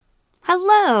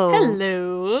Hello.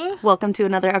 Hello. Welcome to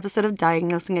another episode of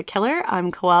Diagnosing a Killer. I'm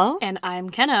Coel. And I'm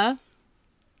Kenna.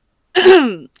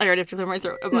 I already have to clear my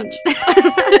throat a bunch.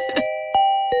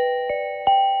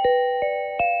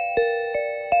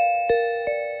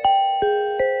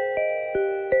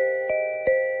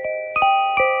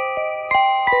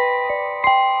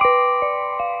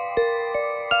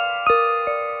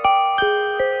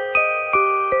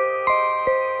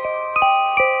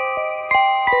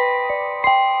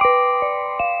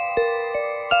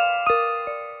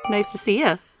 Nice to see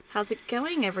you. How's it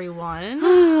going,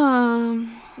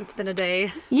 everyone? It's been a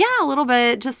day. Yeah, a little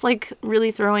bit. Just like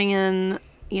really throwing in,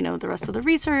 the rest of the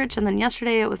research. And then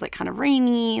yesterday it was like kind of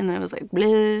rainy and then it was like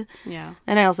bleh. Yeah.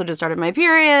 And I also just started my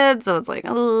period. So it's like,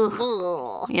 ugh.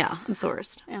 Ugh. Yeah, it's the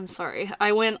worst. I'm sorry.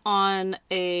 I went on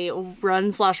a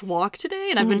run/walk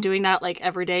today, and I've been doing that like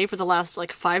every day for the last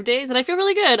like 5 days, and I feel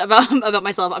really good about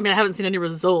myself. I mean, I haven't seen any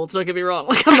results, don't get me wrong.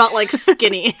 Like, I'm not like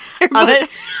skinny, but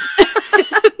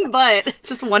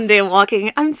Just one day of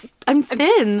walking. I'm thin. I'm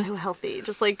just so healthy.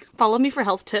 Just like follow me for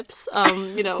health tips.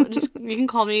 Just you can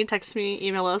call me, text me,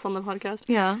 email us on the podcast.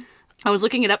 Yeah. I was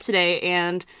looking it up today,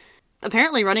 and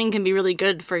apparently running can be really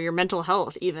good for your mental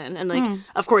health even, and like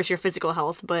of course your physical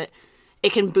health, but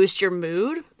it can boost your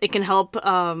mood. It can help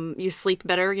you sleep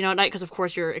better, at night, because of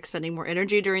course you're expending more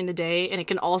energy during the day, and it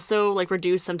can also like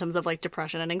reduce symptoms of like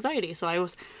depression and anxiety. So I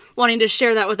was wanting to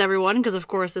share that with everyone because of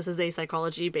course this is a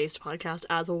psychology-based podcast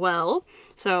as well.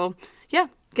 So yeah,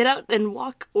 get out and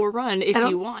walk or run if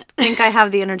you want. I think I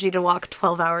have the energy to walk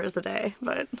 12 hours a day,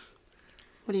 but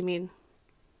What do you mean?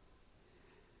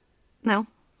 no.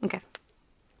 Okay.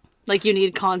 Like you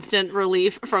need constant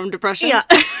relief from depression? Yeah.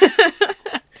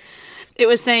 It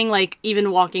was saying, like,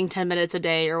 even walking 10 minutes a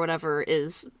day or whatever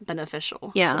is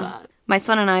beneficial. Yeah. To that. My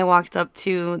son and I walked up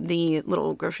to the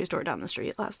little grocery store down the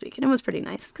street last week, and it was pretty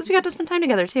nice because we got to spend time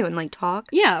together too and like talk.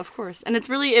 Yeah, of course. And it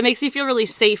makes me feel really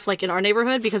safe, like, in our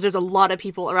neighborhood, because there's a lot of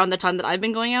people around the time that I've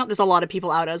been going out. There's a lot of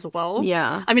people out as well.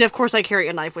 Yeah. I mean, of course, I carry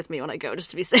a knife with me when I go just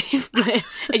to be safe.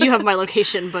 And you have my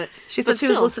location, but She said she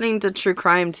was listening to true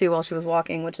crime too while she was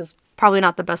walking, which is probably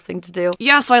not the best thing to do.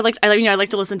 Yeah, so I like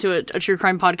to listen to a true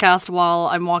crime podcast while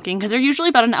I'm walking, because they're usually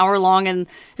about an hour long, and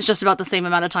it's just about the same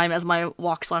amount of time as my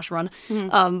walk/run.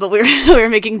 But we were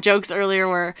making jokes earlier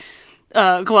where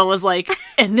Coel was like,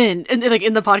 and like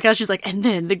in the podcast, she's like, and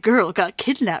then the girl got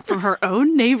kidnapped from her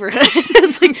own neighborhood.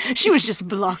 It's like she was just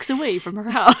blocks away from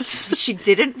her house. She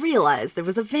didn't realize there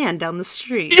was a van down the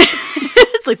street.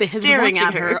 It's like they had been Staring watching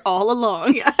at her. all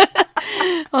along. Yeah.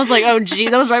 I was like, oh gee,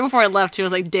 that was right before I left. She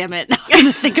was like, damn it, now I'm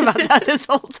gonna think about that this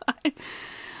whole time.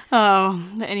 Oh,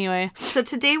 anyway. So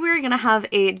today we're going to have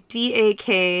a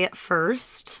DAK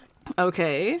first.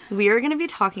 Okay. We are going to be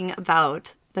talking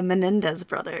about the Menendez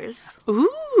brothers.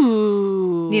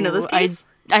 Ooh. You know this case?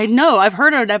 I know. I've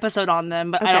heard an episode on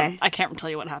them, but Okay. I can't tell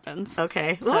you what happens.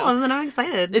 Okay. So- Well, then I'm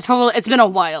excited. It's been a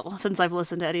while since I've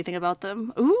listened to anything about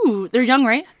them. Ooh, they're young,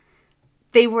 right?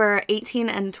 They were 18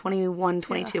 and 21,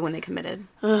 22 when they committed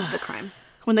the crime.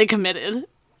 When they committed.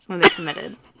 When they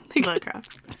committed the crime.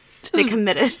 They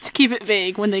committed. To keep it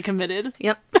vague, when they committed.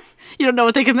 Yep. You don't know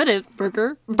what they committed.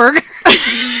 Burger. Off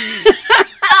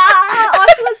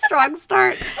to a strong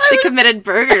start. They committed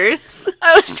burgers.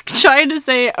 I was trying to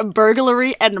say a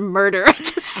burglary and murder at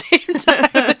the same time.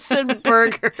 I said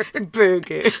burger.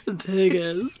 Burgers.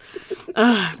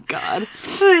 Oh, God.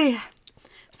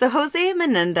 So Jose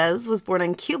Menendez was born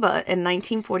in Cuba in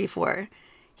 1944.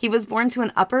 He was born to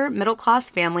an upper middle-class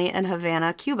family in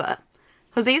Havana, Cuba.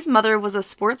 Jose's mother was a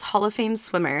sports Hall of Fame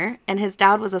swimmer, and his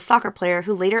dad was a soccer player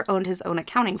who later owned his own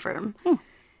accounting firm.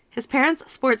 His parents'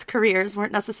 sports careers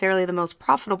weren't necessarily the most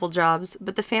profitable jobs,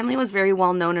 but the family was very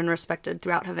well known and respected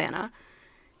throughout Havana.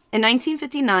 In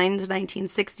 1959 to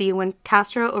 1960, when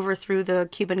Castro overthrew the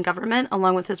Cuban government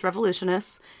along with his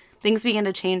revolutionists, things began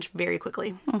to change very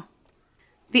quickly.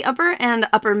 The upper and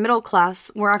upper middle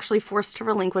class were actually forced to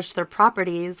relinquish their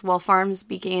properties while farms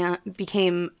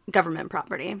became government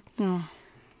property.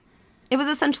 It was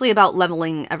essentially about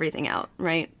leveling everything out,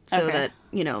 right? So that,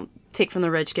 take from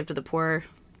the rich, give to the poor,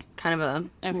 kind of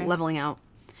a leveling out.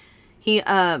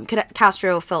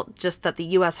 Castro felt just that the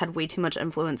U.S. had way too much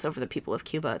influence over the people of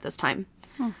Cuba at this time.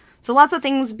 So lots of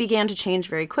things began to change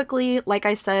very quickly. Like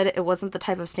I said, it wasn't the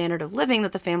type of standard of living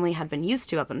that the family had been used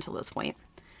to up until this point.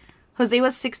 Jose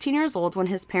was 16 years old when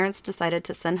his parents decided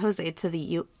to send Jose to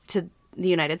the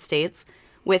United States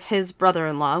with his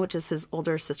brother-in-law, which is his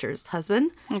older sister's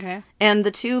husband. Okay. And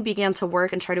the two began to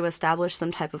work and try to establish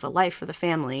some type of a life for the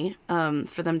family,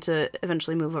 for them to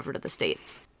eventually move over to the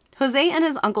States. Jose and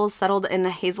his uncles settled in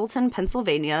Hazleton,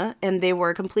 Pennsylvania, and they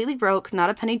were completely broke, not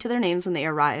a penny to their names when they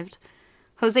arrived.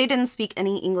 Jose didn't speak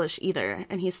any English either,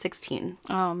 and he's 16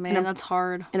 Oh, man, that's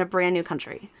hard. in a brand new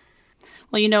country.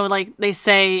 Well, you know, like, they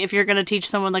say if you're going to teach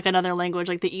someone, like, another language,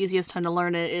 like, the easiest time to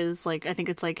learn it is, like, I think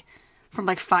it's, like, from,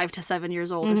 like, 5 to 7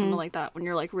 years old or something like that, when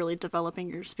you're, like, really developing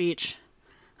your speech.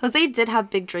 Jose did have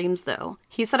big dreams, though.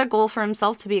 He set a goal for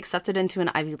himself to be accepted into an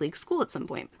Ivy League school at some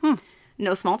point.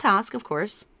 No small task, of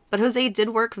course. But Jose did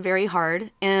work very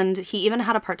hard, and he even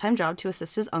had a part-time job to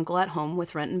assist his uncle at home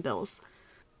with rent and bills.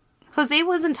 Jose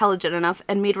was intelligent enough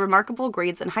and made remarkable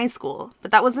grades in high school,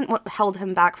 but that wasn't what held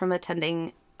him back from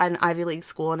attending an Ivy League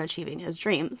school and achieving his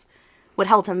dreams. What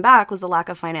held him back was the lack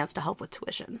of finance to help with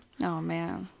tuition. Oh,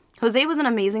 man. Jose was an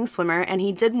amazing swimmer, and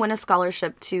he did win a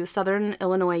scholarship to Southern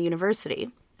Illinois University.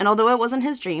 And although it wasn't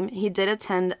his dream, he did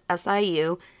attend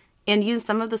SIU and used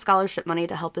some of the scholarship money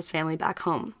to help his family back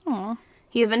home. Aw.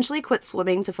 He eventually quit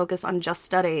swimming to focus on just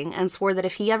studying and swore that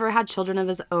if he ever had children of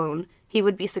his own, he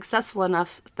would be successful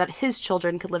enough that his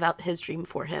children could live out his dream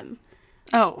for him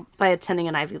Oh, by attending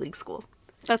an Ivy League school.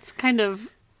 that's kind of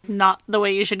not the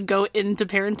way you should go into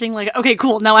parenting. Like, okay,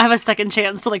 cool, now I have a second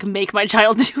chance to, like, make my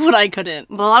child do what I couldn't.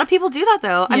 Well, a lot of people do that,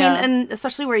 though. I Yeah. mean, and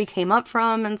especially where he came up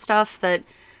from and stuff, that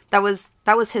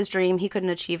was his dream. He couldn't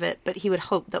achieve it, but he would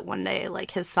hope that one day,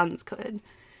 like, his sons could.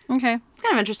 Okay. It's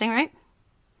kind of interesting, right?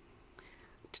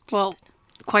 Well,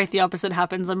 quite the opposite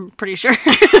happens, I'm pretty sure.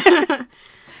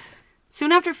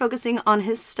 Soon after focusing on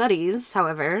his studies,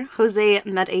 however, Jose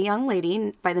met a young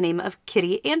lady by the name of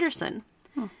Kitty Anderson.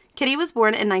 Kitty was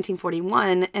born in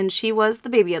 1941, and she was the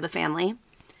baby of the family.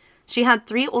 She had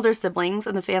 3 older siblings,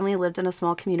 and the family lived in a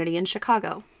small community in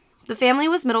Chicago. The family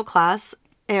was middle class,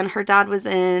 and her dad was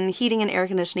in heating and air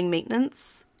conditioning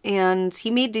maintenance, and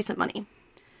he made decent money.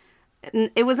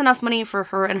 And it was enough money for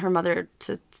her and her mother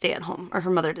to stay at home, or her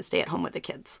mother to stay at home with the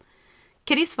kids.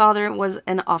 Kitty's father was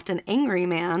an often angry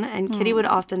man, and Kitty would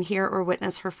often hear or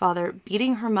witness her father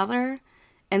beating her mother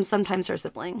and sometimes her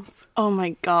siblings. Oh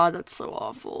my god, that's so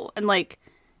awful. And, like,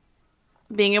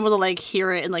 being able to, like,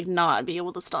 hear it and, like, not be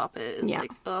able to stop it is, Yeah.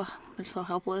 like, ugh, I'm so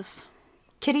helpless.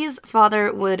 Kitty's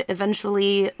father would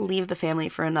eventually leave the family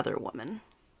for another woman,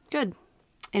 Good.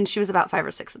 and she was about 5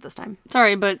 or 6 at this time.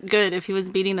 Sorry, but good. If he was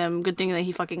beating them, good thing that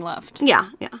he fucking left. Yeah.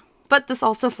 But this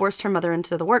also forced her mother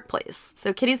into the workplace.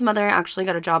 So Kitty's mother actually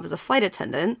got a job as a flight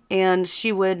attendant, and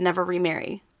she would never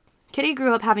remarry. Kitty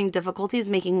grew up having difficulties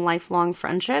making lifelong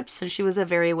friendships, and she was a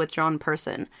very withdrawn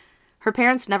person. Her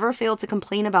parents never failed to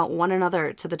complain about one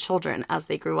another to the children as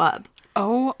they grew up.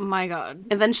 Oh my god.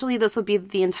 Eventually, this would be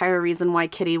the entire reason why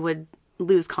Kitty would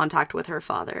lose contact with her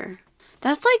father.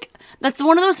 That's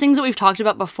one of those things that we've talked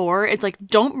about before. It's like,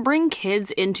 don't bring kids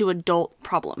into adult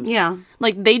problems. Yeah.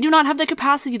 Like, they do not have the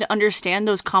capacity to understand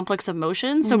those complex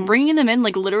emotions. So bringing them in,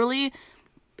 like, literally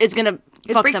is going to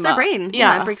It fuck breaks them their up. brain.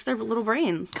 Yeah, it breaks their little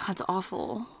brains. God, it's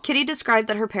awful. Kitty described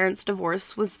that her parents'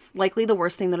 divorce was likely the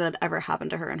worst thing that had ever happened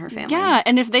to her and her family. Yeah,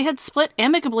 and if they had split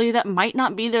amicably, that might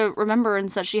not be the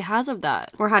remembrance that she has of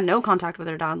that. Or had no contact with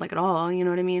her dad, like, at all, you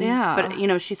know what I mean? Yeah. But, you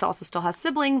know, she also still has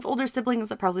siblings, older siblings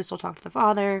that probably still talk to the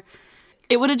father.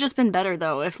 It would have just been better,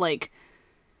 though, if, like,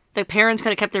 the parents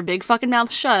could have kept their big fucking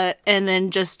mouth shut and then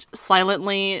just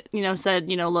silently, you know, said,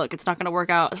 you know, look, it's not going to work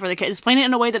out for the kids. Explain it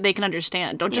in a way that they can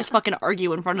understand. Don't just fucking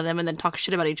argue in front of them and then talk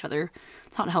shit about each other.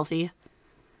 It's not healthy.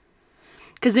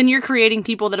 Because then you're creating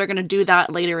people that are going to do that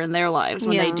later in their lives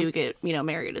when they Yeah. do get, you know,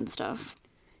 married and stuff.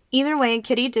 Either way,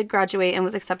 Kitty did graduate and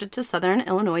was accepted to Southern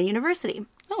Illinois University.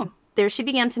 Oh. There she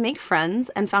began to make friends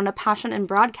and found a passion in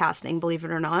broadcasting, believe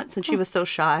it or not, since she was so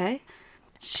shy.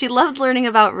 She loved learning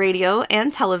about radio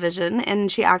and television,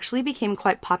 and she actually became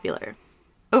quite popular.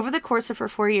 Over the course of her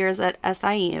 4 years at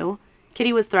SIU,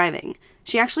 Kitty was thriving.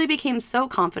 She actually became so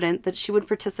confident that she would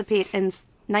participate in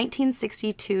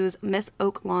 1962's Miss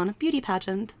Oak Lawn beauty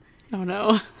pageant. Oh,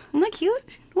 no. Isn't that cute?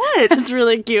 What? That's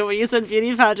really cute when you said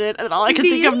beauty pageant, and all I can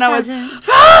think of Beauty now is pageant.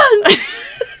 France!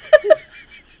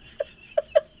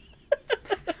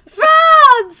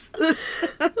 France!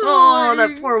 Oh,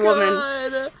 that poor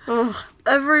woman. woman.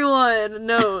 Everyone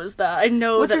knows that. I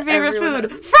know What's that your favorite everyone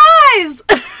food? Fries!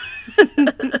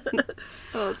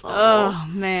 Oh, it's awful. Oh,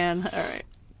 man. All right.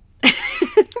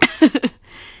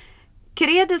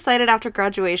 Kitty had decided after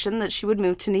graduation that she would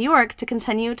move to New York to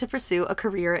continue to pursue a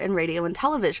career in radio and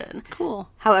television. Cool.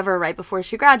 However, right before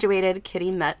she graduated,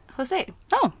 Kitty met Jose.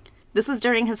 Oh, This was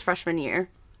during his freshman year.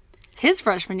 his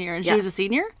freshman year, and she was a Yes.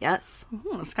 senior? Yes.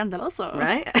 Scandaloso.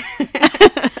 Right?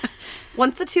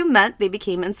 Once the two met, they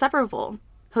became inseparable.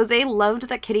 Jose loved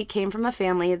that Kitty came from a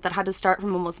family that had to start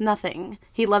from almost nothing.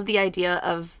 He loved the idea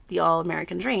of the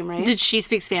all-American dream, right? Did she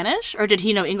speak Spanish, or did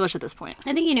he know English at this point?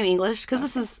 I think he knew English, because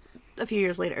this is a few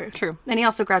years later. True. And he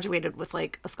also graduated with,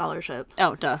 like, a scholarship.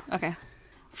 Oh, duh. Okay.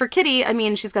 For Kitty, I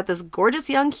mean, she's got this gorgeous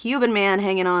young Cuban man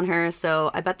hanging on her,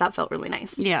 so I bet that felt really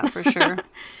nice. Yeah, for sure.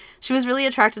 She was really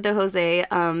attracted to Jose.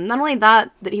 Not only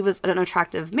that he was an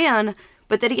attractive man,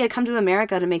 but that he had come to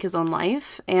America to make his own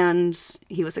life, and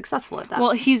he was successful at that.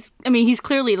 Well, he's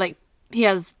clearly, like, he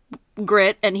has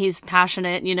grit, and he's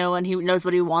passionate, you know, and he knows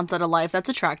what he wants out of life. That's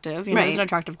attractive. You know, it's an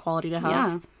attractive quality to have.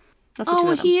 Yeah. That's the two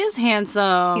of them. He is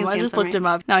handsome. I just looked right? him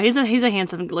up. No, he's a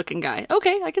handsome-looking guy.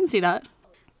 Okay, I can see that.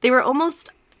 They were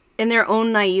almost in their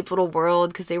own naive little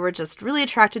world because they were just really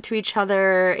attracted to each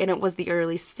other, and it was the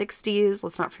early 60s.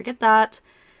 Let's not forget that.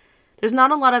 There's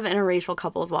not a lot of interracial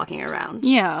couples walking around.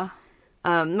 Yeah.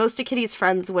 Most of Kitty's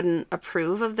friends wouldn't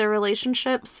approve of their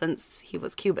relationship since he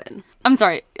was Cuban. I'm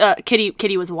sorry.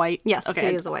 Kitty was white. Yes, okay,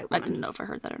 Kitty was a white woman. I didn't know if I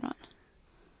heard that or not.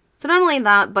 So not only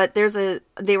that, but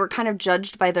they were kind of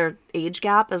judged by their age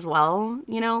gap as well.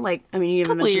 You know, like, I mean, you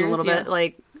even mentioned a little bit,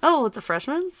 like, oh, it's a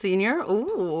freshman, senior,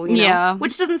 ooh, you know?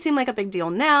 Which doesn't seem like a big deal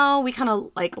now. We kind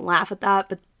of, like, laugh at that,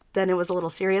 but then it was a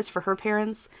little serious for her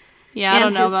parents. Yeah, I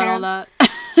don't know about all that.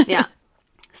 Yeah.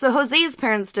 So Jose's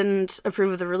parents didn't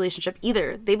approve of the relationship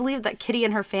either. They believed that Kitty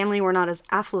and her family were not as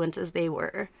affluent as they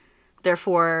were.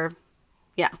 Therefore,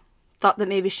 thought that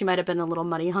maybe she might have been a little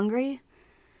money hungry.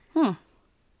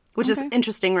 Which is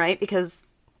interesting, right? Because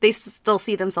they still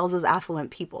see themselves as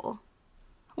affluent people.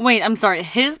 Wait, I'm sorry.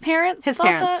 His parents? His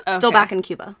parents. That? Still back in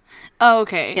Cuba. Oh,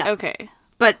 okay. Yeah. Okay.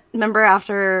 But remember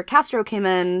after Castro came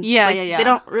in, yeah. They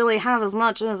don't really have as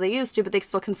much as they used to, but they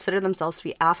still consider themselves to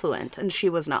be affluent, and she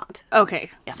was not.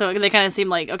 Okay. Yeah. So they kind of seem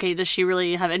like, okay, does she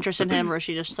really have interest in him, or is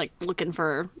she just, like, looking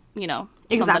for, you know,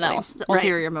 something else, the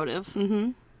ulterior motive?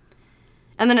 Mm-hmm.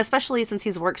 And then especially since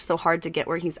he's worked so hard to get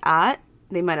where he's at,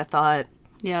 they might have thought,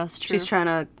 yeah, that's true. She's trying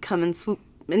to come and swoop.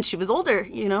 And she was older,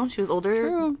 you know? She was older.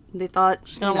 True. They thought...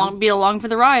 She's going to be along for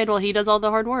the ride while he does all the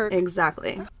hard work.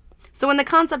 Exactly. So when the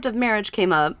concept of marriage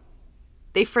came up,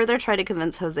 they further tried to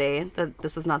convince Jose that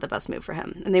this was not the best move for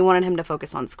him, and they wanted him to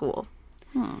focus on school.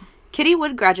 Kitty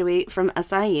would graduate from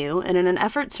SIU, and in an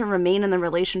effort to remain in the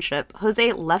relationship,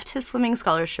 Jose left his swimming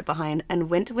scholarship behind and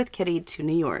went with Kitty to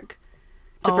New York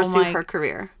to pursue her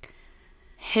career.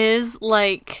 His,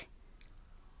 like...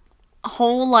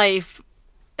 whole life,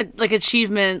 like,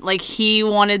 achievement, like, he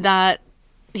wanted that,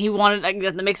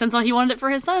 that makes sense why he wanted it for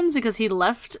his sons, because he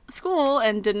left school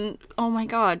and didn't, oh my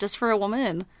god, just for a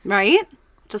woman. Right?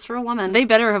 Just for a woman. They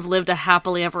better have lived a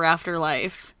happily ever after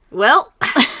life. Well,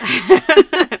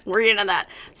 we're into that.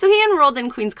 So he enrolled in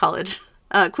Queen's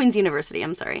University,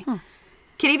 I'm sorry.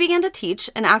 Kitty began to teach,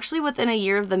 and actually within a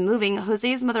year of them moving,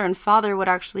 Jose's mother and father would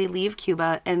actually leave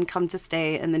Cuba and come to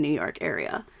stay in the New York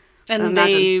area. And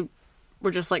they were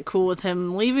just, like, cool with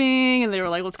him leaving, and they were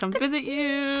like, let's come visit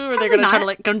you, or they're going to try to,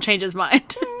 like, go change his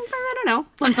mind. I don't know.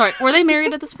 I'm sorry. Were they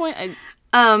married at this point?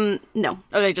 No.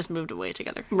 Oh, they just moved away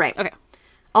together. Right. Okay.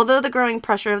 Although the growing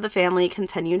pressure of the family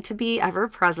continued to be ever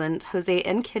present, Jose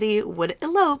and Kitty would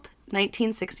elope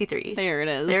 1963. There it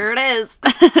is. There it is.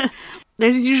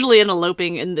 There's usually an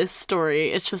eloping in this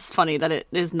story. It's just funny that it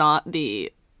is not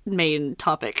the main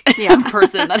topic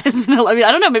person that has been. I mean,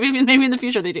 I don't know. Maybe in the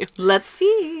future they do. Let's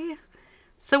see.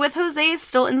 So with Jose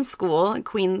still in school at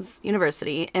Queen's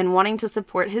University and wanting to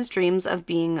support his dreams of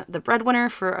being the breadwinner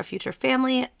for a future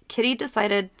family, Kitty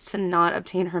decided to not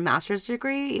obtain her master's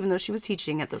degree, even though she was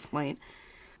teaching at this point.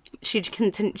 She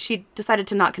decided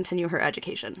to not continue her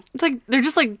education. It's like, they're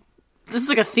just like, this is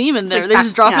like a theme in there. They're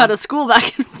just dropping out of school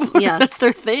back and forth. Yes. That's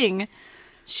their thing.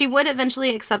 She would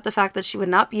eventually accept the fact that she would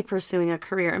not be pursuing a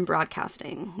career in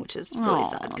broadcasting, which is really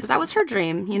sad, because that was her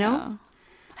dream, you know? Yeah.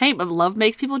 Hey, but love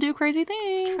makes people do crazy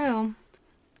things. It's true.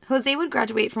 Jose would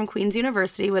graduate from Queen's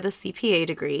University with a CPA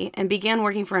degree and began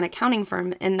working for an accounting firm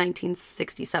in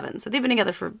 1967. So they've been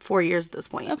together for 4 years at this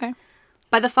point. Okay.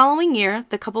 By the following year,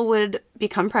 the couple would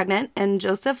become pregnant, and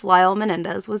Joseph Lyle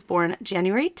Menendez was born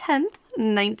January 10th,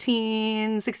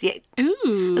 1968.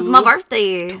 Ooh. It's my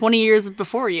birthday. 20 years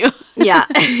before you. Yeah,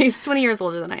 he's 20 years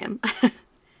older than I am.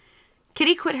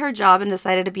 Kitty quit her job and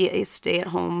decided to be a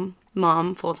stay-at-home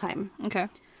mom full-time. Okay.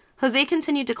 Jose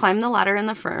continued to climb the ladder in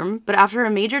the firm, but after a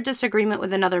major disagreement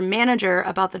with another manager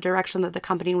about the direction that the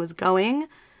company was going,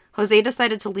 Jose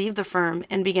decided to leave the firm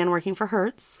and began working for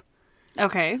Hertz.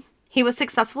 Okay. He was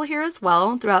successful here as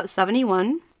well throughout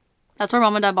 71. That's where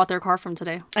Mom and Dad bought their car from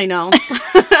today. I know.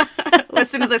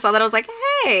 As soon as I saw that, I was like,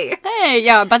 hey. Hey,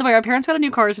 yeah, by the way, our parents got a new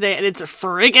car today, and it's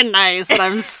freaking nice, and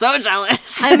I'm so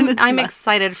jealous. I'm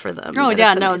excited for them. Oh,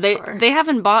 yeah, no, they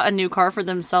haven't bought a new car for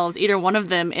themselves, either one of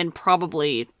them, in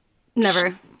probably...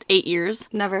 Never. 8 years.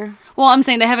 Never. Well, I'm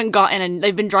saying they haven't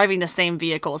they've been driving the same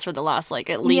vehicles for the last, like,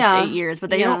 at least 8 years, but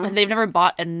they've never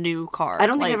bought a new car. I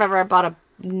don't think I've ever bought a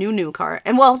new car.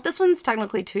 And well, this one's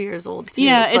technically 2 years old too.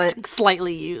 Yeah, but it's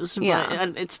slightly used, Yeah.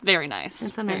 but it's very nice.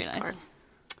 it's a very nice car.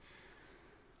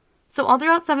 So all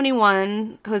throughout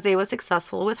 71, Jose was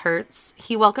successful with Hertz.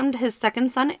 He welcomed his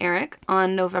second son, Eric,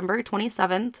 on November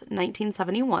 27th,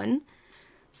 1971.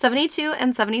 72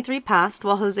 and 73 passed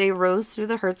while Jose rose through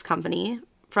the Hertz company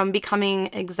from becoming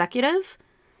executive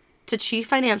to chief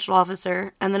financial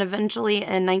officer and then eventually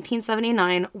in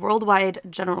 1979, worldwide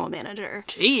general manager.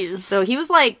 Jeez. So he was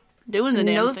like Doing the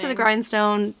damn nose to thing. the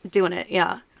grindstone, doing it,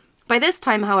 yeah. By this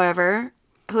time, however,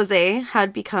 Jose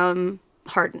had become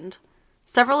hardened.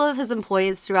 Several of his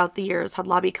employees throughout the years had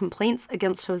lobbied complaints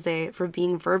against Jose for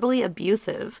being verbally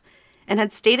abusive and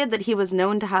had stated that he was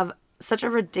known to have such a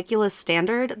ridiculous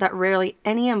standard that rarely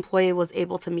any employee was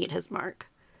able to meet his mark.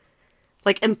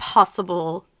 Like,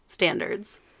 impossible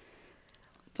standards.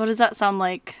 What does that sound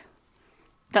like?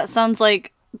 That sounds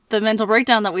like the mental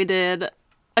breakdown that we did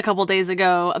a couple days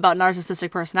ago about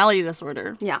narcissistic personality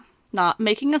disorder. Yeah. Not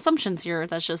making assumptions here.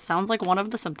 That just sounds like one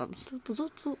of the symptoms.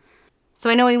 So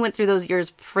I know we went through those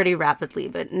years pretty rapidly,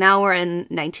 but now we're in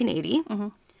 1980.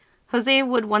 Jose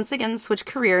would once again switch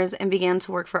careers and began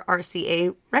to work for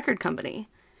RCA Record Company.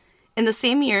 In the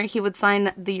same year, he would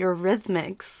sign the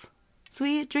Eurythmics.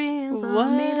 Sweet dreams are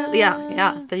made of...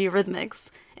 Yeah, the Eurythmics.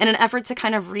 In an effort to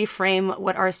kind of reframe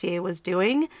what RCA was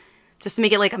doing, just to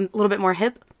make it like a little bit more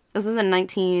hip. This is in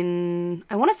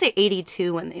I want to say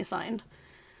 82 when they signed.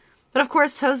 But of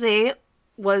course, Jose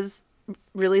was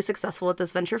really successful at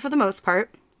this venture for the most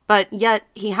part, but yet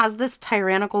he has this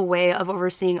tyrannical way of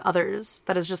overseeing others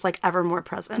that is just like ever more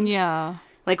present. Yeah.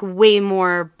 Like way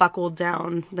more buckled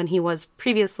down than he was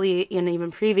previously, and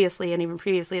even previously, and even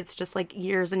previously. It's just like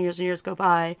years and years and years go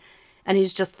by, and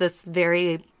he's just this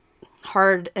very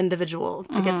hard individual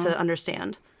to get to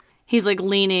understand. He's like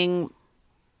leaning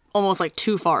almost like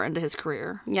too far into his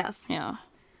career. Yes. Yeah.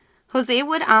 Jose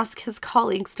would ask his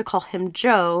colleagues to call him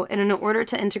Joe, and in order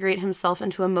to integrate himself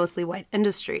into a mostly white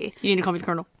industry. You need to call me the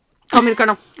Colonel. Call me the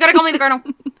Colonel. You gotta call me the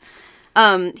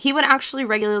Colonel. He would actually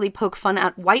regularly poke fun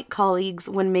at white colleagues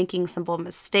when making simple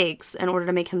mistakes in order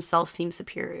to make himself seem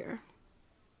superior.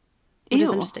 Which is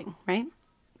Ew. interesting, right?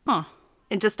 Huh.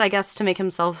 And just, I guess, to make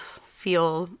himself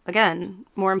feel, again,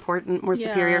 more important, more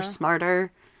superior, Yeah.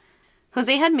 smarter.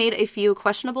 Jose had made a few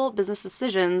questionable business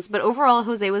decisions, but overall,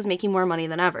 Jose was making more money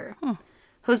than ever.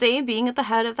 Jose, being at the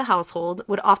head of the household,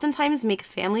 would oftentimes make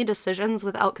family decisions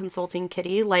without consulting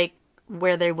Kitty, like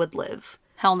where they would live.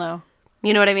 Hell no.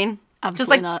 You know what I mean? Absolutely Just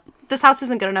like, not. this house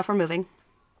isn't good enough, we're moving.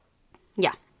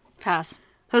 Yeah. Pass.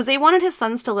 Jose wanted his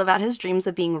sons to live out his dreams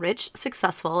of being rich,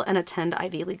 successful, and attend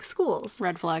Ivy League schools.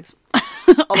 Red flags.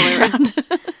 All the way around.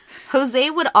 Jose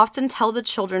would often tell the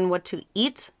children what to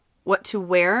eat, what to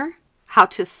wear, how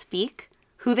to speak,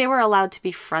 who they were allowed to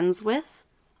be friends with,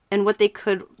 and what they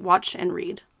could watch and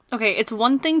read. Okay, it's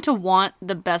one thing to want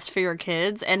the best for your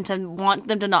kids and to want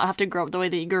them to not have to grow up the way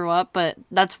that you grew up, but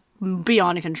that's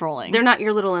beyond controlling. They're not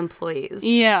your little employees.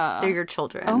 Yeah. They're your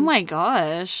children. Oh my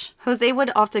gosh. Jose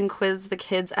would often quiz the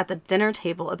kids at the dinner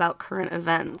table about current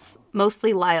events.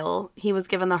 Mostly Lyle. He was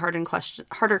given the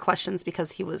harder questions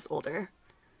because he was older.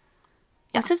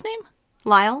 What's his name?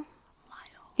 Lyle?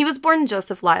 He was born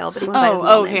Joseph Lyle, but he went by his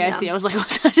middle Oh, okay, name, I yeah. see. I was like,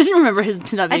 I didn't remember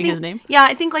that being his name. Yeah,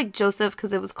 I think like Joseph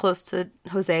because it was close to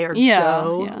Jose or Yeah,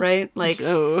 Joe, yeah. right? Like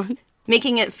Oh.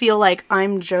 making it feel like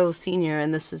I'm Joe Sr.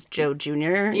 and this is Joe Jr. You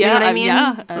know Yeah, what I mean?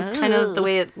 yeah. That's kind of the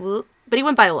way it... But he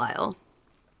went by Lyle.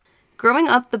 Growing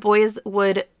up, the boys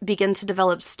would begin to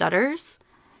develop stutters,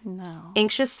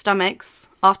 anxious stomachs,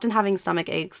 often having stomach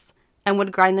aches, and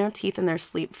would grind their teeth in their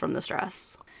sleep from the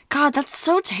stress. God, that's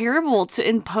so terrible to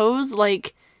impose,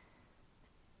 like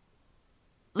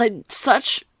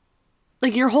such,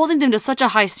 like, you're holding them to such a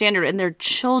high standard and they're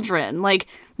children. Like,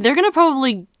 they're gonna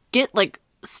probably get, like,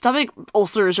 stomach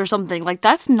ulcers or something. Like,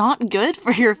 that's not good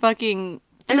for your fucking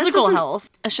And this physical isn't- health.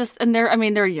 It's just, and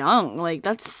they're young. Like,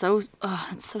 that's so,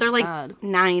 it's so They're sad. like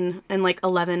 9 and like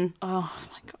 11. Oh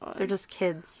my God. They're just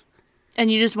kids. And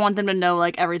you just want them to know,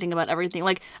 like, everything about everything.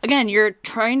 Like, again, you're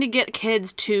trying to get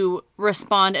kids to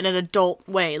respond in an adult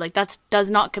way. Like, that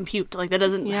does not compute. Like, that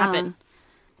doesn't happen.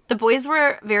 The boys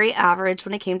were very average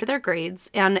when it came to their grades,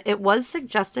 and it was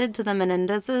suggested to the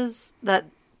Menendezes that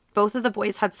both of the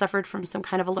boys had suffered from some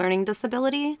kind of a learning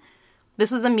disability.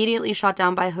 This was immediately shot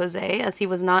down by Jose, as he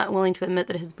was not willing to admit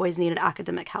that his boys needed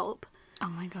academic help. Oh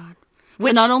my God.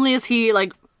 Which- So not only is he,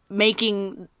 like,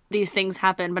 making these things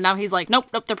happen, but now he's like, nope,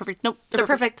 they're perfect. Nope, They're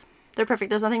perfect. They're perfect.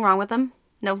 There's nothing wrong with them.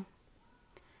 No.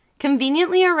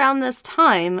 Conveniently around this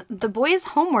time, the boys'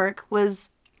 homework was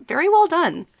very well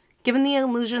done, given the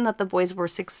illusion that the boys were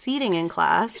succeeding in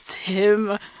class. It's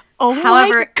him Oh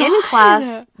However, my in God.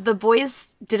 class, the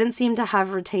boys didn't seem to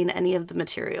have retained any of the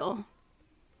material.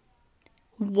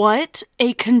 What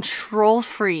a control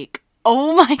freak.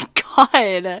 Oh my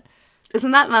God.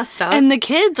 Isn't that messed up? And the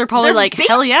kids are probably They're like,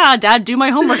 hell yeah, Dad, do my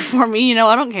homework for me. You know,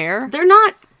 I don't care. They're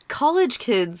not college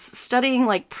kids studying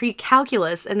like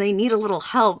pre-calculus and they need a little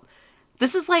help.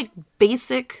 This is like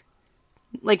basic,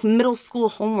 like middle school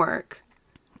homework.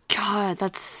 God,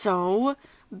 that's so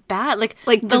bad. Like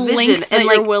Like the division length that and,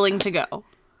 you're like- willing to go.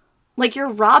 Like you're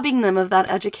robbing them of that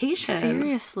education.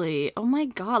 Seriously. Oh my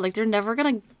God. Like they're never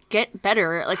going to get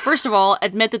better. Like, first of all,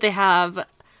 admit that they have,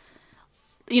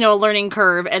 you know, a learning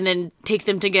curve and then take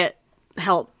them to get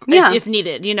help if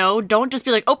needed, you know? Don't just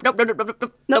be like, oh, nope.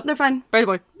 Nope, they're fine. By the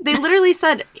way. They literally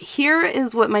said, here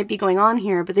is what might be going on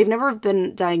here, but they've never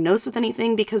been diagnosed with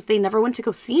anything because they never went to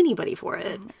go see anybody for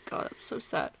it. God, that's so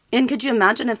sad. And could you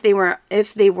imagine if they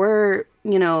were,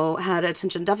 you know, had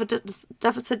attention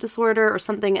deficit disorder or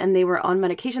something and they were on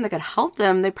medication that could help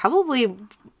them, they probably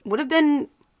would have been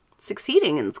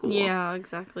succeeding in school. Yeah,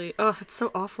 exactly. Oh, it's so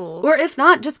awful. Or if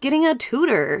not, just getting a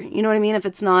tutor. You know what I mean? If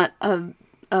it's not a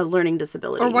learning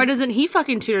disability. Or why doesn't he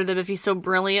fucking tutor them if he's so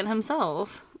brilliant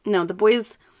himself? No, the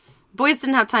boys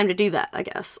didn't have time to do that, I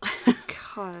guess.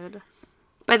 God.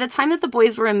 By the time that the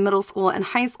boys were in middle school and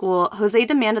high school, Jose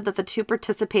demanded that the two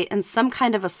participate in some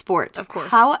kind of a sport. Of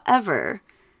course. However,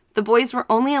 the boys were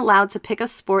only allowed to pick a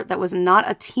sport that was not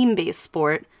a team-based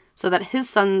sport so that his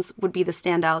sons would be the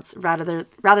standouts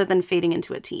rather than fading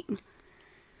into a team.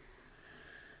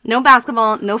 No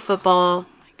basketball, no football.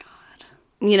 Oh my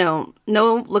God. You know,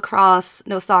 no lacrosse,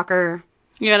 no soccer.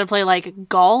 You gotta play, like,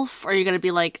 golf, or you gotta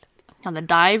be, like, on the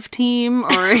dive team,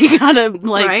 or you gotta,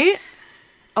 like... Right?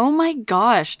 Oh my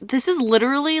gosh. This is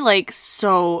literally, like,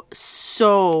 so It's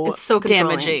so controlling.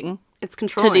 damaging It's to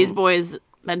controlling. these boys'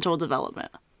 mental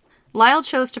development. Lyle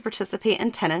chose to participate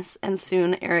in tennis, and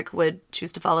soon Eric would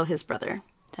choose to follow his brother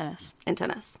Tennis. in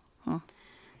tennis.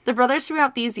 The brothers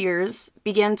throughout these years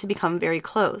began to become very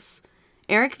close.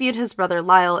 Eric viewed his brother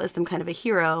Lyle as some kind of a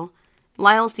hero.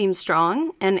 Lyle seemed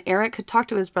strong, and Eric could talk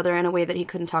to his brother in a way that he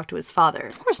couldn't talk to his father.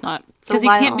 Of course not. So Because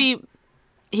Lyle-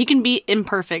 he can be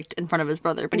imperfect in front of his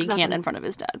brother, but Exactly. he can't in front of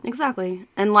his dad. Exactly.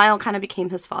 And Lyle kind of became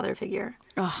his father figure.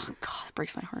 Oh, God, it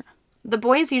breaks my heart. The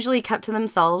boys usually kept to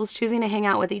themselves, choosing to hang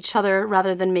out with each other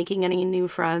rather than making any new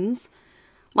friends.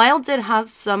 Lyle did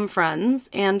have some friends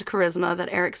and charisma that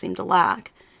Eric seemed to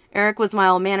lack. Eric was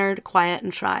mild-mannered, quiet,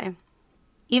 and shy.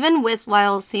 Even with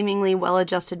Lyle's seemingly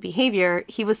well-adjusted behavior,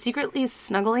 he was secretly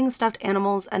snuggling stuffed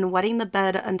animals and wetting the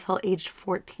bed until age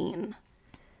 14.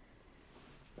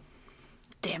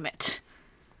 Damn it.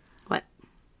 What?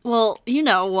 Well, you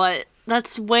know what?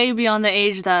 That's way beyond the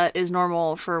age that is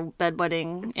normal for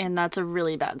bedwetting, and that's a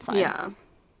really bad sign. Yeah.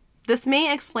 This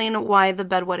may explain why the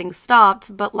bedwetting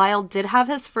stopped, but Lyle did have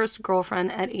his first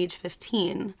girlfriend at age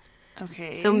 15.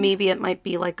 Okay. So maybe it might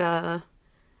be like a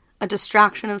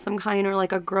distraction of some kind or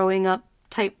like a growing up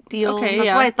type deal. Okay, That's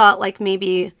yeah. why I thought like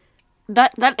maybe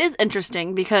that is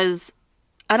interesting because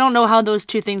I don't know how those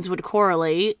two things would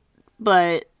correlate,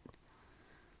 but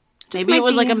maybe might it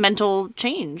was like be- a mental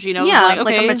change, you know? yeah, It was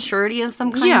like a okay. maturity of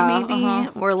some kind Yeah, maybe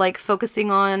or like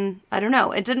focusing on I don't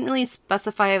know. It didn't really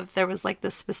specify if there was like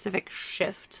this specific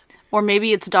shift. Or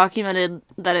maybe it's documented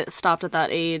that it stopped at that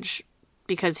age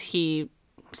because he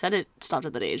said it stopped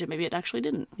at that age, and maybe it actually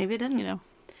didn't, Maybe it didn't. you know?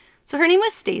 So her name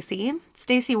was Stacy.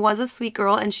 Stacy was a sweet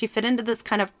girl, and she fit into this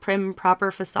kind of prim,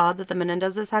 proper facade that the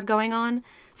Menendezes had going on.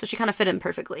 So she kind of fit in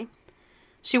perfectly.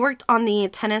 She worked on the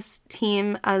tennis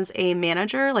team as a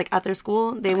manager, like at their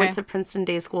school. They went Okay. to Princeton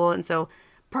Day School, and so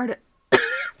part of...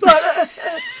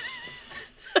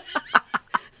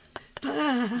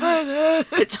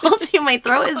 I told you my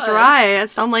throat is dry. I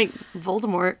sound like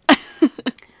Voldemort.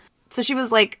 So she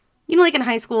was like, you know, like in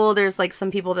high school, there's like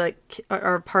some people that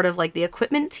are part of like the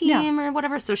equipment team or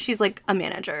whatever. So she's like a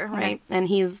manager, right? And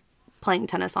he's playing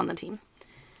tennis on the team.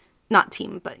 Not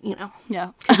team, but you know.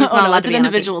 Yeah. he's not allowed It's to an be on a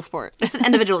individual sport. It's an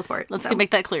individual sport. Let's so.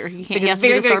 make that clear. You can't It's guess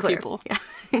very, the very star clear. people.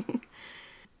 Yeah.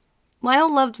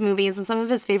 Lyle loved movies, and some of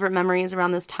his favorite memories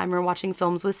around this time were watching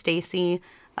films with Stacy.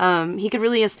 He could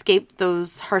really escape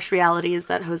those harsh realities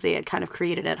that Jose had kind of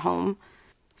created at home.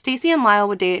 Stacy and Lyle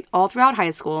would date all throughout high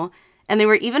school, and they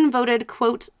were even voted,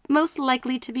 quote, most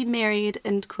likely to be married,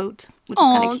 end quote, which is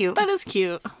kind Oh, of cute. that is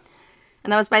cute.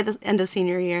 And that was by the end of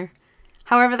senior year.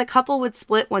 However, the couple would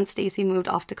split once Stacy moved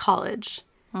off to college.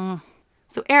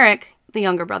 So Eric, the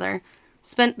younger brother,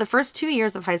 spent the first 2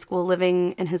 years of high school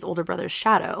living in his older brother's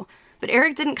shadow. But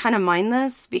Eric didn't kind of mind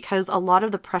this because a lot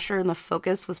of the pressure and the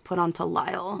focus was put onto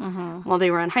Lyle while they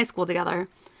were in high school together.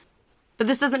 But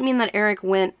this doesn't mean that Eric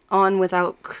went on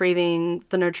without craving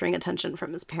the nurturing attention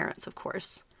from his parents, of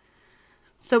course.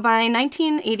 So by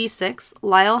 1986,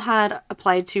 Lyle had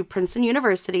applied to Princeton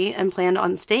University and planned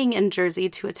on staying in Jersey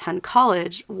to attend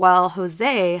college, while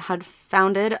Jose had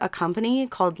founded a company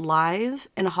called Live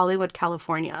in Hollywood,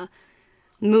 California,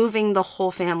 moving the whole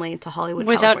family to Hollywood,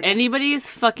 Without California. anybody's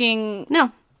fucking,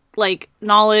 No. like,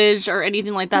 knowledge or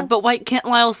anything like that. But why can't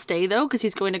Lyle stay, though? Because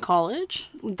he's going to college?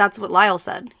 That's what Lyle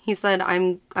said. He said,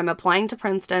 I'm applying to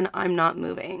Princeton. I'm not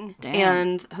moving. Damn.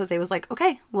 And Jose was like,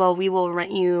 okay, well, we will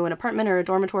rent you an apartment or a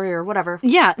dormitory or whatever.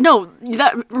 Yeah, no,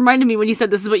 that reminded me when you said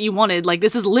this is what you wanted. Like,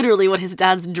 this is literally what his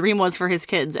dad's dream was for his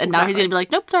kids. And now he's going to be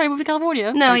like, nope, sorry, I moved to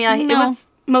California. No, Like, yeah, no. it was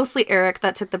mostly Eric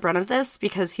that took the brunt of this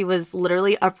because he was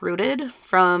literally uprooted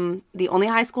from the only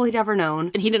high school he'd ever known.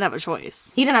 And he didn't have a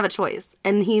choice. He didn't have a choice.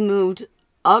 And he moved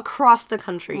across the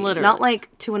country. Literally. Not like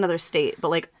to another state, but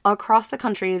like across the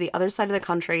country to the other side of the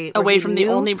country. where Away he from the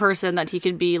knew- only person that he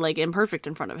could be, like, imperfect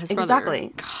in front of, his brother.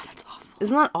 Exactly. God, that's awful.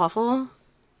 Isn't that awful?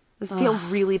 I feel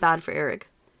really bad for Eric.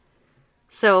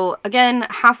 So, again,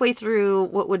 halfway through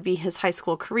what would be his high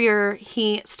school career,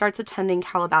 he starts attending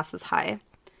Calabasas High.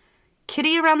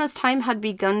 Kitty around this time had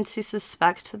begun to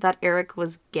suspect that Eric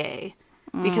was gay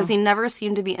because he never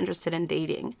seemed to be interested in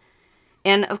dating.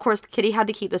 And, of course, Kitty had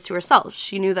to keep this to herself.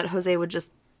 She knew that Jose would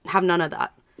just have none of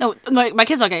that. No, my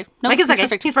kid's okay. No, My kid's he's okay.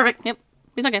 Perfect. He's perfect. Yep,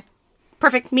 he's okay.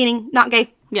 Perfect, meaning not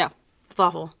gay. Yeah, It's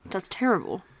awful. that's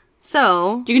terrible.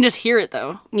 So, You can just hear it,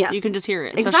 though. Yes. You can just hear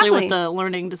it. Especially Exactly. with the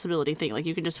learning disability thing. Like,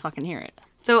 you can just fucking hear it.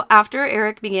 after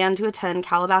Eric began to attend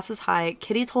Calabasas High,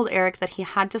 Kitty told Eric that he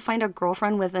had to find a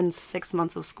girlfriend within 6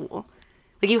 months of school.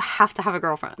 Like, you have to have a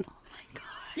girlfriend. Oh my God.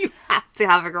 You have to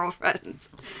have a girlfriend.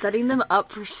 Setting them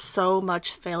up for so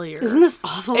much failure. Isn't this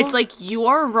awful? It's like, you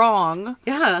are wrong.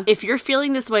 Yeah. If you're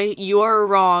feeling this way, you are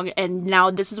wrong, and now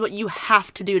this is what you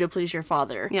have to do to please your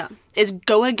father. Yeah. Is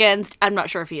go against, I'm not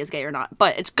sure if he is gay or not,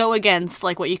 but it's go against,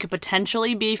 like, what you could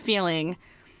potentially be feeling,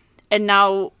 and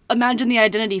now imagine the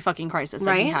identity fucking crisis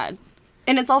that he Right? had.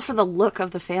 And it's all for the look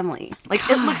of the family. Like,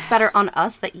 it looks better on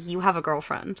us that you have a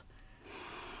girlfriend.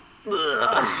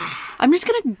 I'm just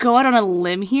gonna go out on a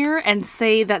limb here and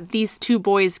say that these two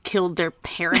boys killed their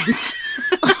parents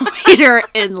later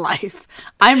in life.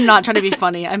 I'm not trying to be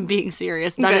funny, I'm being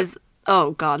serious. That Okay. is,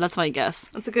 oh god, that's my guess.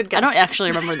 That's a good guess. I don't actually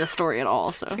remember this story at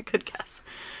all, so. That's a good guess.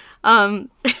 God,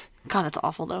 that's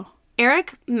awful, though.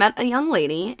 Eric met a young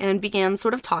lady and began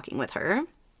sort of talking with her.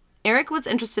 Eric was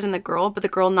interested in the girl, but the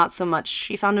girl not so much.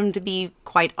 She found him to be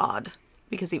quite odd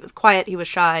because he was quiet, he was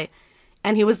shy,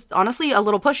 and he was honestly a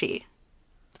little pushy,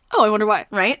 Oh, I wonder why.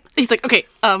 right? He's like, okay,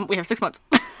 we have 6 months.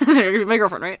 You're gonna be my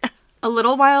girlfriend, right? A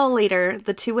little while later,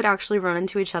 the two would actually run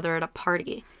into each other at a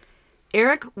party.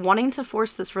 Eric, wanting to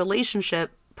force this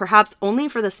relationship, perhaps only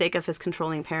for the sake of his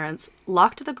controlling parents,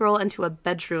 locked the girl into a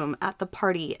bedroom at the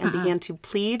party and began to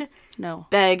plead, No.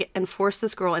 beg, and force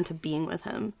this girl into being with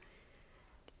him.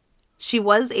 She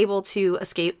was able to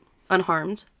escape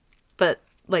unharmed, but,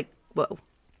 like, whoa.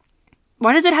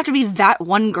 Why does it have to be that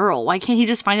one girl? Why can't he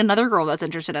just find another girl that's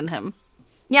interested in him?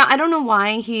 Yeah, I don't know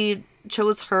why he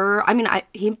chose her. I mean,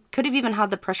 he could have even had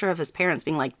the pressure of his parents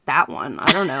being like, that one.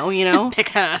 I don't know, you know? Pick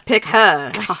her. Pick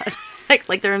her. God.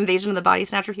 like their Invasion of the Body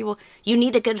Snatcher people. You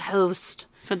need a good host.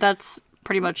 But that's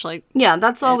pretty much like, Yeah,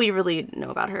 that's all we really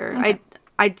know about her. Okay.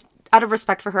 I, out of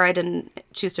respect for her, I didn't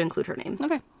choose to include her name.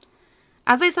 okay.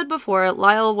 As I said before,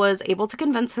 Lyle was able to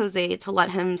convince Jose to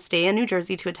let him stay in New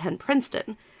Jersey to attend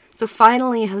Princeton. So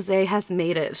finally, Jose has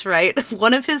made it, right?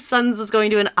 One of his sons is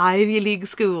going to an Ivy League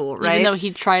school, right? Even though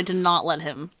he tried to not let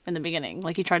him in the beginning.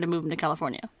 Like, he tried to move him to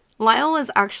California. Lyle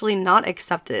was actually not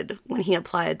accepted when he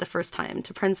applied the first time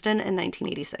to Princeton in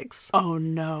 1986. Oh,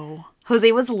 no.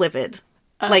 Jose was livid.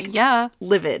 Yeah.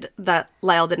 Livid that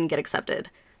Lyle didn't get accepted.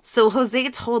 So Jose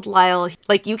told Lyle,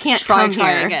 like, you can't Try come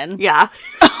here. again. Yeah.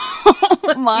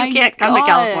 Oh, my You can't come to God.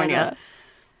 California.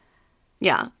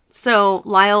 Yeah. So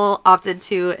Lyle opted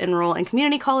to enroll in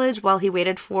community college while he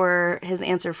waited for his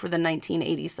answer for the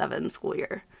 1987 school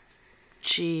year.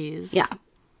 Jeez. Yeah.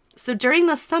 So during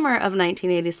the summer of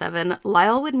 1987,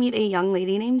 Lyle would meet a young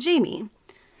lady named Jamie.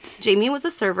 Jamie was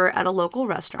a server at a local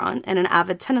restaurant and an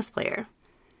avid tennis player.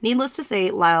 Needless to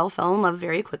say, Lyle fell in love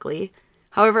very quickly.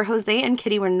 However, Jose and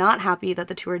Kitty were not happy that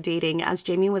the two were dating, as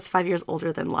Jamie was 5 years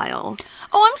older than Lyle.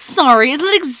 Oh, I'm sorry. Isn't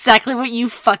that exactly what you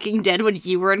fucking did when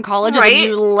you were in college? And Right? then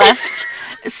you left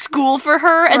school for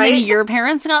her, and Right? then your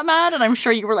parents got mad, and I'm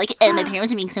sure you were like, oh, my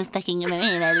parents are being so fucking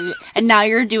annoying. And now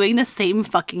you're doing the same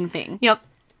fucking thing. Yep.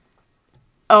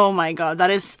 Oh my god, that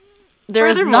is There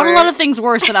is not a lot of things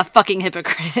worse than a fucking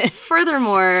hypocrite.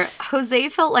 Furthermore, Jose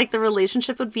felt like the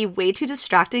relationship would be way too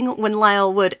distracting when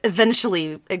Lyle would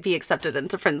eventually be accepted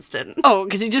into Princeton. Oh,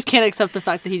 because he just can't accept the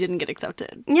fact that he didn't get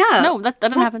accepted. Yeah. No, that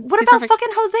didn't happen. What He's about perfect.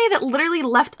 fucking Jose that literally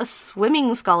left a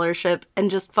swimming scholarship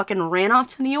and just fucking ran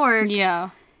off to New York? Yeah.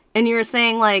 And you're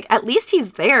saying, like, at least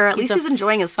he's there. At least he's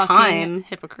enjoying his fucking time.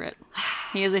 Hypocrite.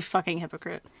 He is a fucking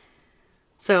hypocrite.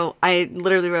 So I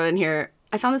literally wrote in here,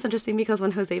 I found this interesting because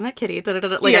when Jose met Kitty, I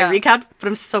Yeah. recapped, but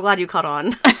I'm so glad you caught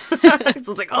on. I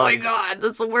was like, oh my god,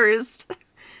 that's the worst.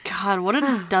 God, what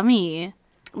a dummy.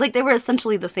 Like, they were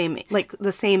essentially the same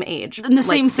age. In the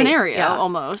same scenario,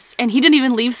 almost. And he didn't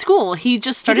even leave school. He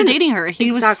just started dating her.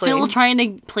 He was still trying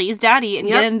to please daddy and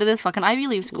get into this fucking Ivy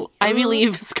League school. Ivy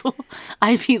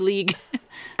League.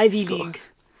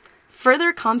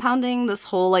 Further compounding this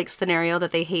whole, like, scenario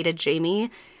that they hated Jamie,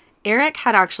 Eric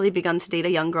had actually begun to date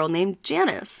a young girl named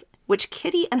Janice, which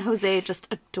Kitty and Jose just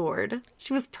adored.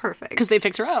 She was perfect. Because they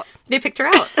picked her out. They picked her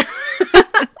out.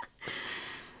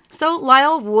 So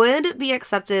Lyle would be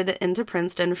accepted into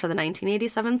Princeton for the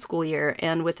 1987 school year,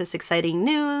 and with this exciting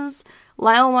news,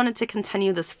 Lyle wanted to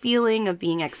continue this feeling of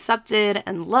being accepted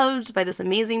and loved by this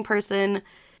amazing person.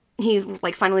 He,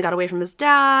 like, finally got away from his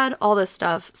dad, all this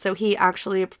stuff, so he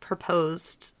actually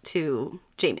proposed to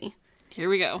Jamie. Here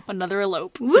we go. Another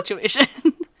elope situation.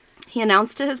 He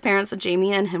announced to his parents that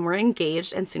Jamie and him were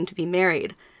engaged and soon to be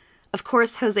married. Of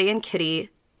course, Jose and Kitty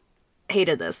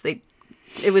hated this.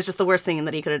 It was just the worst thing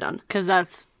that he could have done. Because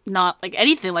that's not, like,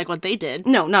 anything like what they did.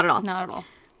 No, not at all. Not at all.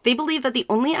 They believe that the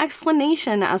only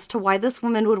explanation as to why this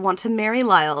woman would want to marry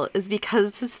Lyle is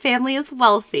because his family is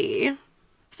wealthy.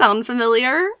 Sound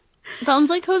familiar? Sounds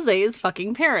like Jose's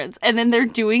fucking parents. And then they're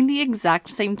doing the exact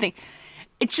same thing.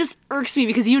 It just irks me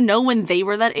because when they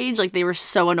were that age, like, they were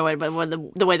so annoyed by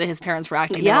the way that his parents were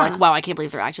acting. Yeah. They were like, wow, I can't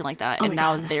believe they're acting like that. And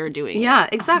now they're doing it. Yeah,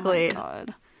 exactly. Oh my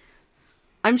God.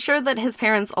 I'm sure that his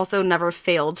parents also never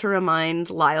failed to remind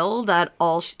Lyle that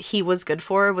all he was good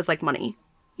for was, like, money.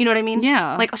 You know what I mean?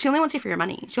 Yeah. Like, she only wants you for your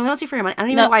money. She only wants you for your money. I don't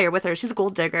even know why you're with her. She's a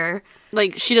gold digger.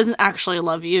 Like, she doesn't actually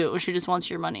love you. She just wants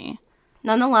your money.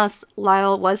 Nonetheless,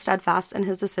 Lyle was steadfast in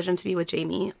his decision to be with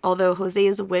Jamie, although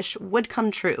Jose's wish would come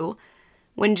true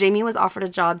when Jamie was offered a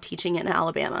job teaching in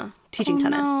Alabama, teaching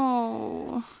tennis.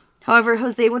 No. However,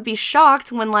 Jose would be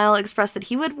shocked when Lyle expressed that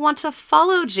he would want to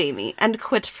follow Jamie and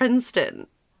quit Princeton.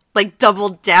 Like, double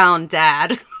down,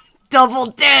 Dad. Double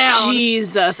down!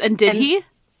 Jesus. And did he?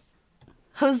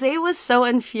 Jose was so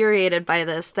infuriated by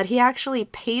this that he actually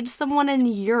paid someone in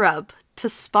Europe to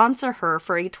sponsor her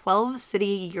for a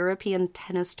 12-city European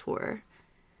tennis tour.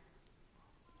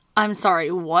 I'm sorry,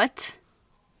 what?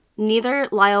 Neither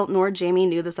Lyle nor Jamie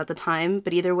knew this at the time,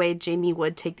 but either way, Jamie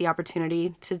would take the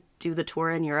opportunity to do the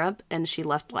tour in Europe, and she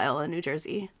left Lyle in New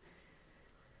Jersey.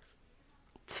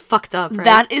 It's fucked up, right?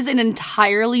 That is an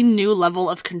entirely new level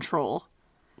of control.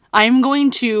 I'm going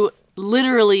to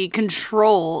literally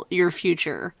control your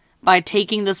future by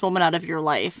taking this woman out of your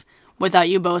life without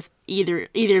you both, either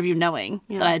of you knowing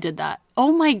that I did that.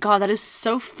 Oh my God, that is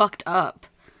so fucked up.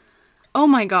 Oh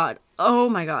my God.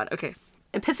 Okay.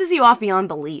 It pisses you off beyond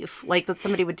belief, like that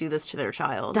somebody would do this to their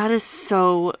child. That is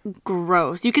so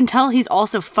gross. You can tell he's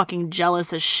also fucking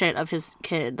jealous as shit of his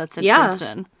kid that's in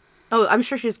Princeton. Oh, I'm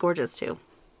sure she's gorgeous too.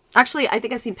 Actually, I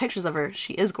think I've seen pictures of her.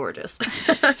 She is gorgeous.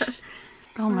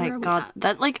 Oh my God.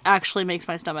 That, like, actually makes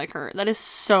my stomach hurt. That is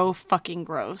so fucking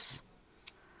gross.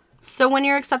 So when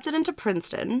you're accepted into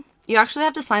Princeton, you actually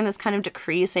have to sign this kind of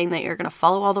decree saying that you're going to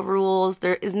follow all the rules.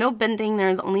 There is no bending. There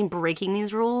is only breaking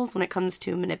these rules when it comes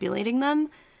to manipulating them.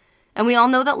 And we all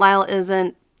know that Lyle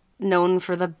isn't known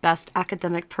for the best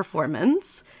academic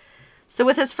performance. So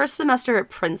with his first semester at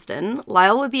Princeton,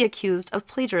 Lyle would be accused of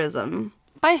plagiarism.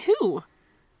 By who?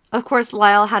 Of course,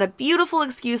 Lyle had a beautiful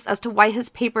excuse as to why his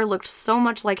paper looked so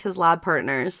much like his lab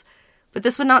partner's. But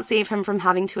this would not save him from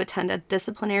having to attend a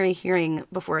disciplinary hearing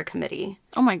before a committee.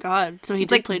 Oh my God. So he It's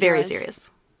did like plagiarize. very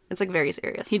serious. It's like very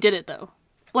serious. He did it though.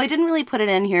 Well, I didn't really put it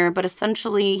in here, but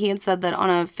essentially he had said that on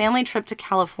a family trip to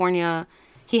California,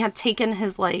 he had taken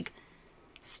his, like,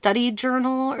 study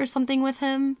journal or something with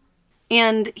him.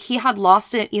 And he had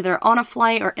lost it either on a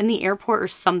flight or in the airport or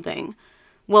something.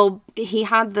 Well, he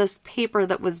had this paper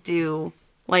that was due,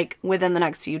 like, within the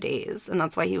next few days. And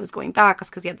that's why he was going back,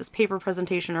 because he had this paper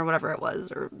presentation or whatever it was,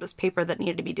 or this paper that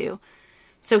needed to be due.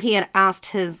 So he had asked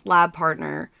his lab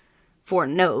partner for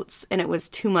notes, and it was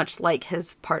too much like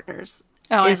his partner's.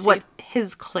 Oh, is I see. what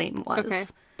his claim was. Okay.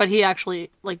 But he actually,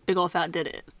 like, big ol' fat did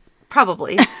it.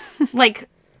 Probably.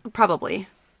 Probably.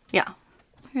 Yeah.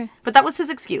 Okay. But that was his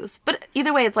excuse. But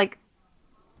either way, it's like,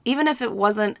 even if it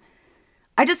wasn't,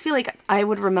 I just feel like I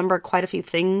would remember quite a few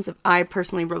things if I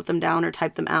personally wrote them down or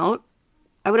typed them out.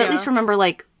 I would at least remember,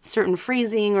 like, certain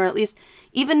phrasing, or at least,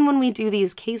 even when we do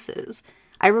these cases,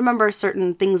 I remember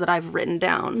certain things that I've written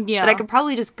down. Yeah. But I could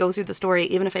probably just go through the story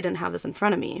even if I didn't have this in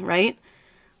front of me, right?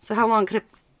 So how long could it...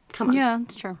 Come on. Yeah,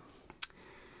 that's true.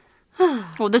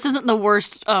 Well, this isn't the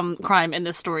worst crime in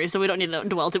this story, so we don't need to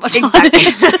dwell too much on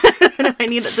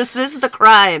it. This is the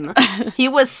crime. He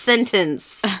was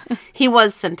sentenced.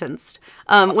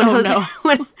 When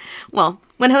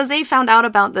Jose found out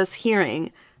about this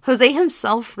hearing, Jose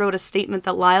himself wrote a statement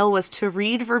that Lyle was to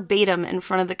read verbatim in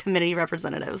front of the committee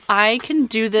representatives. I can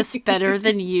do this better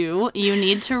than you. You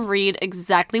need to read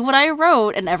exactly what I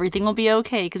wrote, and everything will be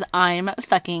okay, because I'm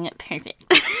fucking perfect.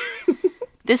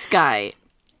 This guy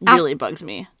really bugs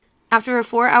me. After a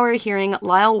 4-hour hearing,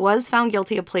 Lyle was found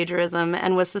guilty of plagiarism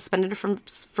and was suspended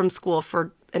from school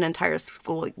for an entire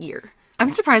school year. I'm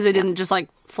surprised they didn't just, like,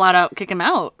 flat out kick him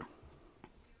out.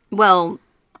 Well,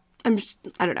 I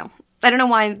don't know. I don't know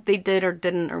why they did or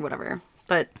didn't or whatever.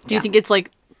 But do you think it's,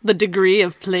 like, the degree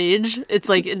of plage? It's,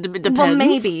 like, it depends. Well,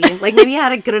 maybe. Like, maybe he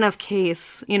had a good enough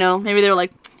case, you know? Maybe they were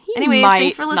like, anyways,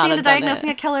 thanks for listening to Diagnosing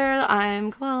a Killer.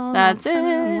 I'm Quill. That's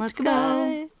it. Let's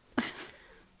go.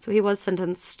 So he was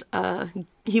sentenced.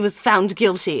 He was found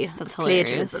guilty of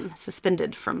plagiarism,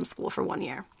 suspended from school for 1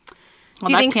 year.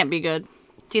 Well, that can't be good.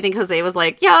 Do you think Jose was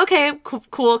like, yeah, okay,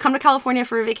 cool, come to California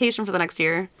for a vacation for the next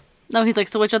year? No, he's like,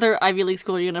 so which other Ivy League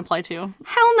school are you going to apply to?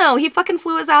 Hell no, he fucking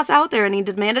flew his ass out there and he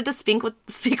demanded to speak with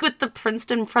the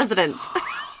Princeton president.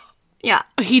 Yeah.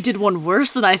 He did one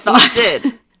worse than I thought. He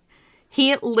did.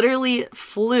 He literally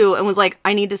flew and was like,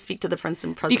 I need to speak to the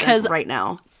Princeton president right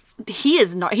now.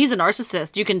 He's a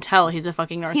narcissist. You can tell he's a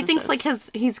fucking narcissist. He thinks like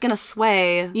he's gonna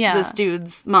sway this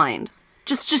dude's mind.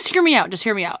 Just hear me out.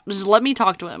 Just let me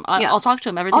talk to him. I'll talk to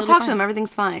him.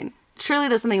 Everything's fine. Surely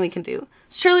there's something we can do.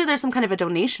 Surely there's some kind of a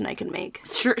donation I can make.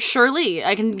 Surely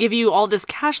I can give you all this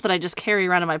cash that I just carry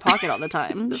around in my pocket all the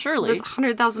time. Surely. This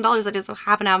 $100,000 I just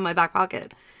happen to have in my back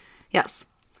pocket. Yes.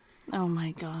 Oh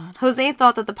my God. Jose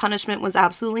thought that the punishment was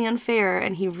absolutely unfair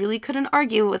and he really couldn't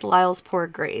argue with Lyle's poor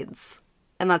grades.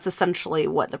 And that's essentially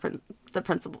what the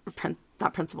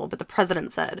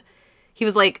president said. He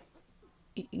was like,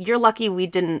 you're lucky we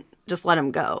didn't just let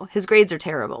him go. His grades are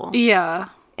terrible. Yeah.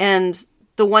 And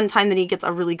the one time that he gets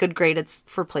a really good grade, it's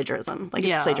for plagiarism. Like,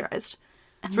 it's plagiarized.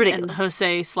 It's ridiculous. And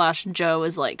Jose/Joe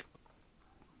is like,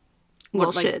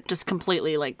 shit. Just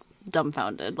completely, like,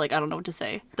 dumbfounded. Like, I don't know what to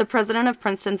say. The president of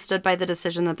Princeton stood by the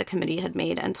decision that the committee had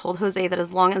made and told Jose that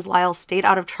as long as Lyle stayed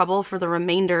out of trouble for the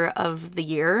remainder of the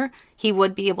year, he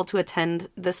would be able to attend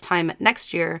this time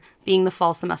next year, being the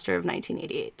fall semester of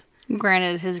 1988.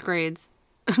 Granted, his grades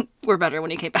were better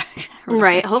when he came back.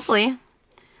 Right, hopefully.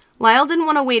 Lyle didn't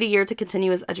want to wait a year to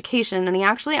continue his education, and he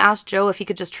actually asked Joe if he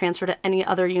could just transfer to any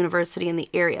other university in the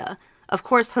area. Of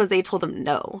course, Jose told him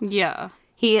no. Yeah.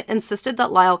 He insisted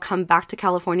that Lyle come back to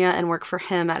California and work for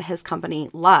him at his company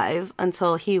Live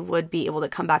until he would be able to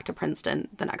come back to Princeton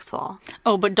the next fall.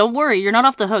 Oh, but don't worry. You're not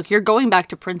off the hook. You're going back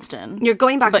to Princeton. You're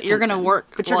going back to Princeton. But you're going to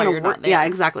work while you're not there. Yeah,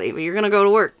 exactly. But you're going to go to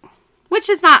work. Which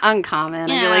is not uncommon.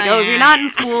 Yeah, and you're like, if you're not in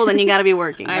school, then you got to be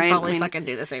working, right? I'd probably fucking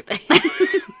do the same thing.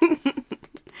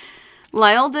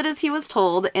 Lyle did as he was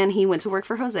told, and he went to work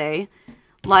for Jose.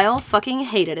 Lyle fucking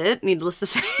hated it, needless to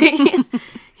say.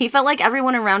 He felt like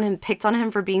everyone around him picked on him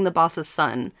for being the boss's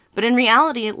son. But in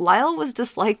reality, Lyle was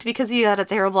disliked because he had a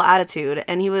terrible attitude,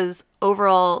 and his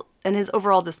overall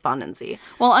despondency.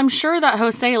 Well, I'm sure that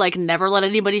Jose, like, never let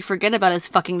anybody forget about his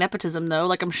fucking nepotism, though.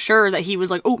 Like, I'm sure that he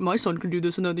was like, oh, my son can do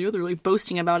this and that and the other, like,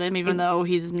 boasting about him, even though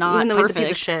he's not Even though perfect. He's a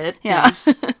piece of shit. Yeah.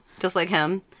 Just like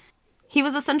him. He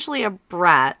was essentially a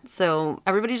brat, so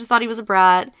everybody just thought he was a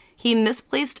brat. He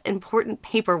misplaced important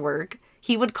paperwork.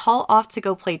 He would call off to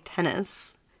go play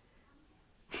tennis.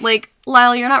 Like,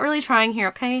 Lyle, you're not really trying here,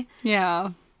 okay?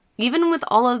 Yeah. Even with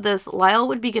all of this, Lyle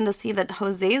would begin to see that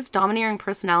Jose's domineering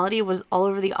personality was all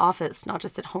over the office, not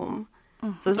just at home.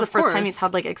 So this is the first time he's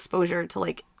had, like, exposure to,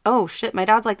 like, oh, shit, my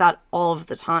dad's like that all of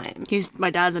the time. My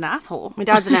dad's an asshole. My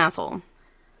dad's an asshole.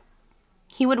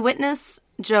 He would witness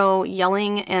Joe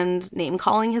yelling and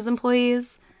name-calling his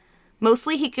employees.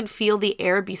 Mostly he could feel the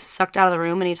air be sucked out of the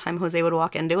room anytime Jose would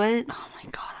walk into it. Oh my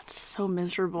God, that's so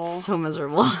miserable. So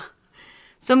miserable.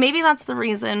 So maybe that's the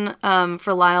reason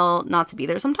for Lyle not to be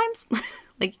there sometimes.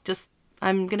 Like, just,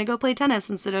 I'm going to go play tennis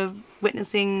instead of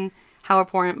witnessing how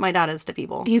abhorrent my dad is to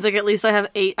people. He's like, at least I have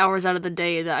 8 hours out of the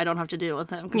day that I don't have to deal with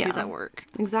him because he's at work.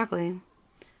 Exactly.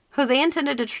 Jose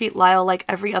intended to treat Lyle like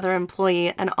every other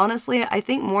employee, and honestly, I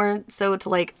think more so to,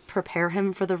 like, prepare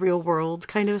him for the real world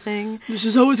kind of thing. This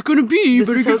is how it's gonna be. You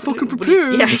better get fucking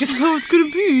prepared. Yeah, this is how it's gonna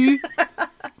be.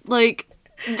 Like,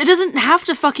 it doesn't have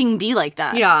to fucking be like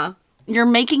that. Yeah. You're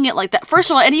making it like that. First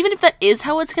of all, and even if that is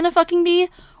how it's gonna fucking be,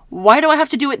 why do I have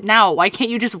to do it now? Why can't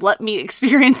you just let me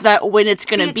experience that when it's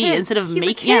gonna be instead of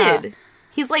making it? Yeah.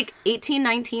 He's like 18,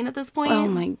 19 at this point. Oh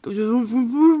my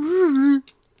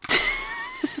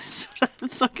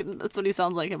fucking, that's what he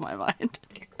sounds like in my mind.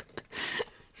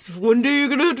 One day you're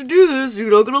gonna have to do this.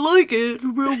 You're not gonna like it. It's a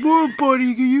real world,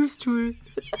 buddy. Get used to it.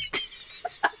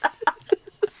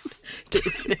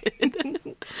 Stupid.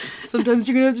 Sometimes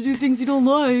you're gonna have to do things you don't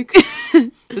like.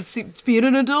 It's being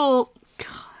an adult. God.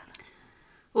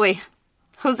 Wait.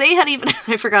 Jose had even...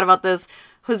 I forgot about this.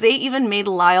 Jose even made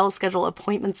Lyle schedule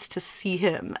appointments to see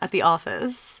him at the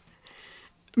office.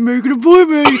 Make an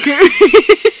appointment.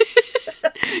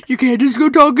 You can't just go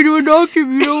talking to a doctor if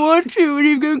you don't want to. And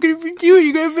you're gonna do it.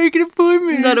 You gotta make an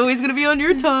appointment. Not always gonna be on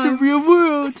your time. It's the real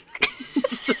world.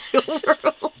 It's the real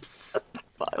world.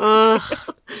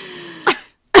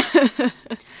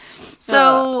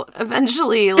 So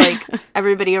eventually, like,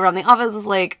 everybody around the office is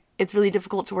like, it's really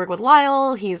difficult to work with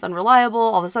Lyle. He's unreliable.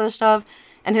 All this other stuff.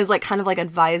 And his like kind of like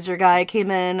advisor guy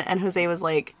came in, and Jose was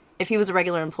like, if he was a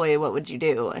regular employee, what would you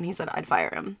do? And he said, I'd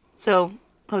fire him. So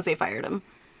Jose fired him.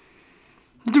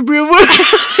 The real world.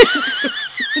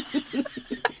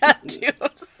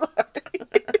 I'm sorry.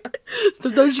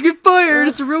 Sometimes you get fired.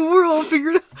 It's the real world.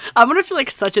 Figure it out. I'm gonna feel like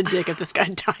such a dick if this guy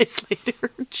dies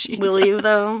later. Jesus. Will you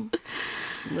though?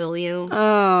 Will you?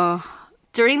 Oh.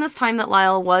 During this time that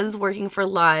Lyle was working for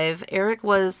Live, Eric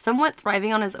was somewhat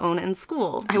thriving on his own in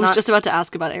school. I was just about to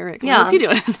ask about Eric. Yeah. What's he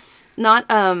doing? Not,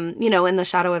 in the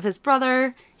shadow of his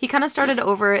brother. He kind of started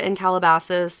over in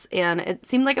Calabasas, and it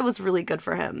seemed like it was really good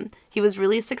for him. He was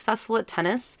really successful at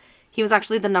tennis. He was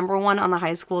actually the number one on the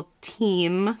high school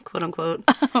team, quote unquote.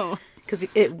 Oh. Because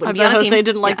it would I be bet on a Jose team.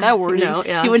 didn't like that word. No,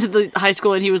 yeah. He went to the high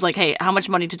school and he was like, hey, how much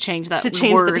money to change that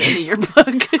word the in the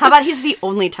yearbook? How about he's the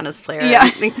only tennis player Yeah.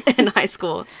 in high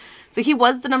school? So he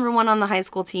was the number one on the high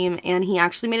school team, and he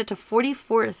actually made it to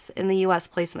 44th in the U.S.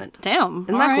 placement. Damn.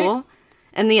 Isn't that cool?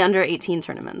 In the under 18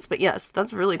 tournaments. But yes,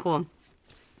 that's really cool.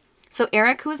 So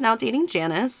Eric, who is now dating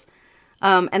Janice,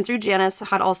 and through Janice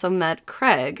had also met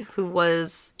Craig, who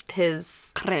was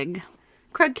his... Craig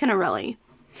Kinarelli.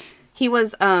 He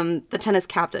was the tennis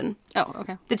captain. Oh,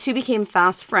 okay. The two became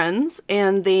fast friends,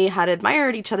 and they had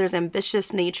admired each other's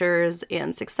ambitious natures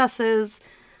and successes.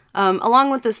 Along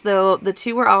with this, though, the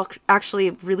two were all actually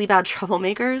really bad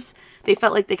troublemakers. They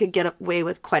felt like they could get away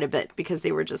with quite a bit because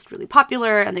they were just really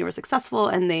popular and they were successful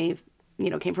and they,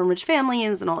 came from rich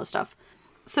families and all this stuff.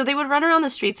 So they would run around the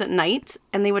streets at night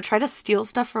and they would try to steal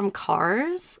stuff from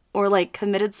cars or like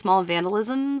committed small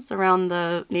vandalisms around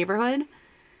the neighborhood.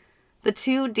 The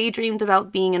two daydreamed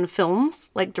about being in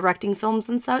films, like directing films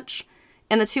and such.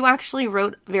 And the two actually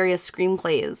wrote various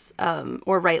screenplays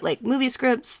or write like movie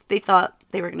scripts. They thought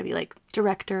they were going to be like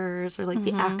directors or like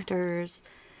the actors.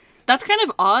 That's kind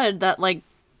of odd that like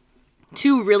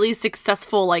two really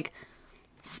successful like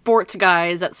sports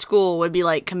guys at school would be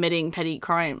like committing petty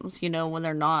crimes, when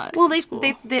they're not. Well, they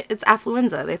it's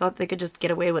affluenza. They thought they could just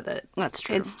get away with it. That's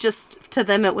true. It's just, to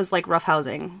them, it was like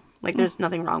roughhousing. Like there's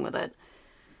nothing wrong with it.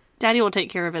 Daddy will take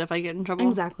care of it if I get in trouble.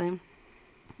 Exactly.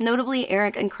 Notably,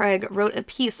 Eric and Craig wrote a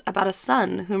piece about a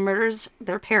son who murders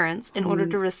their parents in order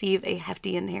to receive a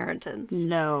hefty inheritance.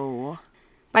 No.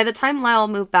 By the time Lyle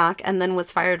moved back and then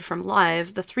was fired from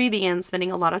Live, the three began spending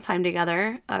a lot of time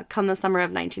together come the summer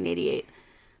of 1988.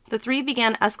 The three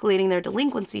began escalating their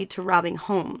delinquency to robbing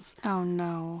homes. Oh,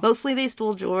 no. Mostly they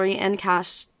stole jewelry and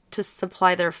cash to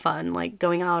supply their fun, like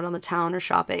going out on the town or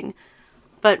shopping.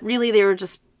 But really, they were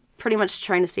just pretty much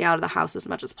trying to stay out of the house as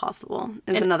much as possible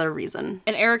is another reason.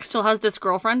 And Eric still has this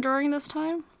girlfriend during this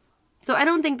time? So I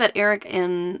don't think that Eric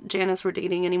and Janice were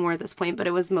dating anymore at this point, but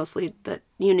it was mostly that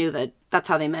you knew that that's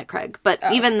how they met Craig. But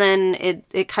even then,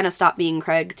 it kind of stopped being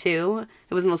Craig, too.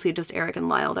 It was mostly just Eric and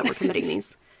Lyle that were committing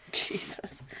these.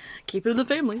 Jesus. Keep it in the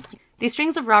family. These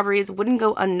strings of robberies wouldn't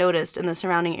go unnoticed in the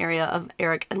surrounding area of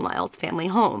Eric and Lyle's family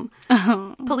home.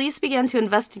 Police began to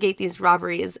investigate these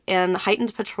robberies and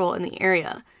heightened patrol in the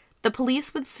area. The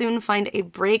police would soon find a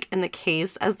break in the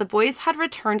case as the boys had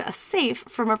returned a safe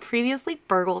from a previously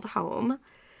burgled home.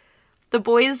 The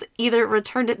boys either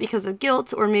returned it because of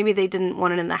guilt or maybe they didn't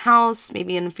want it in the house,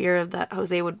 maybe in fear of that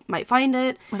Jose might find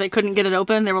it. Or they couldn't get it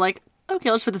open. They were like,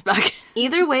 okay, let's put this back.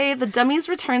 Either way, the dummies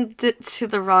returned it to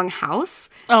the wrong house.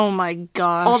 Oh my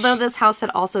gosh. Although this house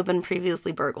had also been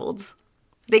previously burgled.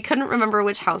 They couldn't remember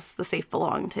which house the safe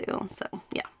belonged to, so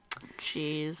yeah.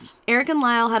 Jeez. Eric and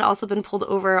Lyle had also been pulled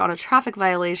over on a traffic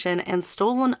violation and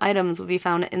stolen items would be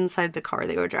found inside the car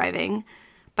they were driving.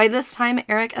 By this time,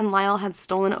 Eric and Lyle had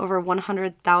stolen over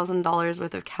 $100,000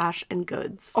 worth of cash and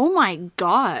goods. Oh my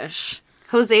gosh.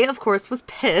 Jose, of course, was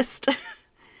pissed.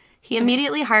 He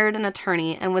immediately hired an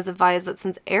attorney and was advised that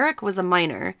since Eric was a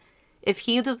minor, if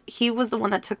he was the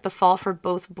one that took the fall for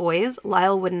both boys,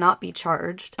 Lyle would not be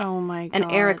charged. Oh my god.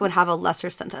 And Eric would have a lesser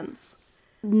sentence.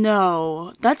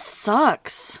 No, that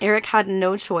sucks. Eric had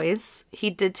no choice. He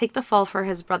did take the fall for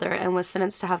his brother and was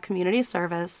sentenced to have community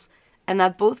service, and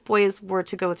that both boys were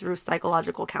to go through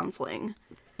psychological counseling.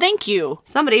 Thank you.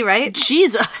 Somebody, right?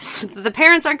 Jesus. The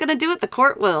parents aren't going to do it. The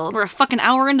court will. We're a fucking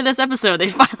hour into this episode. They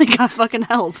finally got fucking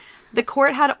help. The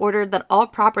court had ordered that all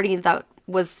property that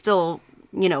was still,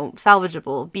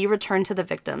 salvageable be returned to the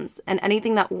victims, and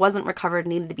anything that wasn't recovered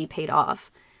needed to be paid off,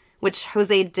 which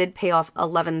Jose did pay off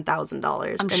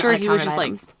 $11,000. I'm sure he was just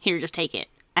items. Like, here, just take it.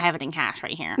 I have it in cash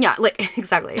right here. Yeah, like,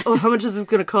 exactly. Oh, how much is this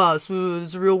going to cost? Ooh,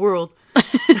 it's a real world.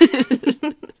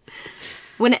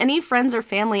 When any friends or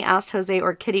family asked Jose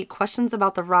or Kitty questions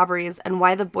about the robberies and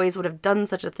why the boys would have done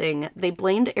such a thing, they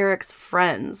blamed Eric's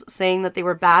friends, saying that they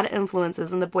were bad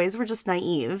influences and the boys were just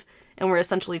naive and were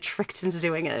essentially tricked into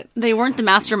doing it. They weren't the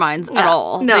masterminds at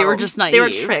all. No, they were just naive. They were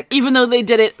tricked. Even though they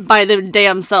did it by their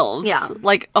damn selves. Yeah.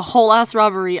 Like a whole ass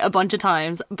robbery a bunch of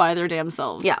times by their damn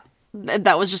selves. Yeah.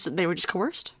 That was just, they were just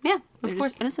coerced. Yeah, of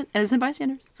course. Innocent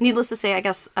bystanders. Needless to say, I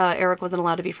guess Eric wasn't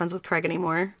allowed to be friends with Craig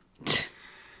anymore.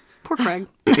 Poor Craig.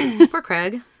 Poor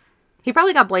Craig. He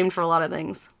probably got blamed for a lot of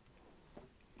things.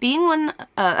 Being one,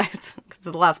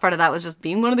 the last part of that was just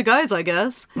being one of the guys, I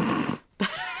guess.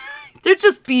 They're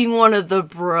just being one of the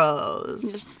bros.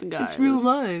 Just the guys. It's real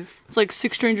life. It's like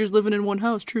 6 strangers living in one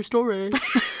house. True story.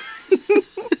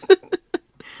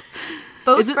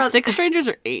 Is it 6 strangers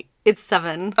or 8? It's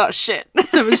 7. Oh, shit.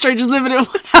 7 strangers living in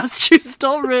one house. True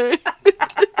story.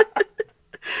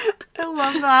 I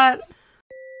love that.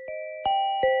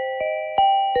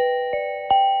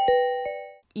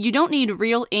 You don't need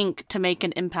real ink to make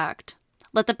an impact.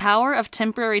 Let the power of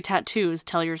temporary tattoos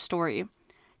tell your story.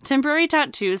 Temporary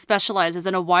Tattoos specializes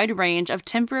in a wide range of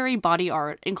temporary body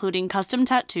art, including custom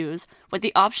tattoos, with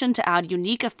the option to add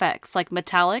unique effects like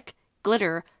metallic,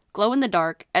 glitter,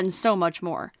 glow-in-the-dark, and so much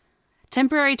more.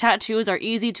 Temporary tattoos are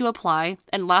easy to apply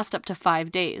and last up to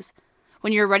 5 days.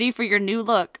 When you're ready for your new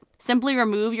look, simply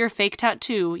remove your fake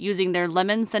tattoo using their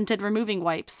lemon-scented removing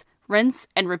wipes, rinse,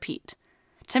 and repeat.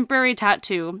 Temporary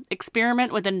Tattoo,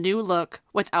 experiment with a new look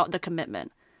without the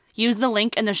commitment. Use the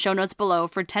link in the show notes below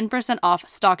for 10% off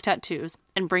stock tattoos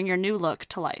and bring your new look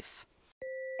to life.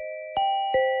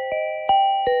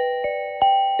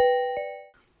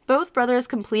 Both brothers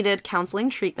completed counseling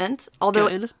treatment, although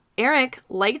Good. Eric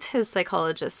liked his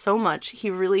psychologist so much, he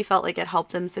really felt like it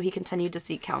helped him, so he continued to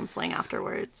seek counseling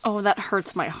afterwards. Oh, that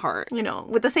hurts my heart.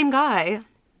 With the same guy.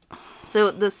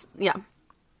 So this, yeah.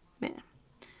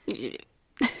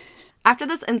 After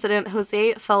this incident,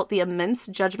 Jose felt the immense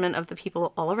judgment of the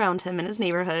people all around him in his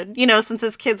neighborhood, since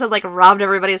his kids had, robbed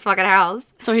everybody's fucking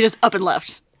house. So he just up and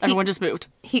left. Everyone just moved.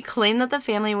 He claimed that the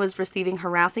family was receiving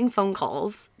harassing phone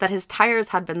calls, that his tires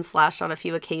had been slashed on a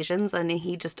few occasions, and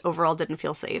he just overall didn't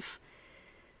feel safe.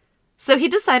 So he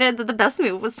decided that the best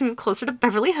move was to move closer to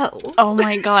Beverly Hills. Oh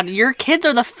my god, your kids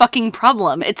are the fucking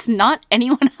problem. It's not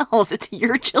anyone else. It's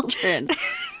your children.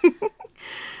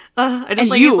 I just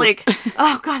and you. He's like,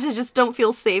 oh god, I just don't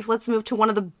feel safe. Let's move to one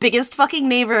of the biggest fucking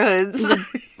neighborhoods.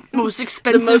 Most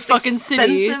expensive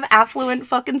city. Affluent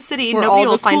fucking city. Where Nobody all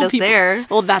will the find cool us people. there.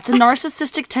 Well, that's a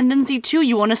narcissistic tendency too.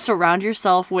 You want to surround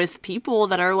yourself with people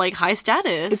that are high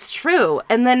status. It's true.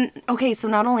 And then, okay, so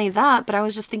not only that, but I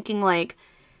was just thinking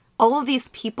all of these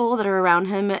people that are around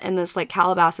him in this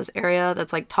Calabasas area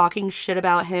that's talking shit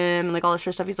about him and all this sort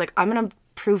of stuff. He's like, I'm going to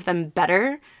prove them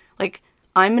better.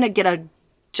 I'm going to get a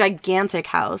gigantic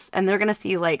house and they're going to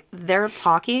see their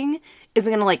talking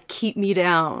isn't going to keep me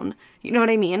down. You know what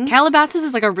I mean? Calabasas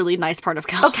is a really nice part of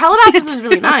Calabasas. Oh, Calabasas is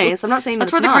really nice. I'm not saying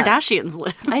that's where the Kardashians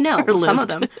live. I know. Or Some of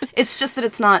lived. them. It's just that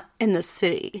it's not in the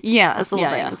city. Yeah. That's the whole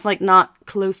thing. Yeah. It's not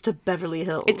close to Beverly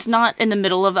Hills. It's not in the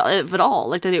middle of it all.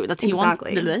 That's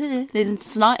Exactly.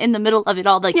 It's not in the middle of it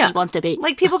all he wants to be.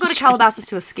 People go to Calabasas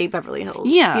to escape Beverly Hills.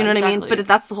 Yeah, You know what I mean? exactly. But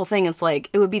that's the whole thing. It's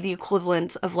it would be the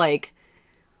equivalent of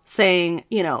saying,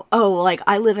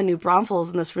 I live in New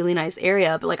Braunfels in this really nice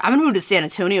area, but I'm gonna move to San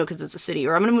Antonio because it's a city,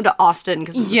 or I'm gonna move to Austin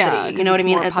because it's a city. You know what I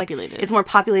mean? More It's populated. it's more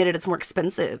populated. It's more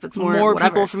expensive. It's more whatever.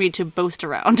 people for me to boast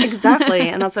around. Exactly,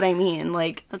 and that's what I mean.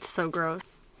 That's so gross.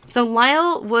 So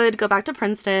Lyle would go back to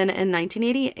Princeton in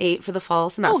 1988 for the fall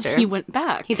semester. Oh, he went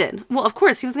back. He did. Well, of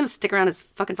course, he was going to stick around his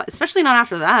fucking... especially not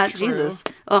after that. True. Jesus.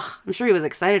 Ugh, I'm sure he was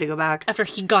excited to go back. After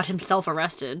he got himself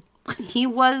arrested. He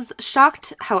was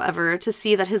shocked, however, to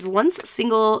see that his once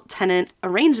single-tenant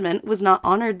arrangement was not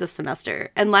honored this semester,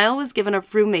 and Lyle was given a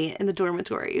roommate in the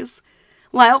dormitories.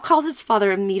 Lyle called his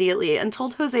father immediately and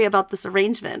told Jose about this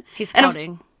arrangement. He's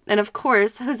pouting. And of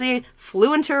course, Jose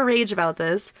flew into a rage about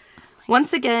this.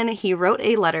 Once again, he wrote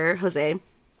a letter, Jose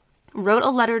wrote a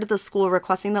letter to the school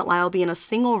requesting that Lyle be in a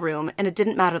single room, and it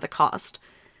didn't matter the cost.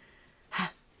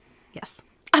 Yes.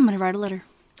 I'm going to write a letter.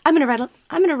 I'm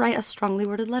gonna write a strongly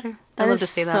worded letter. I love to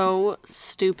say that. So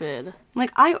stupid.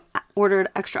 Like, I ordered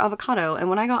extra avocado,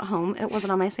 and when I got home, it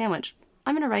wasn't on my sandwich.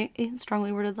 I'm gonna write a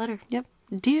strongly worded letter. Yep.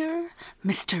 Dear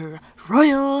Mr.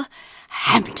 Royal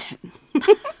Hampton.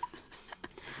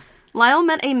 Lyle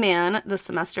met a man this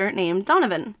semester named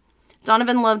Donovan.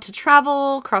 Donovan loved to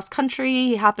travel, cross country.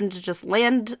 He happened to just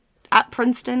land at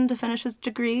Princeton to finish his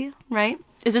degree, right?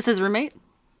 Is this his roommate?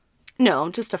 No,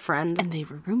 just a friend. And they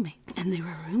were roommates.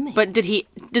 But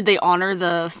did they honor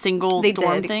the single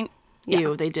dorm thing? Yeah.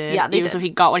 Ew, they did. Yeah, they Ew, did. So he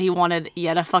got what he wanted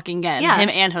yet a fucking again. Yeah. Him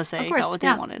and Jose Of course, got what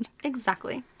they wanted.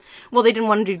 Exactly. Well, they didn't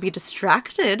want him to be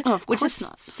distracted. Oh, of which course is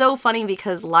not. so funny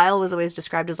because Lyle was always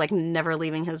described as, like, never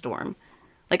leaving his dorm.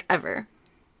 Like, ever.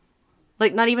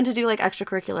 Like, not even to do, like,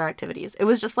 extracurricular activities. It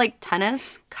was just, like,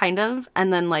 tennis, kind of,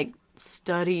 and then, like,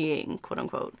 studying, quote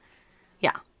unquote.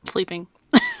 Yeah. Sleeping.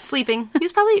 Sleeping. He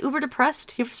was probably uber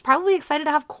depressed. He was probably excited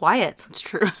to have quiet. It's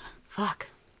true. Fuck.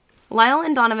 Lyle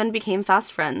and Donovan became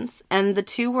fast friends, and the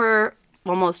two were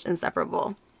almost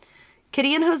inseparable.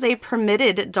 Kitty and Jose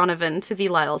permitted Donovan to be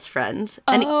Lyle's friend,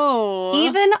 and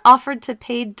even offered to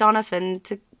pay Donovan.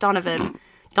 Donovan.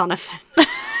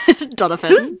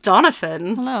 Who's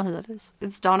Donovan? I don't know who that is.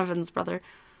 It's Donovan's brother.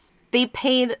 They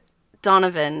paid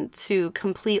Donovan to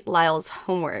complete Lyle's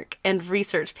homework and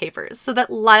research papers so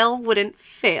that Lyle wouldn't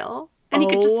fail and he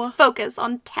could just focus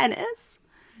on tennis.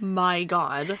 My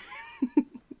God.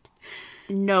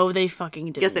 No, they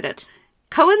fucking didn't. Yes, they did.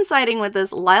 Coinciding with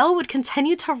this, Lyle would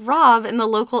continue to rob in the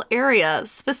local area,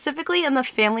 specifically in the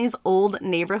family's old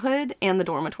neighborhood and the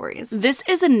dormitories. This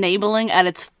is enabling at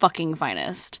its fucking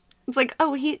finest. It's like,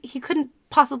 oh, he couldn't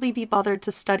possibly be bothered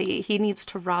to study. He needs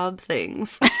to rob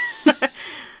things.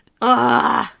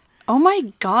 Ugh. Oh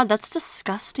my God, that's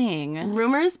disgusting.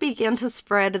 Rumors began to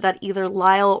spread that either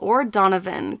Lyle or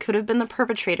Donovan could have been the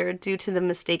perpetrator due to the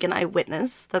mistaken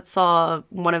eyewitness that saw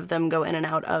one of them go in and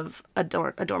out of a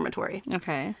dormitory.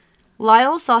 Okay.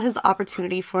 Lyle saw his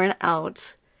opportunity for an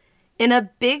out. In a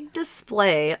big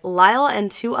display, Lyle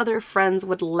and two other friends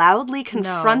would loudly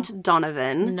confront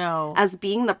Donovan as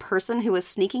being the person who was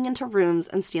sneaking into rooms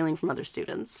and stealing from other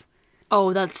students.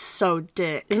 Oh, that's so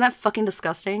dick. Isn't that fucking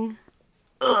disgusting?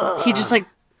 Ugh. He just, like,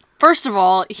 first of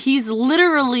all, he's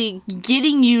literally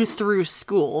getting you through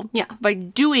school by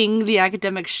doing the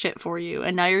academic shit for you,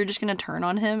 and now you're just gonna turn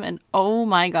on him and, oh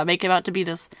my God, make him out to be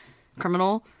this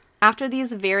criminal. After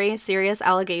these very serious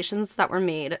allegations that were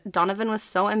made, Donovan was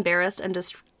so embarrassed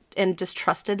and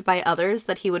distrusted by others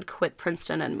that he would quit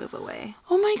Princeton and move away.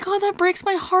 Oh my God, that breaks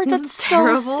my heart. That's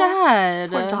so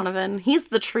sad. Poor Donovan. He's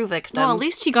the true victim. Well, at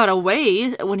least he got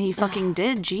away when he fucking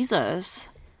did. Jesus.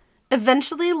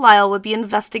 Eventually, Lyle would be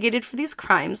investigated for these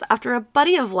crimes after a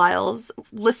buddy of Lyle's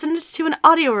listened to an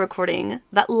audio recording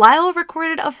that Lyle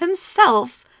recorded of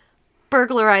himself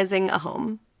burglarizing a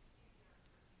home.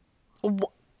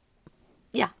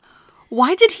 Yeah.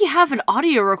 Why did he have an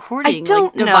audio recording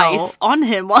device know. on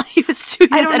him while he was doing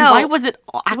this? And why was it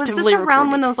actively Was this around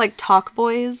recording? when those, like, talk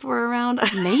boys were around?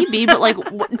 Maybe, but, like,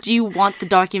 do you want the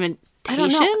documentation?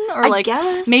 Or, like,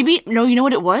 guess. maybe, no, you know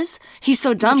what it was? He's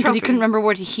so dumb because he couldn't remember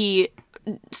where he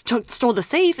stole the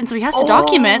safe, and so he has to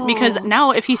document, because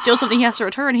now if he steals something he has to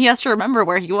return, he has to remember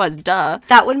where he was. Duh.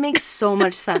 That would make so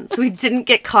much sense. We didn't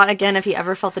get caught again if he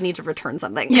ever felt the need to return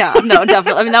something. Yeah, no,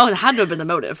 definitely. I mean, that had to have been the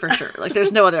motive for sure. Like,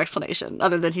 there's no other explanation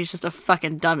other than he's just a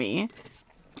fucking dummy.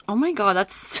 Oh my God,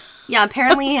 that's... Yeah,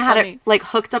 apparently he had funny. it, like,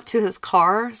 hooked up to his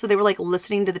car, so they were, like,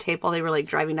 listening to the tape while they were, like,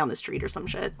 driving down the street or some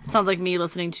shit. Sounds like me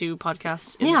listening to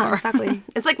podcasts in the car. Exactly.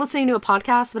 It's like listening to a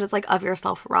podcast, but it's, like, of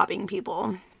yourself robbing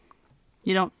people.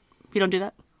 You don't do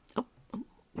that?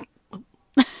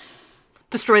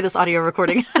 Destroy this audio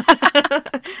recording.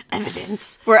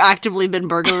 Evidence. We're actively been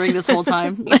burglaring this whole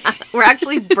time. We're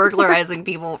actually burglarizing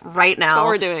people right now. That's what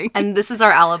we're doing. And this is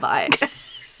our alibi.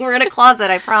 We're in a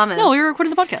closet, I promise. No, we were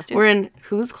recording the podcast. Yeah. We're in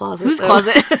whose closet? Whose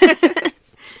closet?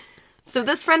 So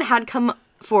this friend had come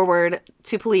forward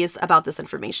to police about this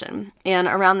information. And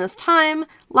around this time,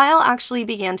 Lyle actually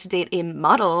began to date a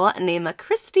model named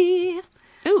Christy.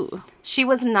 Ooh. She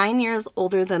was 9 years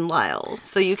older than Lyle.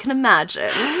 So you can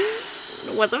imagine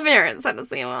what the parents had to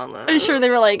say about this. I'm sure they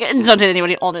were like, don't date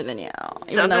anybody older than you.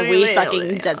 Even though we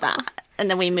fucking did that. And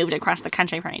then we moved across the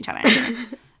country from each other.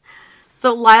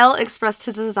 So Lyle expressed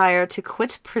his desire to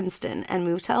quit Princeton and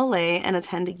move to LA and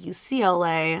attend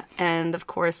UCLA. And of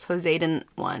course, Jose didn't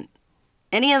want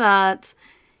any of that.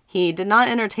 He did not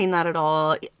entertain that at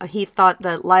all. He thought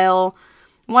that Lyle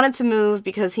wanted to move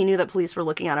because he knew that police were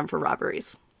looking at him for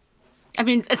robberies. I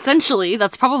mean, essentially,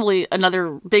 that's probably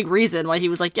another big reason why he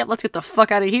was like, "Yeah, let's get the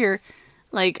fuck out of here."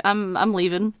 Like, I'm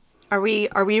leaving. Are we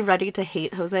ready to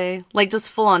hate Jose? Like, just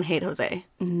full on hate Jose?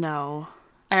 No.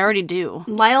 I already do.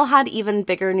 Lyle had even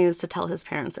bigger news to tell his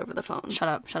parents over the phone. Shut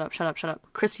up, shut up, shut up, shut up.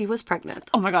 Christy was pregnant.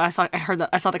 Oh my god, I heard that.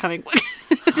 I saw that coming.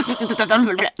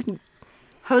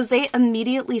 Jose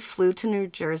immediately flew to New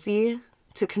Jersey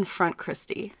to confront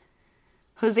Christy.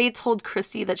 Jose told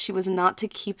Christy that she was not to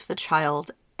keep the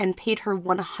child and paid her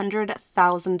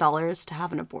 $100,000 to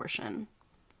have an abortion.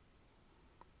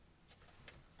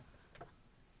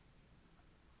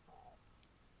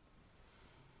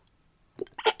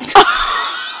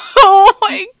 Oh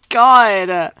my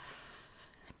god.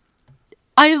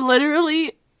 I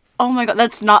literally... Oh my god,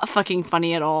 that's not fucking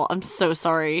funny at all. I'm so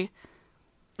sorry.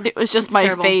 It was just my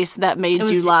terrible. face that made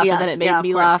you laugh, and then it made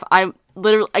me laugh. I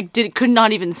literally could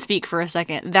not even speak for a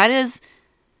second. That is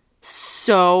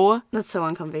so... That's so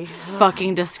uncomfy.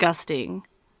 fucking disgusting.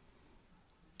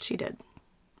 She did.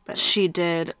 But... She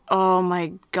did. Oh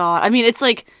my god. I mean, it's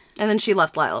like... And then she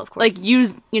left Lyle, of course. Like,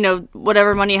 use,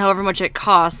 whatever money, however much it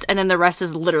costs, and then the rest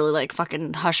is literally, like,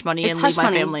 fucking hush money and leave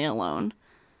my family alone.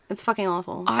 It's fucking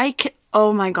awful.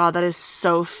 Oh my god, that is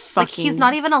so fucking Like, he's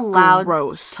not even allowed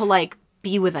gross. to, like,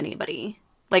 be with anybody.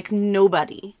 Like,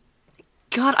 nobody.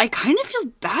 God, I kind of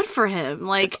feel bad for him.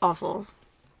 Like, It's awful.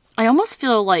 I almost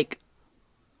feel like...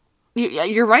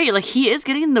 You're right, like, he is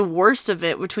getting the worst of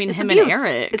it between him abuse. and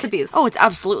Eric. It's abuse. Oh, it's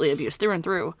absolutely abuse, through and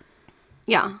through.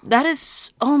 Yeah. That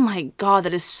is, oh my god,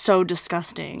 that is so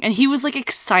disgusting. And he was, like,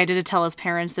 excited to tell his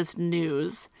parents this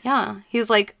news. Yeah. He's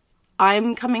like,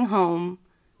 I'm coming home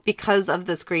because of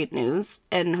this great news.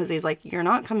 And Jose's like, you're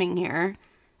not coming here.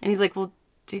 And he's like, well,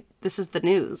 this is the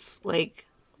news. Like,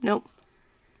 nope.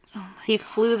 He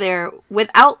flew there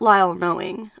without Lyle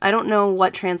knowing. I don't know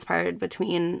what transpired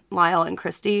between Lyle and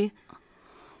Christy.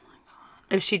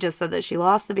 If she just said that she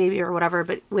lost the baby or whatever,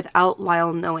 but without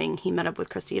Lyle knowing, he met up with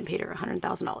Christy and paid her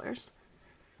 $100,000.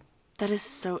 That is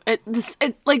so... and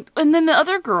then the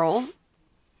other girl...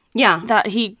 Yeah. That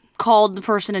he called the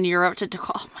person in Europe to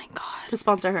call... Oh my god. To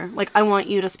sponsor her. Like, I want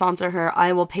you to sponsor her.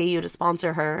 I will pay you to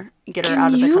sponsor her. Get her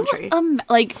out of the country.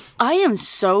 I am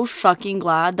so fucking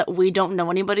glad that we don't know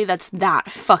anybody that's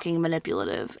that fucking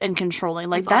manipulative and controlling.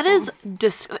 Like, that is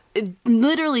it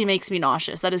literally makes me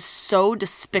nauseous. That is so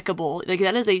despicable. Like,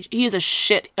 he is a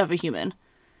shit of a human.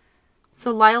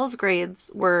 So Lyle's grades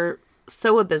were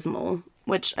so abysmal,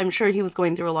 which I'm sure he was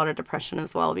going through a lot of depression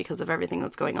as well because of everything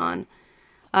that's going on.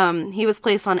 He was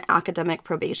placed on academic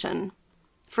probation.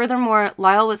 Furthermore,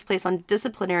 Lyle was placed on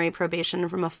disciplinary probation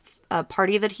from a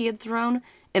party that he had thrown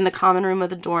in the common room of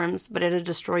the dorms, but it had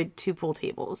destroyed 2 pool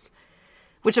tables.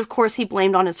 Which, of course, he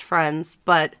blamed on his friends,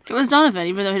 but... It was Donovan,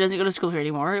 even though he doesn't go to school here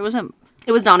anymore. It was him.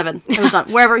 It was Donovan. It was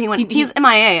Donovan. Wherever he went. He's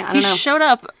MIA. I don't know. He showed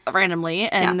up randomly,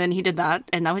 and then he did that,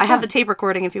 and now he's I have the tape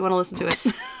recording if you want to listen to it.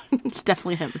 It's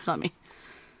definitely him. It's not me.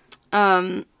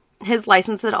 His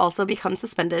license had also become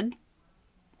suspended.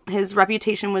 His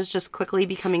reputation was just quickly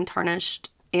becoming tarnished,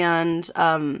 and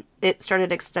it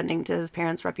started extending to his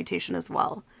parents' reputation as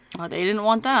well. Oh, they didn't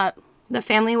want that. The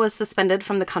family was suspended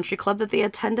from the country club that they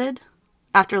attended.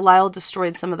 After Lyle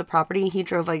destroyed some of the property, he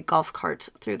drove a golf cart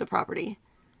through the property.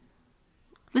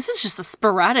 This is just a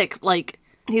sporadic, like...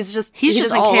 He's just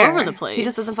all over the place. He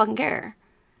just doesn't fucking care.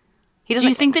 Do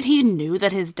you think that he knew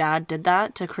that his dad did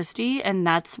that to Christy, and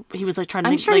he was like trying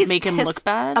to make him look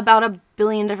bad? About a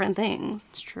billion different things.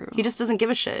 It's true. He just doesn't give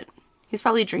a shit. He's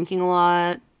probably drinking a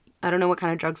lot. I don't know what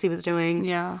kind of drugs he was doing.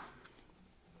 Yeah.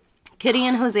 Kitty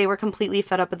and Jose were completely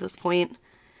fed up at this point.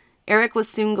 Eric was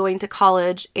soon going to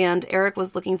college, and Eric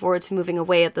was looking forward to moving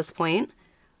away at this point,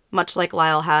 much like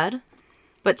Lyle had.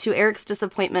 But to Eric's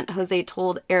disappointment, Jose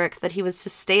told Eric that he was to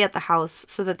stay at the house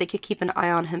so that they could keep an eye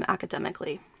on him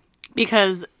academically.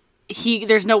 Because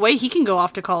there's no way he can go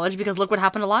off to college because look what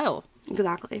happened to Lyle.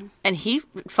 Exactly. And he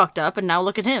fucked up, and now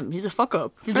look at him. He's a fuck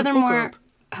up. Furthermore,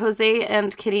 Jose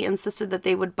and Kitty insisted that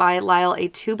they would buy Lyle a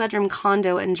 2-bedroom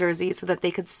condo in Jersey so that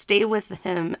they could stay with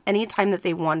him anytime that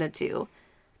they wanted to.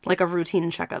 Like a routine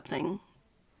checkup thing.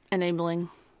 Enabling.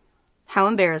 How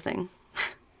embarrassing.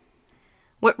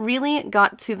 What really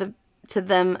got to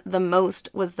them the most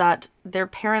was that their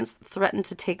parents threatened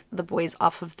to take the boys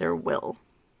off of their will.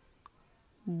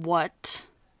 What?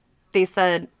 They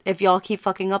said, if y'all keep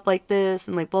fucking up like this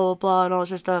and like blah, blah, blah and all this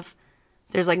other stuff,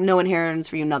 There's, like, no inheritance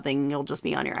for you, nothing. You'll just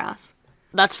be on your ass.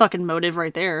 That's fucking motive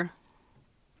right there.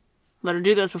 Let her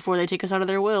do this before they take us out of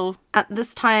their will. At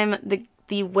this time,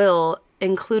 the will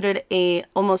included a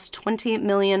almost $20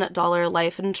 million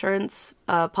life insurance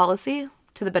policy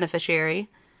to the beneficiary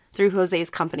through Jose's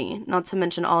company, not to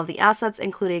mention all of the assets,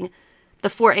 including the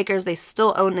 4 acres they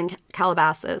still owned in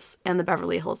Calabasas and the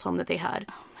Beverly Hills home that they had,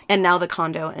 and now the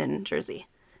condo in Jersey.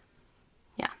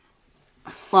 Yeah.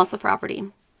 Lots of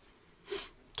property.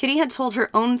 Kitty had told her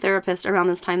own therapist around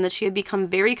this time that she had become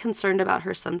very concerned about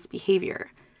her son's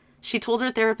behavior. She told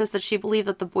her therapist that she believed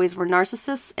that the boys were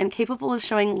narcissists and capable of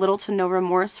showing little to no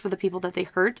remorse for the people that they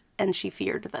hurt, and she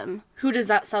feared them. Who does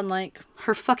that sound like?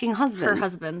 Her fucking husband. Her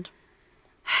husband.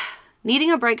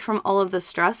 Needing a break from all of this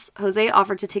stress, Jose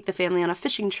offered to take the family on a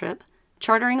fishing trip,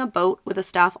 chartering a boat with a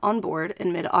staff on board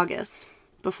in mid-August,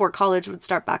 before college would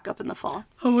start back up in the fall.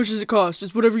 How much does it cost?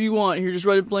 Just whatever you want. Here, just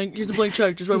write a blank. Here's a blank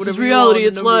check. Just write This is whatever you want. reality,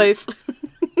 it's life.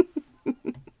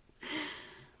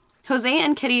 Jose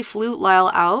and Kitty flew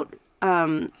Lyle out.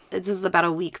 This is about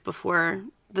a week before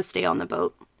the stay on the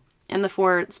boat. And the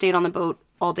 4 stayed on the boat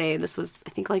all day. This was, I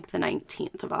think, like the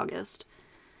 19th of August.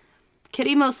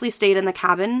 Kitty mostly stayed in the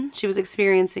cabin. She was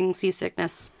experiencing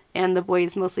seasickness, and the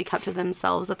boys mostly kept to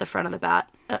themselves at the front of the bat.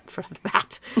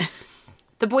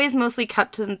 The boys mostly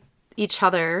kept to each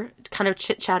other, kind of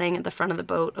chit-chatting at the front of the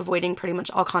boat, avoiding pretty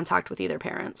much all contact with either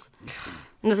parents.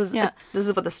 And this is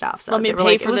what the staff said. Let me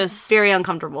pay for this. Very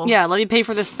uncomfortable. Yeah, let me pay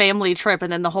for this family trip,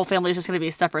 and then the whole family is just going to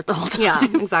be separate the whole time. Yeah,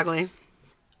 exactly.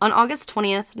 On August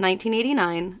 20th,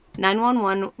 1989,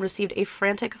 911 received a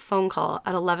frantic phone call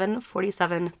at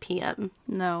 11:47 p.m.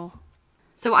 No.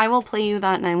 So I will play you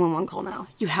that 911 call now.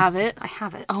 You have it? I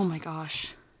have it. Oh my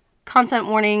gosh. Content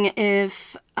warning: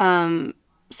 if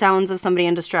sounds of somebody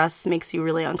in distress makes you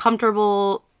really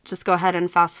uncomfortable, just go ahead and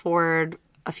fast forward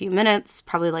a few minutes.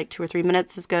 Probably like 2 or 3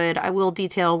 minutes is good. I will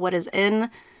detail what is in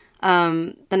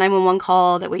the 911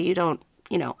 call. That way you don't,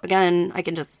 again, I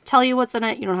can just tell you what's in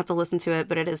it. You don't have to listen to it,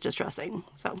 but it is distressing.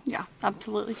 So yeah,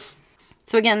 absolutely.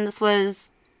 So again, this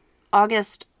was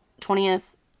August 20th,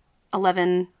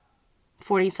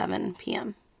 11:47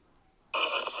 p.m.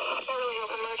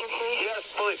 Yes,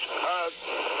 please.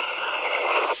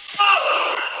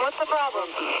 What's the problem?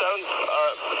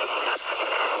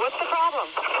 What's the problem?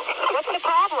 What's the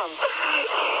problem?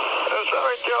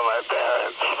 Someone killed my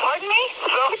parents. Pardon me?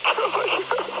 Someone killed my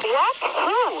parents. What?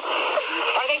 Who?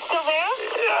 Are they still there?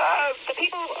 Yes. The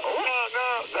people... No.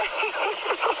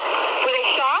 Were they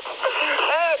shot?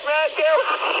 Yes, man,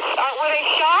 were they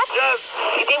shot? Yes.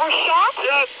 They were shot?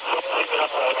 Yes.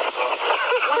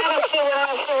 102,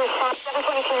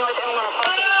 722 North Elmore.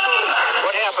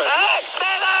 What happened?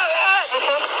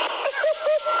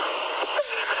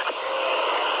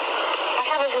 I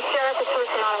have a hysterical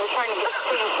person on. We're trying to get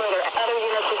things further. Other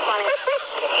units responding.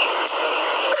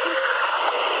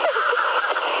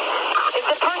 Is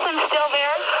the person still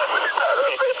there?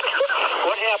 Okay.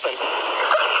 What happened?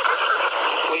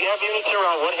 We have units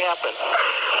around. What happened?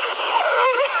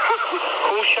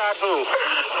 Who shot who?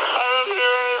 I don't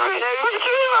know anything.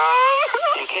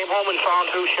 You came home and found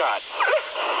who shot?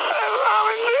 Mom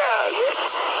and Dad.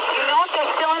 You know if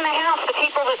they're still in the house, the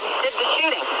people that did the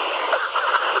shooting.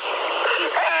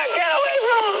 Get away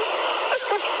from them.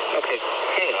 Okay.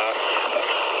 Hey,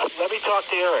 let me talk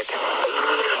to Eric.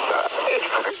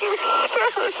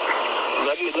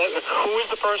 Who is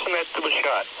the person that was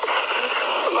shot?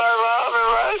 My mom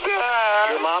and my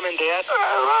dad. Your mom and dad? My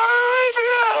mom and my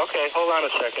dad. Okay, hold on a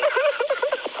second.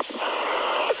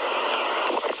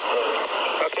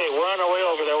 Okay, we're on our way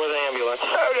over there with the ambulance.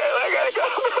 Okay, I gotta go.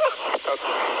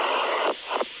 Okay.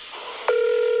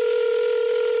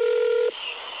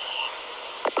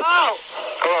 Oh!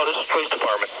 Hello, this is police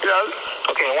department. Yes?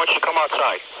 Okay, I want you to come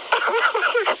outside.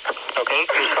 Okay,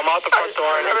 just come out the front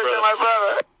door and my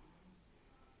brother.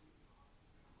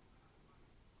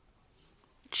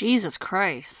 Jesus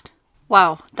Christ.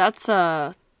 Wow, that's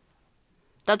hard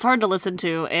to listen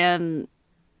to, and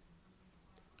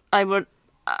I'm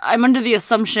under the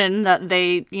assumption that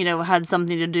they, had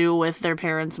something to do with their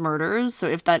parents' murders. So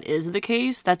if that is the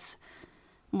case, that's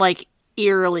like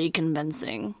eerily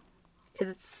convincing.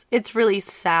 It's really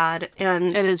sad,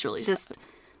 and it is really just sad.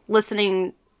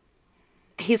 Listening.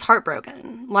 He's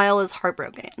heartbroken. Lyle is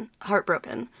heartbroken.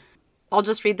 I'll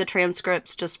just read the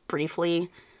transcripts just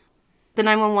briefly. The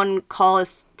 911 call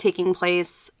is taking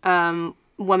place.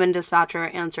 Woman dispatcher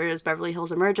answers Beverly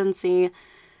Hills emergency.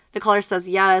 The caller says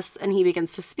yes, and he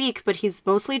begins to speak, but he's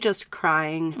mostly just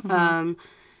crying. Mm-hmm.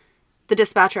 The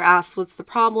dispatcher asks, "What's the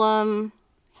problem?"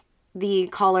 The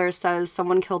caller says,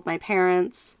 "Someone killed my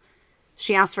parents."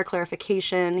 She asks for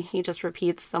clarification. He just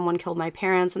repeats, someone killed my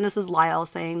parents. And this is Lyle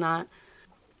saying that.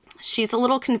 She's a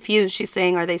little confused. She's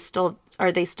saying, are they still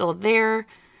there?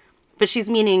 But she's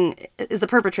meaning, is the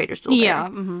perpetrator still there? Yeah.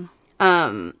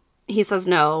 Mm-hmm. He says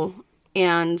no.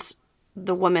 And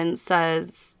the woman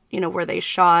says, were they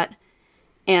shot?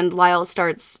 And Lyle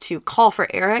starts to call for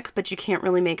Eric, but you can't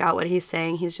really make out what he's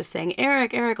saying. He's just saying,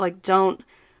 Eric, like, don't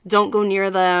go near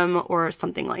them or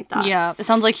something like that. Yeah, it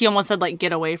sounds like he almost said, like,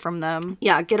 get away from them.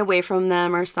 Yeah, get away from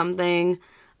them or something.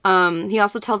 He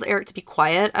also tells Eric to be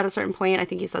quiet at a certain point. I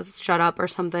think he says, shut up or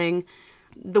something.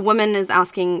 The woman is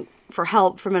asking for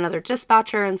help from another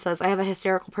dispatcher and says, I have a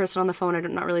hysterical person on the phone.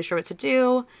 I'm not really sure what to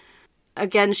do.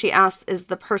 Again, she asks, is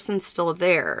the person still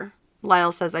there?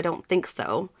 Lyle says, I don't think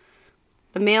so.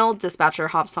 The male dispatcher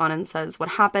hops on and says, what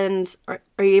happened? Are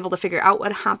you able to figure out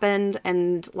what happened?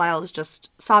 And Lyle's just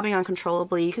sobbing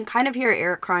uncontrollably. You can kind of hear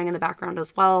Eric crying in the background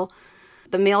as well.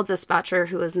 The male dispatcher,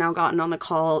 who has now gotten on the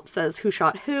call, says, who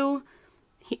shot who?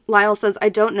 Lyle says, I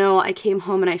don't know. I came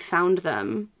home and I found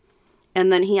them.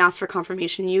 And then he asks for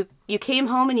confirmation. You came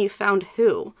home and you found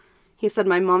who? He said,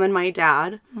 my mom and my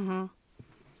dad. Mm-hmm.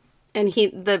 And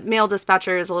the male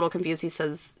dispatcher is a little confused. He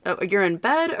says, oh, you're in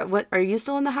bed? What? Are you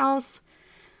still in the house?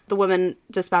 The woman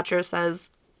dispatcher says,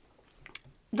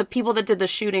 the people that did the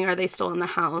shooting, are they still in the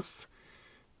house?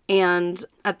 And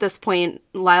at this point,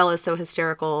 Lyle is so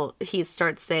hysterical, he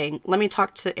starts saying, let me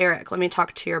talk to Eric. Let me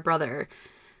talk to your brother.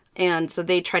 And so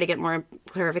they try to get more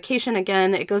clarification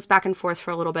again. It goes back and forth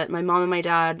for a little bit. My mom and my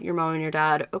dad, your mom and your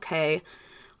dad. Okay.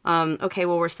 Okay,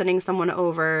 well, we're sending someone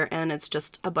over, and it's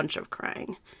just a bunch of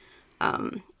crying.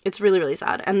 It's really, really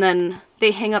sad. And then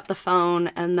they hang up the phone,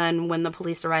 and then when the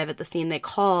police arrive at the scene, they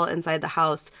call inside the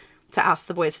house to ask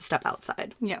the boys to step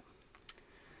outside. Yeah.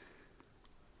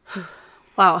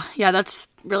 Wow. Yeah, that's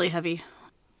really heavy.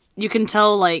 You can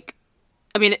tell, like,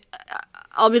 I mean,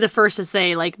 I'll be the first to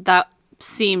say, like, that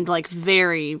seemed like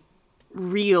very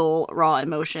real, raw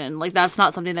emotion. Like, that's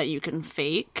not something that you can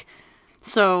fake.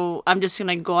 So I'm just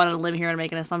going to go out on a limb here and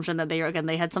make an assumption that they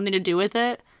had something to do with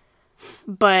it.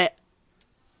 But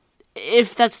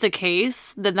if that's the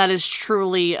case, then that is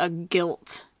truly a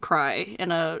guilt cry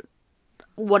and a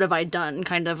what have I done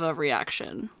kind of a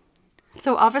reaction.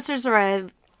 So officers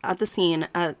arrive at the scene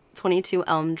at 22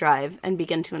 Elm Drive and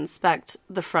begin to inspect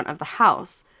the front of the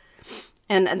house.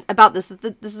 And about this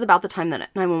is about the time that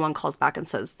 911 calls back and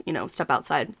says, step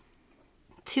outside.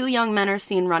 2 young men are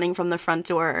seen running from the front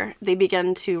door. They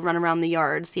begin to run around the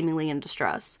yard, seemingly in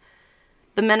distress.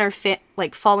 The men are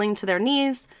falling to their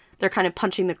knees. They're kind of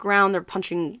punching the ground. They're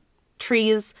punching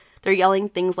trees. They're yelling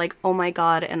things like, oh my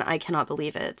God, and I cannot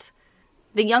believe it.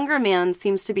 The younger man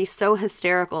seems to be so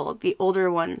hysterical, the older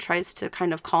one tries to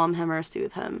kind of calm him or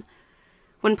soothe him.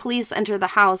 When police entered the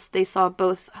house, they saw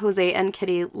both Jose and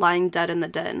Kitty lying dead in the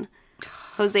den.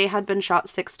 Jose had been shot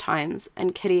 6 times,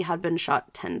 and Kitty had been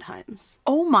shot 10 times.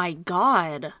 Oh my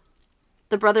God.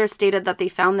 The brothers stated that they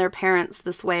found their parents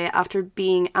this way after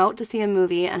being out to see a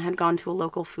movie and had gone to a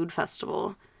local food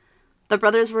festival. The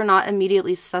brothers were not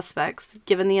immediately suspects,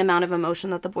 given the amount of emotion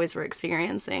that the boys were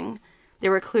experiencing. They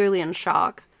were clearly in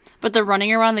shock. But the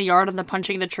running around the yard and the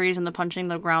punching the trees and the punching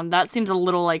the ground, that seems a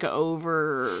little like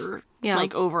overacting.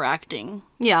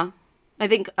 Yeah. I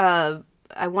think, I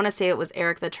want to say it was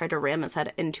Eric that tried to ram his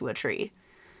head into a tree.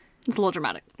 It's a little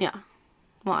dramatic. Yeah.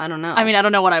 Well, I don't know. I mean, I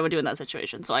don't know what I would do in that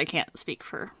situation, so I can't speak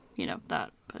for,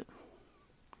 that, but...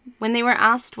 When they were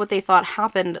asked what they thought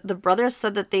happened, the brothers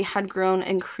said that they had grown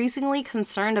increasingly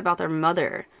concerned about their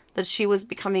mother, that she was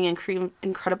becoming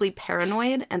incredibly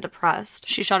paranoid and depressed.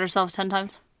 She shot herself 10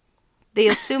 times? They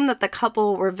assumed that the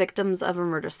couple were victims of a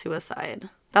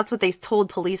murder-suicide. That's what they told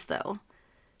police, though.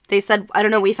 They said, I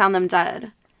don't know, we found them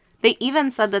dead. They even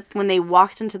said that when they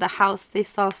walked into the house, they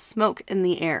saw smoke in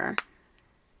the air,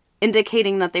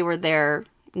 indicating that they were there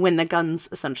when the guns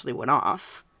essentially went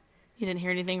off. You didn't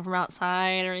hear anything from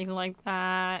outside or anything like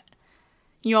that.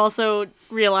 You also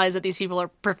realize that these people are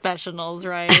professionals,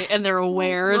 right? And they're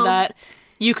aware that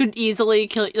you could easily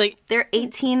kill... They're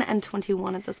 18 and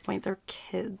 21 at this point. They're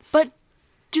kids. But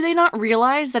do they not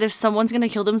realize that if someone's going to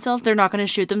kill themselves, they're not going to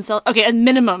shoot themselves? Okay, a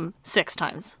minimum 6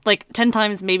 times. 10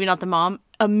 times, maybe not the mom.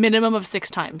 A minimum of 6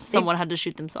 times someone had to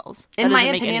shoot themselves. That in my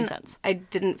doesn't opinion, make any sense. I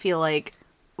didn't feel like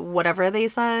whatever they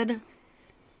said...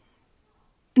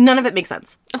 None of it makes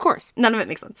sense. Of course. None of it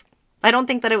makes sense. I don't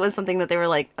think that it was something that they were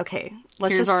like, okay,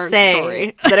 let's Here's just say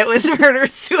story. that it was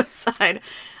murder-suicide.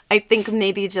 I think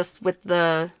maybe just with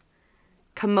the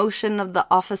commotion of the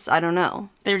office, I don't know.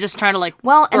 They were just trying to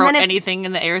throw anything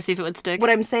in the air, see if it would stick. What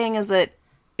I'm saying is that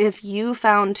if you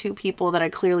found 2 people that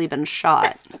had clearly been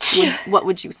shot, what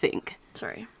would you think?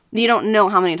 Sorry. You don't know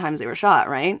how many times they were shot,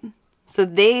 right? So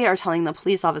they are telling the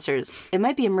police officers it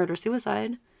might be a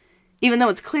murder-suicide, even though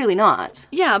it's clearly not.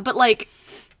 Yeah, but, like,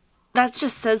 that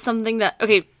just says something that...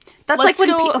 Okay, That's like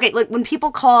when like when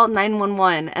people call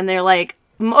 911 and they're like,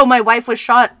 oh, my wife was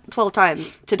shot 12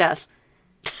 times to death.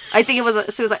 I think it was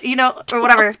a suicide, you know, or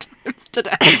whatever. to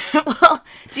death. Well,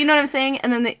 do you know what I'm saying?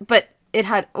 And then but it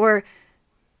had, or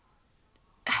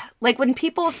like when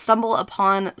people stumble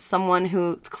upon someone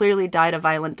who clearly died a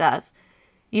violent death,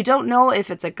 you don't know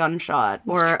if it's a gunshot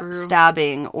or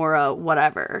stabbing or a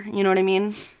whatever. You know what I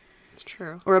mean? It's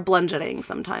true. Or a bludgeoning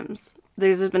sometimes.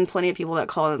 There's been plenty of people that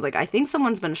call and it's like, I think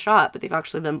someone's been shot, but they've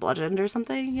actually been bludgeoned or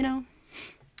something, you know?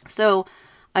 So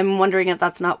I'm wondering if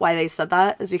that's not why they said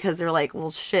that, is because they're like,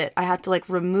 well, shit, I have to, like,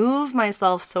 remove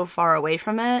myself so far away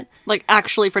from it. Like,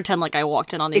 actually pretend like I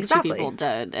walked in on these two people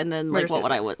dead, and then, like,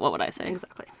 what would I say?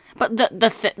 Exactly. But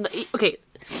okay,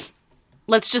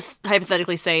 let's just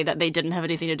hypothetically say that they didn't have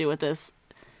anything to do with this.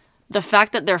 The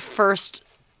fact that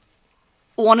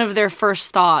one of their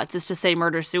first thoughts is to say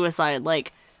murder-suicide,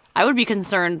 like, I would be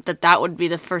concerned that would be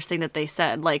the first thing that they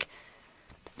said. Like,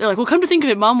 they're like, well, come to think of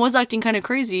it, Mom was acting kind of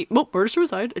crazy. Well,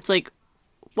 murder-suicide. It's like,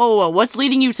 whoa, what's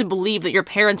leading you to believe that your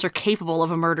parents are capable of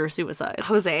a murder-suicide?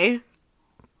 Jose.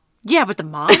 Yeah, but the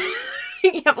mom?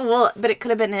 Yeah, well, but it could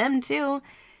have been him, too.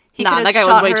 Nah, that guy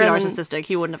was way too narcissistic.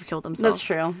 He wouldn't have killed himself. That's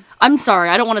true. I'm sorry,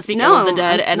 I don't want to speak ill of the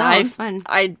dead, and it's fine.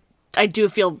 I do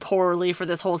feel poorly for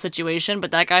this whole situation,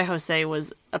 but that guy, Jose,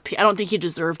 was I don't think he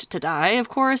deserved to die, of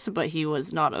course, but he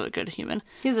was not a good human.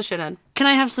 He's a shithead. Can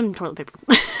I have some toilet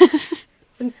paper?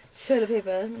 Some toilet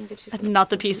paper. Not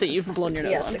the piece that you've blown your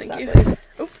nose on, exactly. Thank you.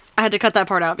 Oop. I had to cut that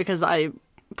part out because I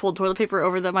pulled toilet paper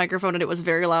over the microphone and it was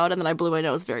very loud, and then I blew my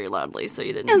nose very loudly, so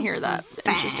you didn't hear that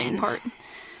interesting part.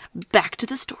 Back to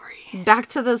the story. Back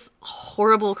to this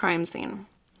horrible crime scene.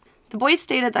 The boys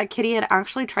stated that Kitty had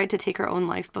actually tried to take her own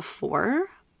life before,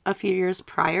 a few years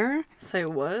prior. Say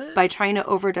what? By trying to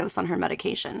overdose on her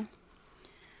medication.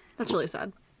 That's really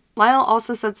sad. Lyle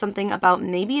also said something about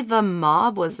maybe the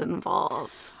mob was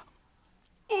involved.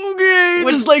 Okay.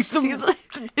 Which is like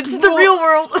it's the real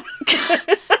world.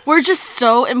 We're just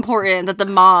so important that the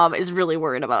mob is really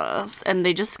worried about us. And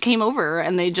they just came over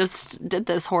and they just did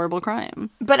this horrible crime.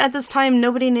 But at this time,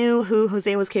 nobody knew who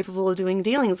Jose was capable of doing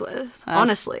dealings with,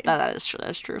 honestly. That is true.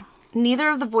 That's true. Neither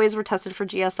of the boys were tested for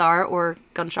GSR or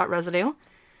gunshot residue.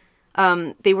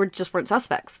 They weren't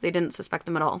suspects. They didn't suspect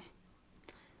them at all.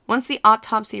 Once the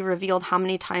autopsy revealed how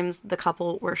many times the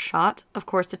couple were shot, of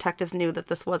course, detectives knew that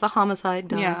this was a homicide.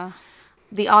 Duh. Yeah.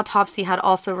 The autopsy had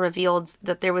also revealed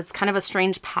that there was kind of a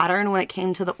strange pattern when it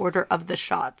came to the order of the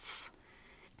shots.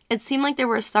 It seemed like there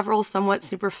were several somewhat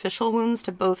superficial wounds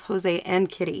to both Jose and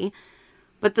Kitty,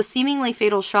 but the seemingly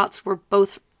fatal shots were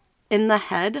both in the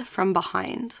head from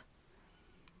behind.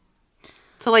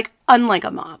 So, like, unlike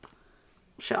a mob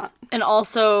shot. And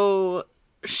also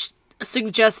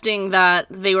suggesting that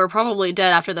they were probably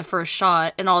dead after the first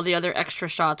shot, and all the other extra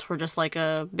shots were just like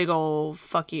a big ol'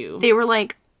 fuck you. They were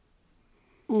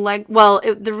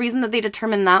the reason that they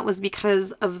determined that was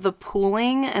because of the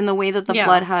pooling and the way that the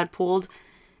blood had pooled.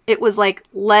 It was like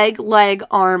leg,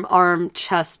 arm,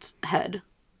 chest, head.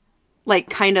 Like,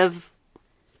 kind of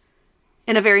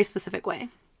in a very specific way.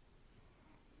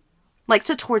 Like,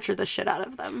 to torture the shit out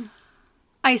of them.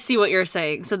 I see what you're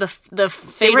saying. So the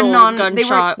fatal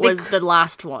gunshot was the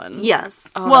last one.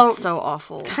 Yes. Oh, well, that's so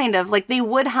awful. Kind of. Like, they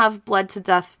would have bled to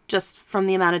death just from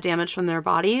the amount of damage from their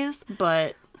bodies.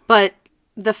 But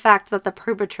the fact that the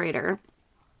perpetrator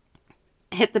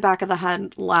hit the back of the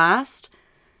head last,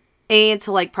 A,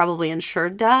 to, like, probably ensure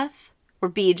death, or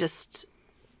B, just,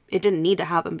 it didn't need to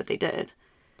happen, but they did.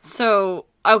 So,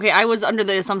 okay, I was under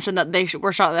the assumption that they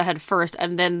were shot in the head first,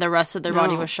 and then the rest of their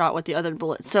body was shot with the other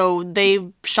bullet. So they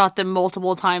shot them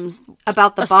multiple times.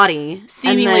 About the body.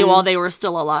 Seemingly while they were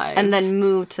still alive. And then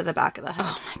moved to the back of the head.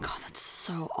 Oh my god, that's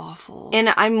so awful.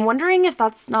 And I'm wondering if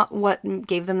that's not what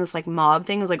gave them this, like, mob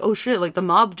thing. It was like, oh shit, like, the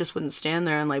mob just wouldn't stand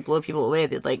there and, like, blow people away.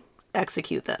 They'd, like,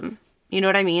 execute them. You know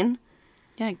what I mean?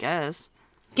 Yeah, I guess.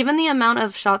 Given the amount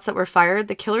of shots that were fired,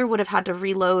 the killer would have had to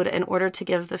reload in order to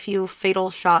give the few fatal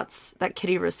shots that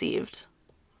Kitty received.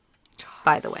 God,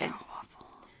 by the way. So awful.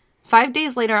 5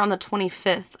 days later, on the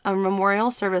 25th, a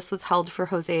memorial service was held for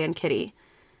Jose and Kitty.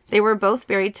 They were both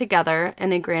buried together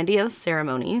in a grandiose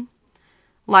ceremony.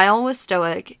 Lyle was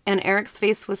stoic, and Eric's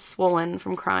face was swollen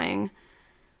from crying.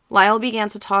 Lyle began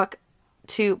to talk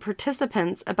to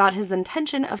participants about his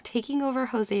intention of taking over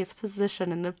Jose's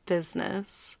position in the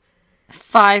business.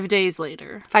 5 days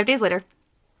later. 5 days later.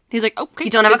 He's like, okay. You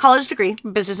don't have a college degree.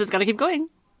 Business has got to keep going.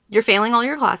 You're failing all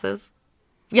your classes.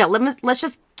 Yeah, let's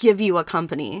just give you a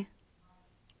company.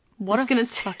 What Just a gonna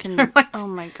fucking... what? Oh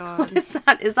my god.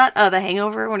 Is that The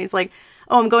Hangover when he's like,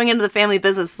 oh, I'm going into the family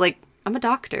business? Like, I'm a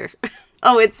doctor.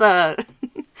 Oh, it's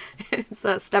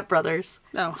Step Brothers.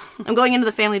 Oh. I'm going into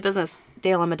the family business.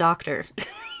 Dale, I'm a doctor.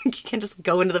 You can't just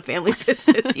go into the family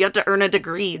business. You have to earn a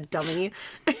degree, dummy.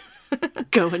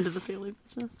 Go into the family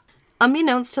business.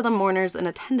 Unbeknownst to the mourners in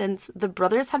attendance, the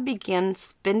brothers had begun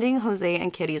spending Jose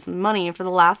and Kitty's money for the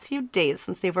last few days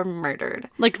since they were murdered.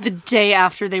 Like the day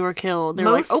after they were killed. They were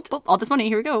like, oh, all this money,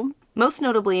 here we go. Most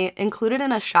notably, included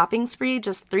in a shopping spree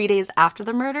just 3 days after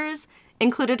the murders,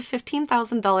 included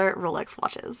 $15,000 Rolex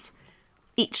watches.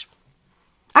 Each.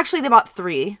 Actually, they bought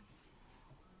 3.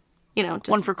 You know, just...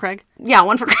 One for Craig? Yeah,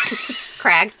 one for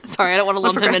Craig. Sorry, I don't want to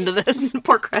lump him into this.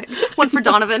 Poor Craig. One for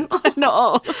Donovan.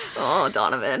 No. Oh,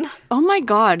 Donovan. Oh my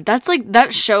god, that's like,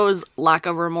 that shows lack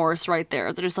of remorse right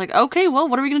there. They're just like, okay, well,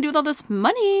 what are we gonna do with all this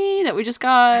money that we just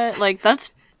got? Like,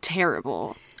 that's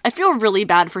terrible. I feel really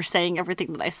bad for saying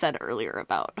everything that I said earlier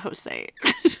about Jose.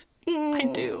 I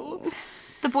do.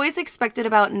 The boys expected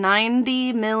about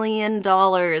 $90 million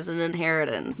in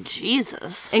inheritance.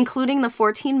 Jesus. Including the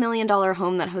 $14 million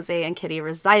home that Jose and Kitty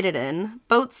resided in,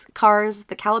 boats, cars,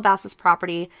 the Calabasas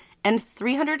property, and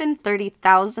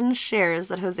 330,000 shares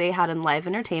that Jose had in Live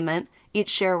Entertainment, each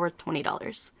share worth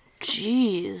 $20.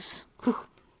 Jeez.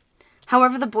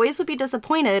 However, the boys would be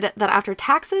disappointed that after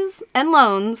taxes and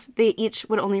loans, they each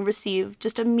would only receive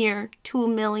just a mere $2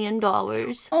 million.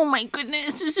 Oh my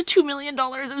goodness, it's $2 million.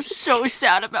 I'm so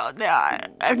sad about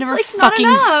that. I've never like, not fucking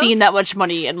enough. seen that much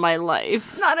money in my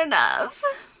life. Not enough.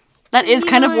 That is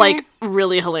kind of Yeah. like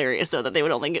really hilarious though, that they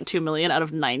would only get 2 million out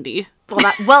of 90.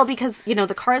 Well, because, you know,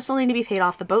 the cars still need to be paid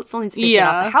off, the boat still needs to be paid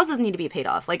off, Yeah. the houses need to be paid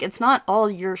off. Like, it's not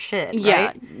all your shit, Yeah,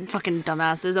 right? fucking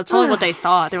dumbasses. That's probably what they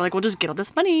thought. They were like, we'll just get all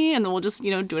this money and then we'll just,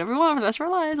 you know, do whatever we want for the rest of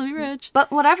our lives. We'll be rich. But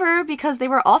whatever, because they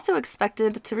were also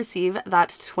expected to receive that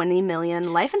 $20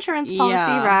 million life insurance policy,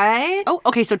 Yeah. right? Oh,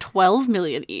 okay, so 12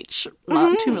 million each,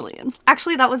 not 2 million.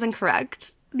 Actually, that was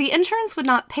incorrect. The insurance would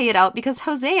not pay it out because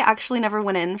Jose actually never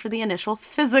went in for the initial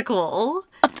physical.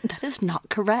 That is not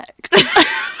correct.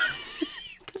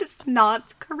 That is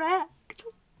not correct.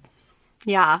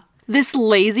 Yeah. This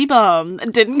lazy bum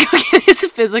didn't go get his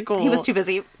physical. He was too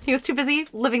busy. He was too busy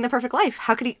living the perfect life.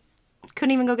 How could he...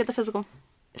 Couldn't even go get the physical.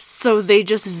 So they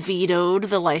just vetoed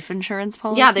the life insurance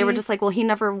policy? Yeah, they were just like, well, he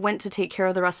never went to take care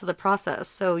of the rest of the process.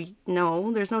 So,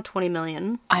 no, there's no 20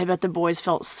 million. I bet the boys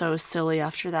felt so silly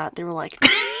after that. They were like,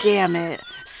 damn it.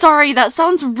 Sorry, that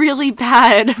sounds really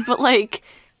bad, but like...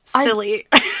 Silly.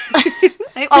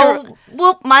 Oh,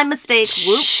 whoop, my mistake.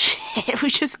 Whoop. Shit, we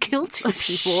just killed 2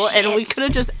 people, and we could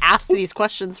have just asked these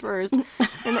questions first.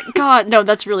 And like, God, no,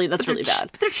 that's really bad.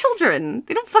 They're children.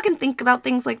 They don't fucking think about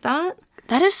things like that.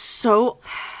 That is so...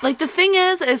 Like, the thing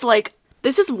is like,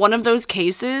 this is one of those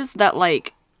cases that,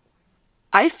 like,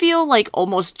 I feel like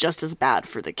almost just as bad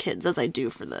for the kids as I do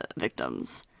for the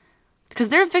victims. Because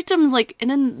they're victims, like,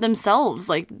 in themselves.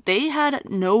 Like, they had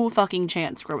no fucking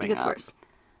chance growing It gets up. worse.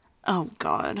 Oh,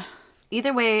 God.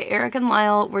 Either way, Eric and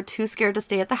Lyle were too scared to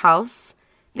stay at the house.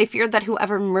 They feared that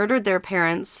whoever murdered their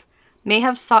parents may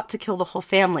have sought to kill the whole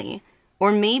family,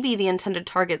 or maybe the intended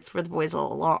targets were the boys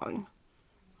all along.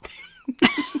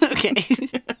 Okay.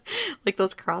 Like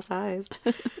those cross eyes.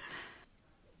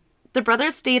 The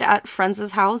brothers stayed at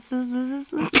friends'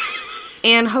 houses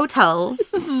and hotels.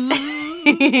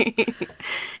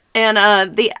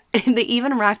 And they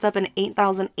even racked up an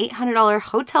 $8,800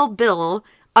 hotel bill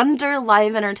under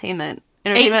Live Entertainment.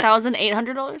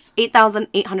 $8,800?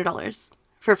 $8,800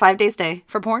 for a 5-day stay.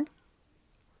 For porn?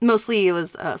 Mostly it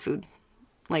was food,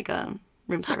 like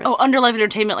room service. Oh, under Live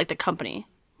Entertainment, like the company.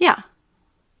 Yeah.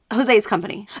 Jose's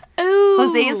company. Oh.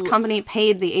 Jose's company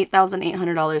paid the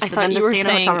 $8,800 for them to stay in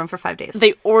a hotel room for 5 days.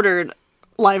 They ordered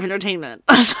Live Entertainment.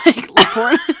 I was like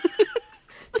porn?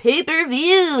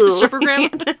 Pay-per-view.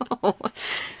 Strippergram?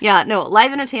 Yeah, no.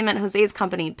 Live Entertainment, Jose's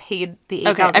company, paid the $8,800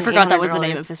 Okay, I forgot that was the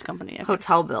name of his company. Okay.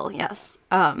 hotel bill, yes,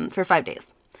 for 5 days.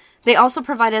 They also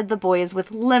provided the boys with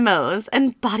limos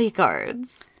and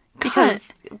bodyguards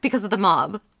because of the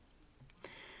mob.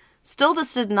 Still,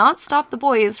 this did not stop the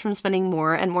boys from spending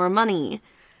more and more money.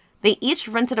 They each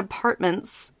rented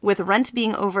apartments, with rent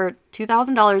being over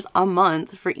 $2,000 a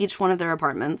month for each one of their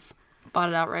apartments. Bought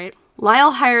it outright.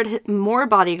 Lyle hired more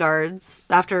bodyguards.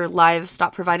 After Live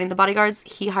stopped providing the bodyguards,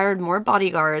 he hired more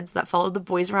bodyguards that followed the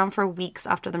boys around for weeks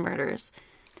after the murders.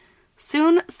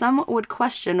 Soon, some would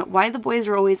question why the boys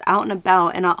were always out and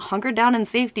about and not hunkered down in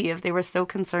safety if they were so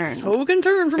concerned. So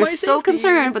concerned for my They're safety. so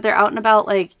concerned, but they're out and about,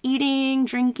 like, eating,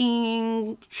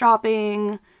 drinking,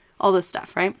 shopping, all this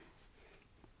stuff, right?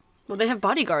 Well, they have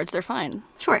bodyguards. They're fine.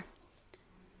 Sure.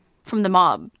 From the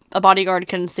mob. a bodyguard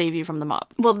can save you from the mob.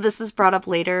 Well, this is brought up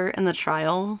later in the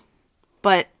trial,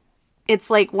 but it's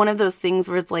like one of those things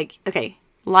where it's like, okay,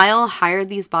 Lyle hired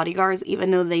these bodyguards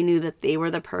even though they knew that they were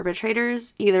the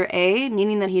perpetrators. Either A,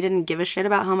 meaning that he didn't give a shit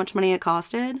about how much money it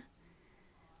costed,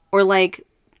 or like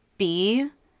B,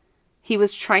 he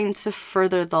was trying to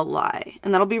further the lie.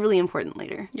 And that'll be really important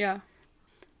later. Yeah.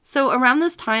 So around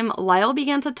this time, Lyle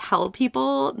began to tell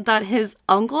people that his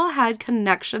uncle had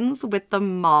connections with the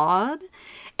mob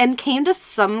and came to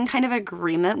some kind of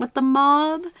agreement with the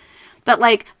mob that,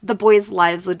 like, the boys'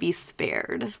 lives would be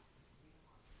spared.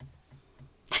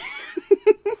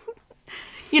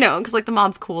 You know, because, like, the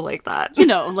mob's cool like that. You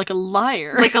know, like a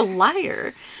liar. Like a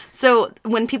liar. So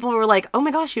when people were like, oh my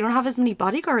gosh, you don't have as many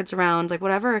bodyguards around, like,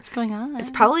 whatever. What's going on?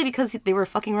 It's probably because they were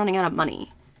fucking running out of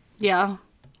money. Yeah.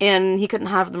 And he couldn't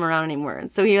have them around anymore. And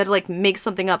so he had to, like, make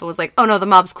something up and was like, oh no, the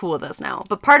mob's cool with us now.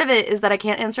 But part of it is that I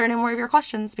can't answer any more of your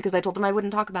questions because I told them I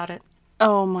wouldn't talk about it.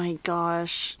 Oh my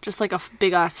gosh. Just like a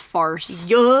big-ass farce.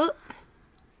 Yup.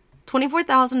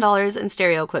 $24,000 in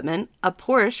stereo equipment, a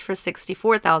Porsche for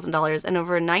 $64,000, and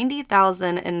over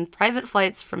 $90,000 in private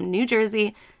flights from New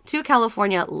Jersey to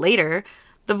California later,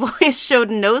 the boys showed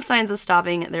no signs of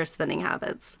stopping their spending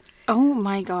habits. Oh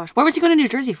my gosh. What was he going to New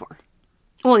Jersey for?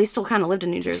 Well, he still kind of lived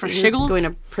in New Jersey. For He shiggles? was going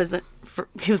to prison.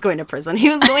 He was going to prison. He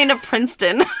was going to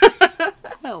Princeton.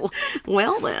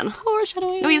 Well then.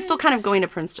 Foreshadowing. No, he was still kind of going to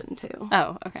Princeton too.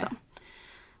 Oh, okay.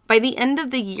 By the end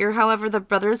of the year, however, the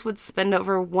brothers would spend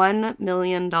over $1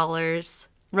 million.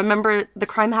 Remember, the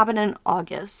crime happened in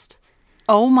August.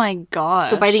 Oh my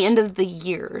gosh. So by the end of the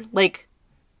year, like,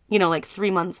 you know, like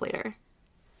 3 months later.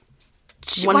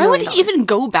 Why would he even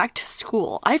go back to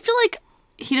school? I feel like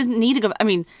he doesn't need to go. I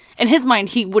mean, in his mind,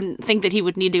 he wouldn't think that he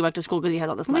would need to go back to school because he has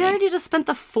all this money. They already just spent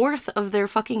the fourth of their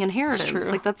fucking inheritance. True.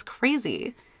 Like, that's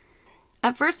crazy.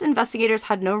 At first, investigators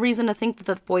had no reason to think that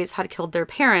the boys had killed their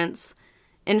parents.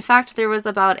 In fact, there was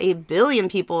about 1 billion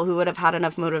people who would have had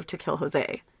enough motive to kill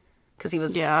Jose. Because he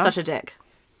was such a dick.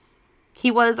 He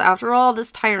was, after all,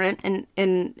 this tyrant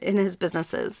in his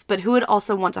businesses, but who would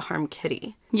also want to harm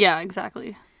Kitty? Yeah,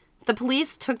 exactly. The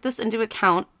police took this into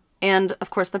account, and,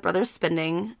 of course, the brothers'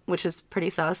 spending, which is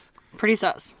pretty sus. Pretty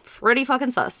sus. Pretty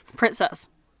fucking sus. Prit sus.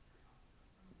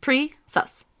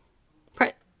 Pre-sus.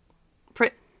 Prit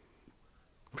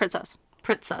sus.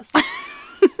 Prit sus.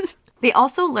 They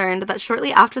also learned that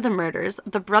shortly after the murders,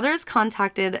 the brothers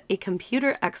contacted a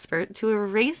computer expert to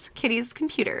erase Kitty's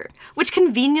computer, which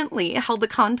conveniently held the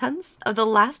contents of the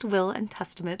last will and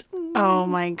testament. Oh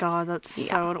my god, that's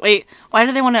so... Wait, why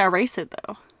do they want to erase it,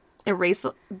 though? Erase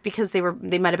because they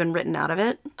might have been written out of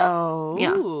it. Oh,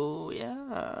 Yeah.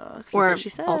 Or Or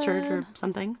altered or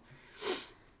something.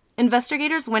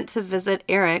 Investigators went to visit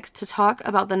Eric to talk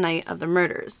about the night of the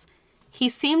murders. He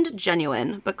seemed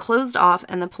genuine, but closed off,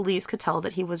 and the police could tell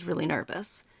that he was really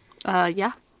nervous.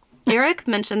 Yeah. Eric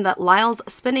mentioned that Lyle's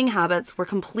spending habits were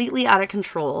completely out of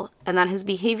control, and that his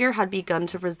behavior had begun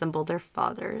to resemble their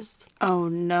father's. Oh,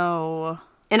 no.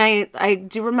 And I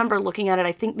do remember looking at it,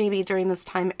 I think maybe during this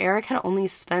time, Eric had only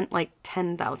spent like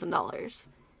 $10,000.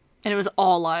 And it was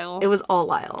all Lyle. It was all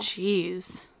Lyle.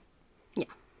 Jeez. Yeah.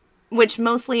 Which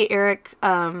mostly Eric,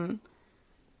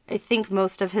 I think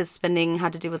most of his spending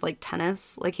had to do with, like,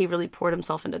 tennis. Like, he really poured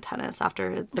himself into tennis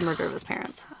after the murder of his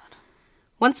parents. So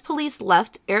Once police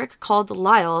left, Eric called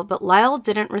Lyle, but Lyle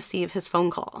didn't receive his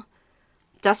phone call.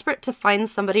 Desperate to find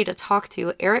somebody to talk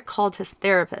to, Eric called his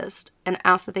therapist and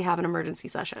asked that they have an emergency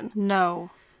session. No.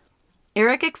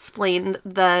 Eric explained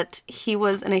that he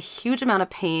was in a huge amount of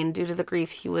pain due to the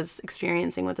grief he was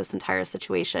experiencing with this entire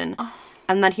situation,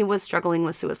 and that he was struggling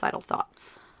with suicidal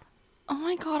thoughts. Oh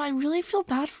my god, I really feel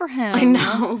bad for him. I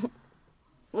know.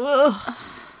 Ugh.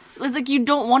 It's like you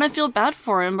don't want to feel bad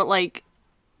for him, but like,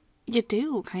 you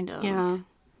do, kind of. Yeah.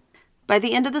 By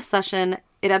the end of the session,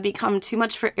 it had become too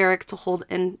much for Eric to hold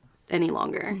in any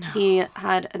longer. No. He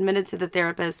had admitted to the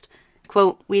therapist,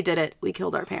 quote, "We did it. We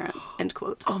killed our parents," end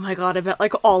quote. Oh my god, I bet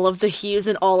like all of the heaves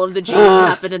and all of the jeans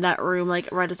happened in that room, like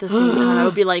right at the same time. I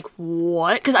would be like,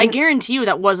 what? Because I guarantee you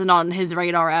that wasn't on his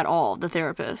radar at all, the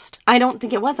therapist. I don't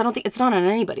think it was. I don't think it's not on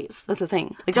anybody's. That's the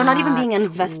thing. Like, they're not even being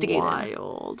investigated.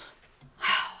 Wild.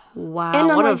 Wow,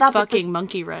 And what a that, fucking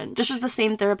monkey wrench. This is the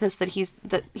same therapist that he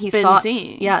Been sought.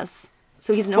 seeing. Yes.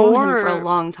 So he's known him for a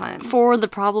long time. For the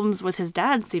problems with his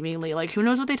dad, seemingly. Like, who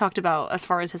knows what they talked about as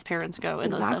far as his parents go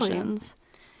in those sessions.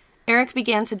 Eric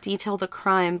began to detail the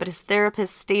crime, but his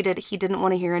therapist stated he didn't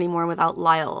want to hear any more without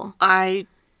Lyle. I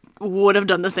would have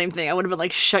done the same thing. I would have been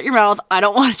like, shut your mouth. I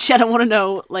don't want to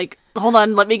know. Like, hold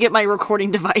on, let me get my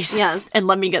recording device. Yes. And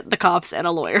let me get the cops and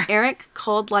a lawyer. Eric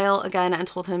called Lyle again and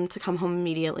told him to come home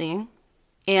immediately.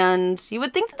 And you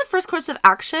would think that the first course of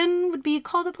action would be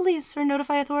call the police or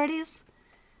notify authorities.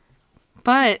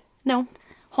 But No.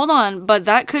 hold on, but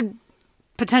that could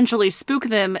potentially spook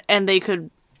them and they could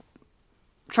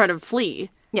try to flee.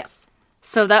 Yes.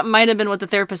 So that might have been what the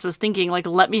therapist was thinking, like,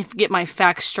 let me get my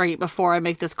facts straight before I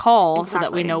make this call so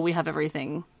that we Exactly. know we have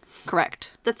everything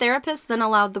correct. The therapist then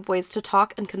allowed the boys to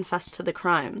talk and confess to the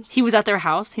crimes. He was at their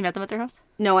house? He met them at their house?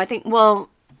 No, I think, well,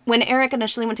 when Eric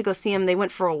initially went to go see him, they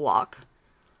went for a walk.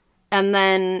 And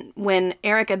then when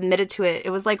Eric admitted to it, it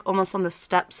was like almost on the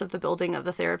steps of the building of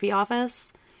the therapy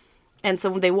office. And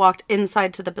so they walked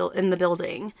inside to in the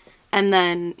building. And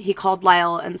then he called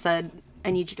Lyle and said,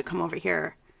 I need you to come over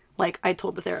here. Like I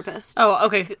told the therapist. Oh,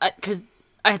 okay. Because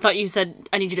I thought you said,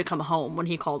 I need you to come home when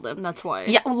he called them. That's why.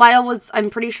 Yeah, I'm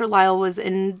pretty sure Lyle was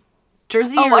in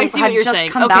Jersey Oh, or I see what had you're just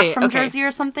saying. come Okay, back from okay. Jersey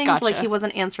or something. So like Gotcha. he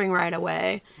wasn't answering right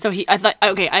away. So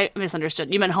I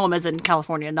misunderstood. You meant home as in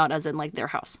California, not as in, like, their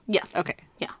house. Yes. Okay.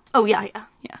 Yeah. Oh, yeah, yeah.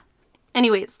 Yeah.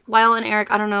 Anyways, Lyle and Eric,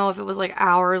 I don't know if it was like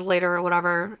hours later or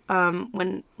whatever,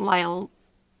 when Lyle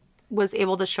was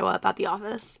able to show up at the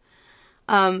office,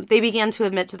 they began to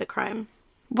admit to the crime.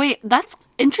 Wait, that's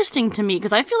interesting to me,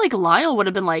 because I feel like Lyle would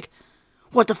have been like,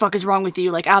 what the fuck is wrong with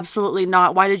you? Like, absolutely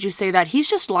not. Why did you say that? He's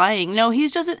just lying. No, he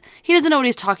doesn't know what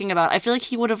he's talking about. I feel like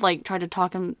he would have, like, tried to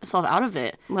talk himself out of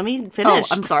it. Let me Oh,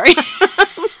 finish. I'm sorry.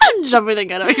 I'm jumping the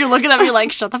gun. You're looking at me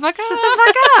like, shut the fuck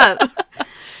up. Fuck up.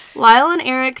 Lyle and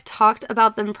Eric talked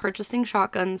about them purchasing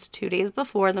shotguns 2 days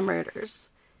before the murders.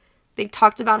 They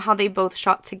talked about how they both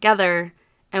shot together,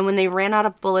 and when they ran out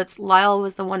of bullets, Lyle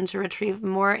was the one to retrieve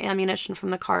more ammunition from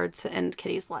the car to end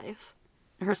Kitty's life.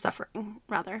 Her suffering,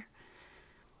 rather.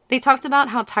 They talked about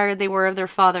how tired they were of their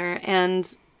father,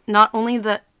 and not only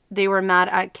that they were mad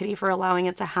at Kitty for allowing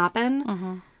it to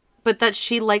happen, but that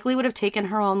she likely would have taken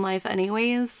her own life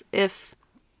anyways if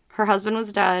her husband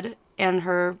was dead and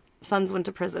her sons went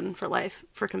to prison for life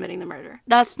for committing the murder.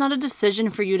 That's not a decision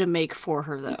for you to make for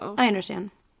her, though. I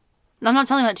understand. I'm not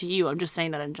telling that to you. I'm just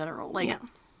saying that in general. Like, Yeah.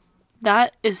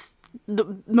 that is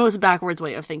the most backwards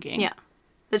way of thinking. Yeah.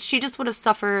 That she just would have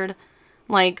suffered,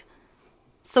 like,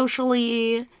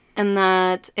 socially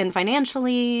and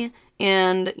financially,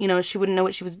 and, you know, she wouldn't know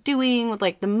what she was doing with,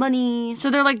 like, the money. So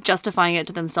they're, like, justifying it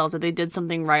to themselves that they did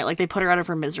something right. Like, they put her out of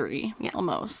her misery,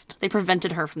 almost. They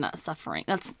prevented her from that suffering.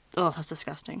 That's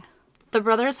disgusting. The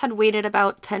brothers had waited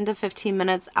about 10 to 15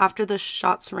 minutes after the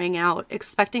shots rang out,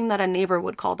 expecting that a neighbor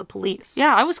would call the police.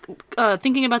 Yeah, I was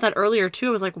thinking about that earlier, too.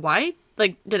 I was like, why?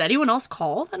 Like, did anyone else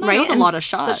call that night? Right? That was a And lot of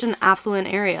shots. Such an affluent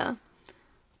area.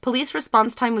 Police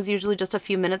response time was usually just a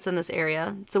few minutes in this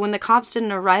area, so when the cops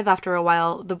didn't arrive after a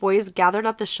while, the boys gathered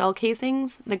up the shell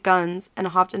casings, the guns, and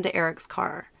hopped into Eric's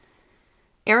car.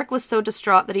 Eric was so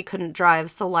distraught that he couldn't drive,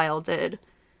 so Lyle did.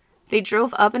 They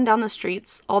drove up and down the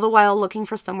streets, all the while looking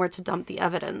for somewhere to dump the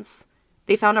evidence.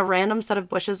 They found a random set of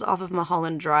bushes off of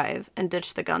Mulholland Drive and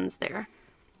ditched the guns there.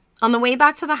 On the way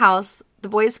back to the house, the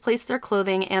boys placed their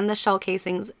clothing and the shell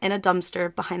casings in a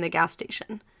dumpster behind the gas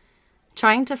station.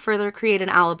 Trying to further create an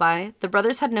alibi, the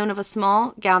brothers had known of a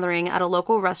small gathering at a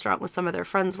local restaurant with some of their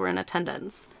friends were in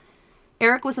attendance.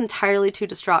 Eric was entirely too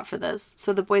distraught for this,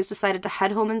 so the boys decided to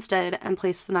head home instead and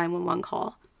place the 911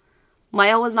 call.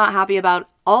 Lyle was not happy about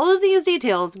all of these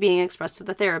details being expressed to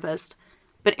the therapist,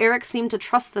 but Eric seemed to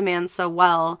trust the man so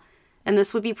well, and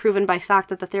this would be proven by fact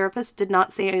that the therapist did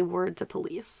not say a word to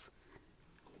police.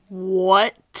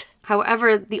 What?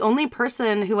 However, the only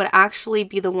person who would actually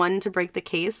be the one to break the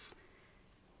case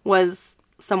was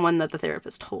someone that the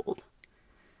therapist told.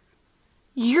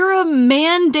 You're a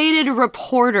mandated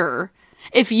reporter.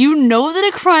 If you know that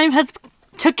a crime has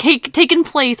taken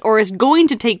place or is going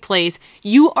to take place,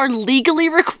 you are legally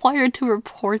required to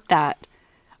report that.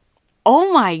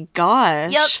 Oh my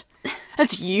gosh. Yep.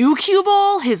 That's you, Cue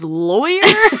Ball? His lawyer?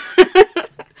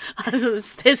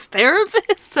 His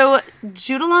therapist? So,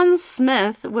 Judalyn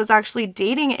Smith was actually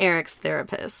dating Eric's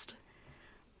therapist.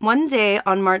 One day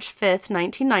on March 5th,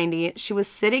 1990, she was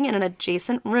sitting in an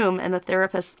adjacent room in the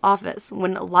therapist's office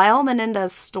when Lyle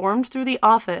Menendez stormed through the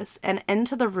office and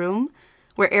into the room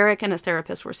where Eric and his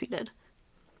therapist were seated.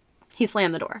 He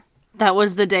slammed the door. That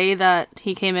was the day that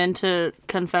he came in to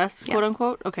confess, Yes. quote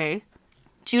unquote? Okay.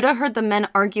 Judah heard the men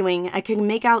arguing and could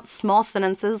make out small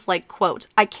sentences like, quote,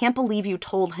 I can't believe you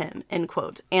told him, end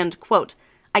quote, and, quote,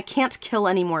 I can't kill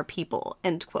any more people,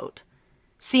 end quote,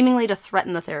 seemingly to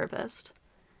threaten the therapist.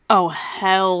 Oh,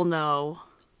 hell no.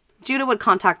 Judah would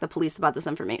contact the police about this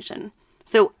information.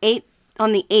 So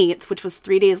on the 8th, which was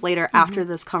 3 days later after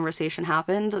this conversation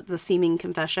happened, the seeming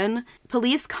confession,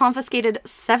 police confiscated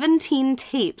 17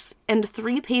 tapes and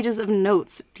 3 pages of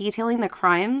notes detailing the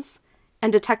crimes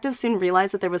And detectives soon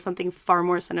realized that there was something far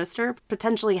more sinister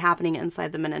potentially happening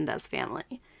inside the Menendez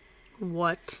family.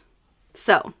 What?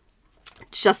 So,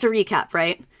 just to recap,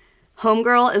 right?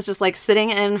 Homegirl is just like sitting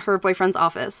in her boyfriend's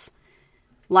office.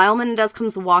 Lyle Menendez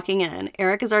comes walking in.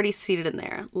 Eric is already seated in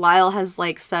there. Lyle has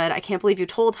like said, I can't believe you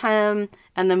told him.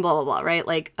 And then blah, blah, blah, right?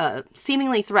 Like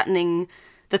seemingly threatening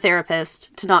the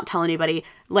therapist to not tell anybody.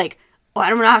 Like, oh,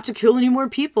 I'm going to have to kill any more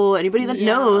people. Anybody that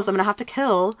knows, I'm going to have to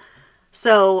kill.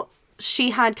 So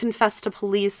she had confessed to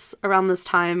police around this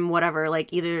time, whatever,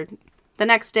 like either the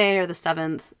next day or the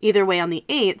 7th. Either way, on the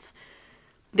 8th,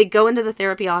 they go into the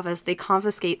therapy office. They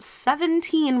confiscate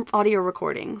 17 audio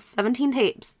recordings,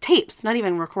 17 tapes, not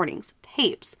even recordings,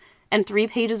 tapes, and 3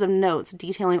 pages of notes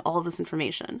detailing all of this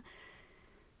information.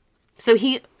 So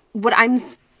what I'm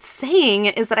saying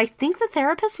is that I think the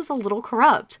therapist was a little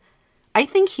corrupt. I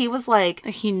think he was like,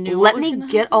 he knew let me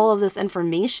get all of this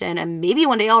information and maybe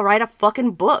one day I'll write a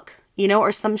fucking book, you know,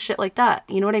 or some shit like that.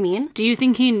 You know what I mean? Do you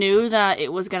think he knew that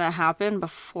it was going to happen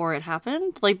before it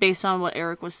happened? Like, based on what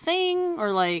Eric was saying?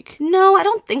 Or, like... No, I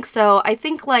don't think so. I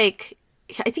think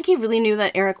he really knew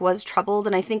that Eric was troubled,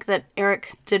 and I think that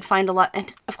Eric did find a lot...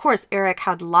 And, of course, Eric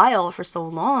had Lyle for so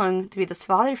long to be this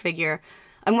father figure.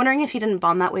 I'm wondering if he didn't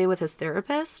bond that way with his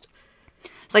therapist.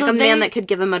 Like a man that could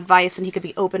give him advice and he could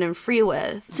be open and free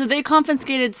with. So they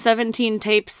confiscated 17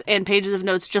 tapes and pages of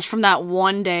notes just from that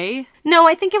one day? No,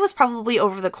 I think it was probably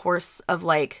over the course of,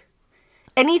 like,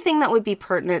 anything that would be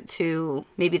pertinent to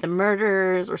maybe the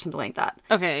murders or something like that.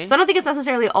 Okay. So I don't think it's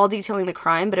necessarily all detailing the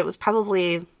crime, but it was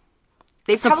probably...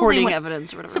 Supporting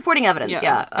evidence or whatever. Supporting evidence,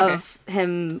 yeah okay. of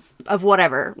him, of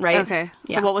whatever, right? Okay.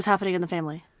 So yeah. what was happening in the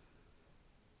family?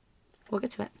 We'll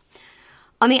get to it.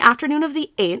 On the afternoon of the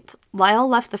 8th, Lyle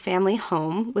left the family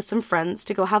home with some friends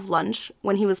to go have lunch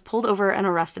when he was pulled over and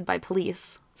arrested by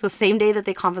police. So same day that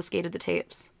they confiscated the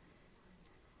tapes.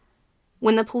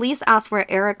 When the police asked where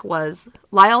Eric was,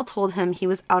 Lyle told him he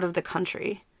was out of the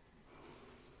country.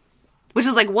 Which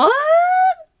is like, what?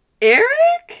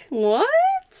 Eric? What?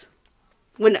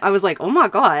 When I was like, oh my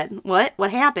God, what? What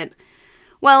happened?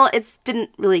 Well, it didn't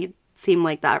really seem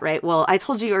like that, right? Well, I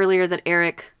told you earlier that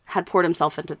Eric had poured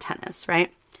himself into tennis,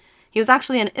 right? He was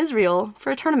actually in Israel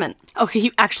for a tournament. Oh,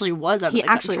 he actually was out of the country.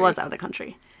 He actually was out of the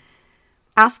country.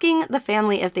 Asking the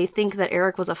family if they think that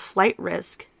Eric was a flight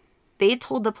risk, they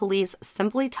told the police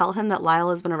simply tell him that Lyle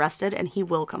has been arrested and he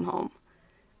will come home.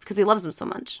 Because he loves him so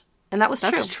much. And that was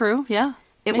true. That's true, yeah.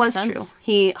 It was true.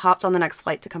 He hopped on the next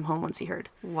flight to come home once he heard.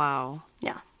 Wow.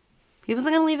 Yeah. He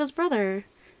wasn't going to leave his brother.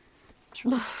 It's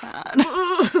really sad.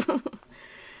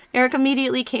 Eric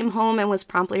immediately came home and was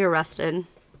promptly arrested.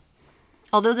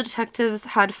 Although the detectives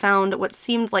had found what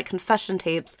seemed like confession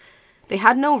tapes, they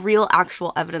had no real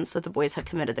actual evidence that the boys had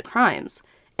committed the crimes.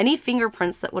 Any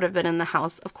fingerprints that would have been in the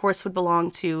house, of course, would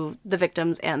belong to the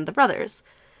victims and the brothers,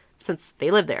 since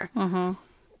they lived there. Mm-hmm.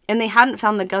 And they hadn't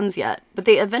found the guns yet, but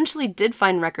they eventually did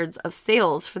find records of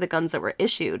sales for the guns that were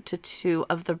issued to 2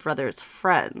 of the brothers'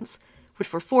 friends,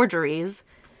 which were forgeries.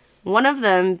 One of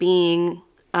them being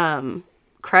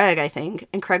Craig, I think.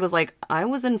 And Craig was like, I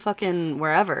was in fucking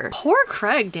wherever. Poor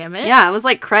Craig, damn it. Yeah, it was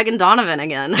like Craig and Donovan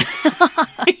again.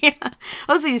 Yeah.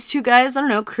 Oh, so these 2 guys, I don't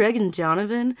know, Craig and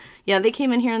Donovan. Yeah, they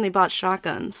came in here and they bought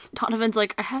shotguns. Donovan's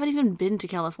like, I haven't even been to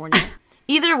California.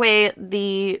 Either way,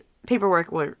 the paperwork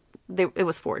it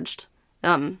was forged.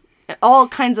 All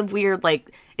kinds of weird, like,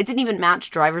 it didn't even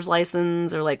match driver's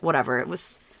license or like whatever. It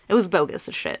was bogus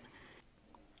as shit.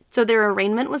 So their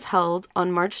arraignment was held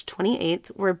on March 28th,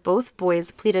 where both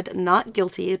boys pleaded not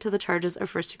guilty to the charges of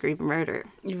first-degree murder.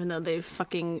 Even though they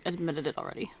fucking admitted it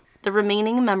already. The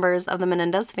remaining members of the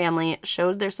Menendez family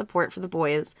showed their support for the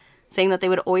boys, saying that they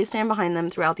would always stand behind them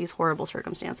throughout these horrible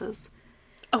circumstances.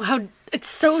 Oh, it's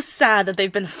so sad that they've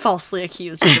been falsely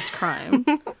accused of this crime.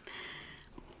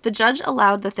 The judge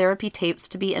allowed the therapy tapes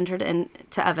to be entered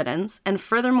into evidence and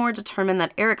furthermore determined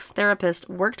that Eric's therapist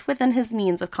worked within his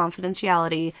means of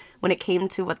confidentiality when it came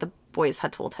to what the boys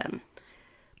had told him.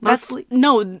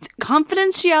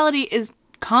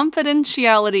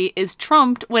 Confidentiality is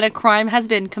trumped when a crime has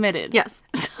been committed. Yes.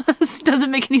 This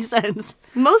doesn't make any sense.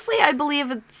 Mostly, I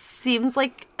believe it seems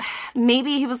like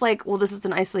maybe he was like, well, this is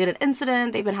an isolated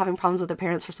incident. They've been having problems with their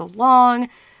parents for so long.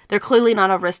 They're clearly not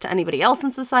a risk to anybody else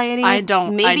in society.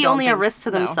 Maybe only a risk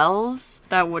to themselves.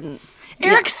 That wouldn't.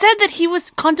 Eric said that he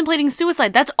was contemplating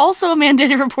suicide. That's also a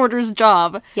mandated reporter's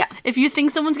job. Yeah. If you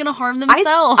think someone's going to harm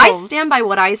themselves. I stand by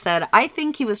what I said. I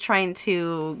think he was trying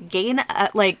to gain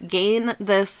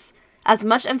this as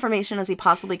much information as he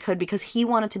possibly could because he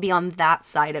wanted to be on that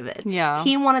side of it. Yeah.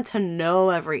 He wanted to know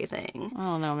everything. I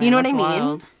don't know, man. You know That's what I mean?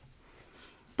 wild.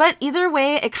 But either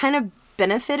way, it kind of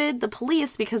benefited the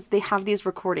police because they have these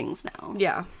recordings now.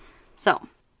 Yeah. So,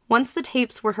 once the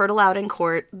tapes were heard aloud in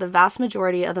court, the vast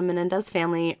majority of the Menendez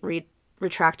family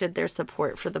retracted their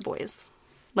support for the boys.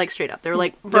 Like, straight up. They were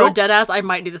like, Bro, nope. deadass, I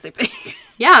might do the same thing.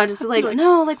 Yeah, just be like,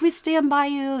 no, like, we stand by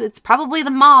you. It's probably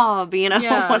the mob, you know,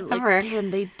 whatever. Like,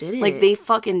 damn, they did it. Like, they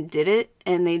fucking did it,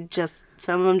 and they just,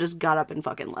 some of them just got up and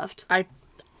fucking left. I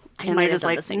And might they're have just done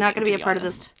like, the same not thing, going to be to a part of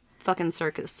this fucking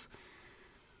circus.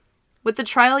 With the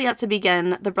trial yet to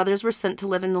begin, the brothers were sent to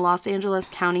live in the Los Angeles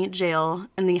County Jail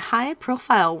in the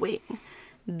high-profile wing.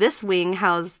 This wing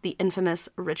housed the infamous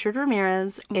Richard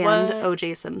Ramirez and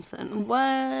O.J. Simpson.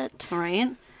 What? All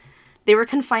right? They were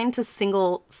confined to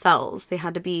single cells. They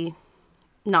had to be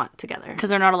not together. Because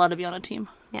they're not allowed to be on a team.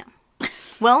 Yeah.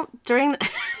 Well, during the...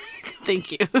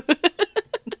 Thank you.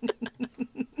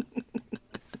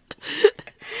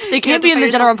 They can't be in the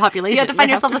general population. You have to find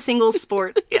yourself a single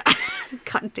sport. Yeah.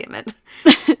 God damn it.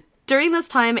 During this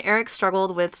time, Eric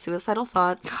struggled with suicidal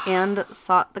thoughts and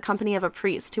sought the company of a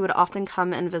priest who would often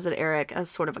come and visit Eric as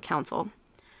sort of a counsel.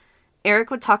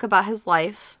 Eric would talk about his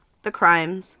life, the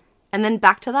crimes, and then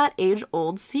back to that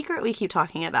age-old secret we keep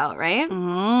talking about, right?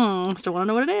 Still want to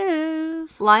know what it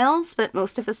is. Lyle spent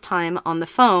most of his time on the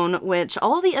phone, which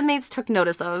all the inmates took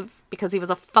notice of because he was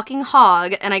a fucking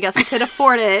hog, and I guess he could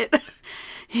afford it.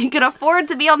 He could afford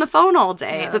to be on the phone all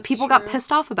day, but people got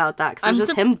pissed off about that because it was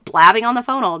just him blabbing on the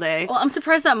phone all day. Well, I'm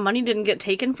surprised that money didn't get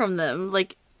taken from them.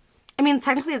 Like, I mean,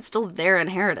 technically it's still their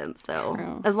inheritance, though.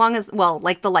 True. As long as, well,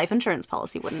 like the life insurance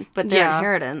policy wouldn't, but their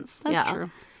inheritance. That's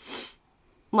true.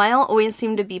 Lyle always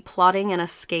seemed to be plotting an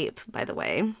escape, by the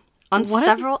way. On what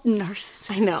several...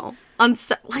 narcissist. I know.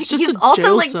 Like, just he's a also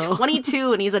jail like cell.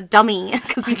 22 and he's a dummy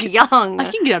because he's young. I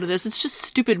can get out of this. It's just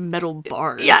stupid metal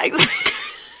bars. Yeah, exactly.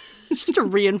 Just to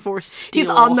reinforce steel. He's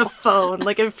on the phone,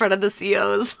 like, in front of the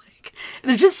COs. Like,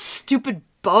 they're just stupid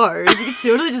bars. You can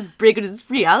totally just break it as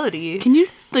reality. Can you,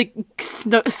 like,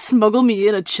 smuggle me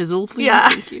in a chisel, please? Yeah.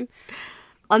 Thank you.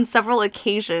 On several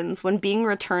occasions, when being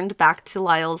returned back to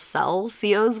Lyle's cell,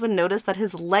 COs would notice that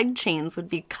his leg chains would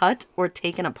be cut or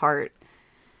taken apart.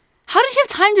 How did he have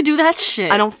time to do that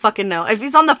shit? I don't fucking know. If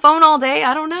he's on the phone all day,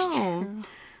 I don't know.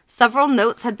 Several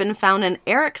notes had been found in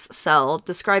Eric's cell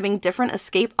describing different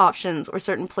escape options or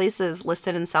certain places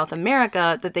listed in South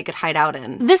America that they could hide out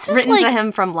in. This is written like to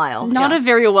him from Lyle. Not a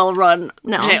very well-run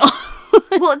jail.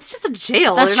 Well, it's just a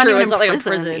jail. That's They're true. Not even It's not in like a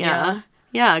prison. Yeah.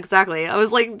 Yeah, exactly. I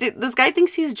was like, dude, this guy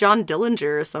thinks he's John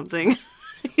Dillinger or something.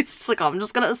 He's just like, oh, I'm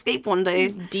just going to escape one day.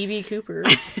 He's D.B. Cooper.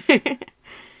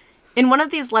 In one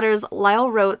of these letters, Lyle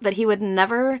wrote that he would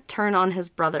never turn on his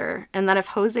brother, and that if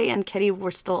Jose and Kitty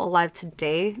were still alive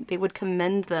today, they would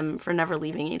commend them for never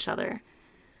leaving each other.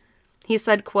 He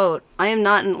said, quote, I am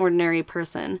not an ordinary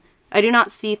person. I do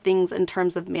not see things in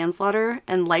terms of manslaughter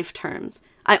and life terms.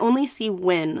 I only see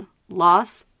win,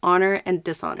 loss, honor, and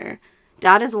dishonor.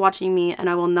 Dad is watching me, and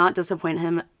I will not disappoint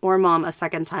him or Mom a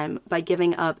second time by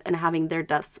giving up and having their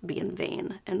deaths be in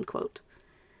vain, end quote.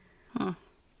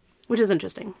 Which is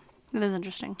interesting. It is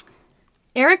interesting.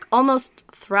 Eric almost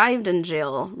thrived in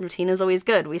jail. Routine is always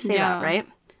good. We say that, right?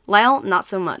 Lyle, not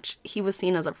so much. He was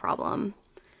seen as a problem.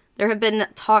 There have been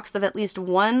talks of at least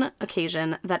one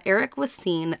occasion that Eric was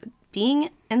seen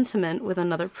being intimate with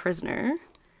another prisoner.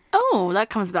 Oh, that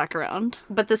comes back around.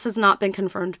 But this has not been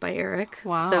confirmed by Eric.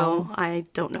 Wow. So I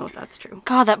don't know if that's true.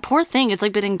 God, that poor thing. It's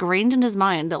like been ingrained in his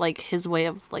mind that like his way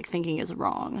of like thinking is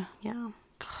wrong. Yeah.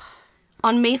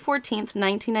 On May 14th,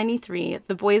 1993,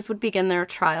 the boys would begin their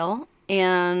trial,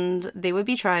 and they would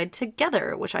be tried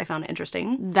together, which I found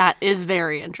interesting. That is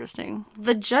very interesting.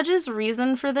 The judge's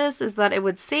reason for this is that it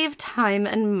would save time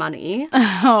and money.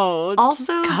 Oh,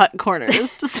 Also, cut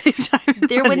corners to save time. And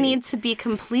there would money. need to be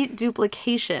complete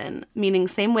duplication, meaning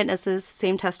same witnesses,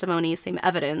 same testimony, same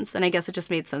evidence, and I guess it just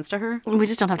made sense to her. We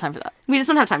just don't have time for that. We just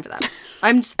don't have time for that.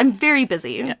 I'm very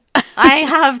busy. Yeah. I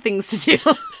have things to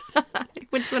do. I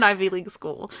went to an Ivy League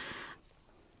school.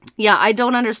 Yeah, I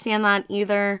don't understand that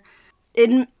either.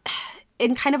 In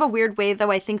kind of a weird way,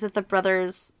 though, I think that the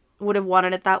brothers would have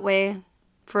wanted it that way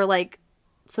for, like,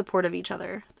 support of each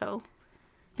other, though.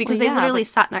 Because they literally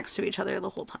sat next to each other the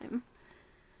whole time.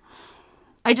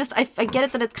 I get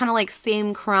it that it's kind of like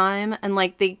same crime, and,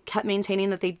 like, they kept maintaining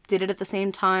that they did it at the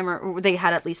same time, or they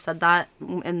had at least said that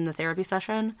in the therapy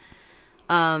session.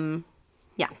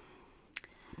 Yeah.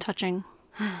 Touching.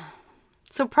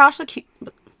 So prosecution.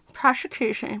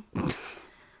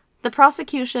 The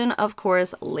prosecution, of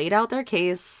course, laid out their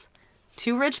case.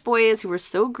 Two rich boys who were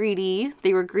so greedy,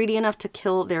 they were greedy enough to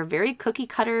kill their very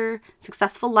cookie-cutter,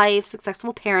 successful life,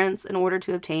 successful parents in order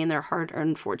to obtain their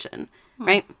hard-earned fortune,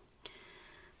 right?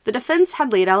 The defense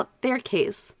had laid out their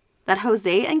case. that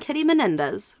Jose and Kitty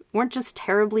Menendez weren't just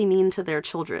terribly mean to their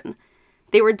children.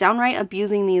 They were downright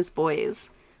abusing these boys.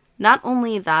 Not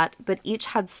only that, but each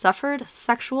had suffered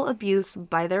sexual abuse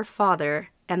by their father,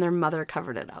 and their mother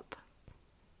covered it up.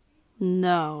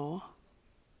 No.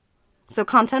 So,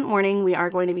 content warning, we are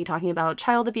going to be talking about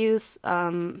child abuse,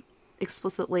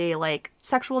 explicitly like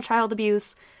sexual child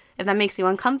abuse. If that makes you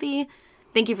uncomfy,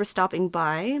 thank you for stopping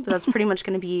by. But that's pretty much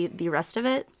going to be the rest of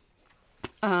it.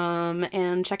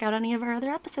 And check out any of our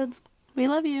other episodes. We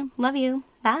love you. Love you.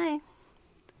 Bye.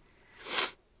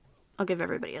 I'll give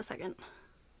everybody a second.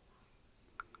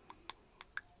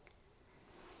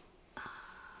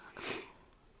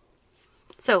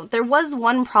 So there was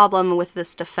one problem with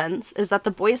this defense, is that the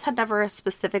boys had never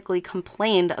specifically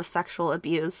complained of sexual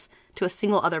abuse to a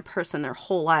single other person their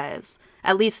whole lives,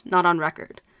 at least not on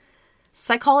record.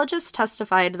 Psychologists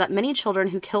testified that many children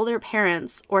who kill their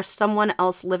parents or someone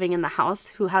else living in the house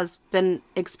who has been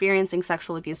experiencing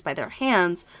sexual abuse by their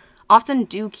hands often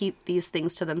do keep these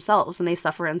things to themselves, and they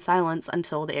suffer in silence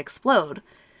until they explode.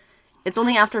 It's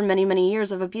only after many, many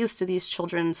years of abuse do these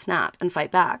children snap and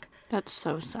fight back. That's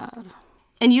so sad.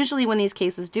 And usually when these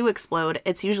cases do explode,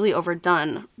 it's usually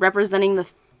overdone, representing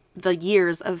the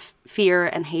years of fear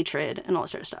and hatred and all that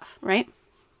sort of stuff, right?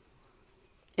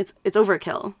 It's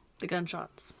overkill. The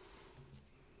gunshots.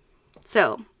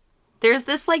 So, there's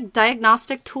this like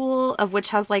diagnostic tool of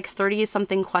which has like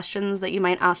 30-something questions that you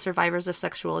might ask survivors of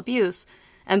sexual abuse,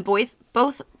 and both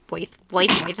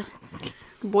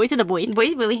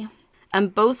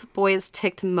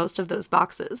ticked most of those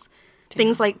boxes. Damn.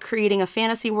 Things like creating a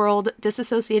fantasy world,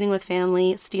 disassociating with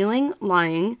family, stealing,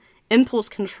 lying, impulse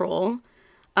control,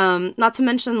 not to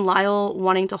mention Lyle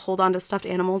wanting to hold on to stuffed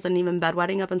animals and even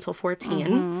bedwetting up until 14.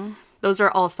 Mm-hmm. Those are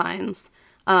all signs.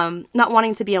 Not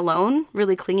wanting to be alone,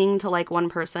 really clinging to like one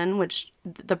person, which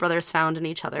the brothers found in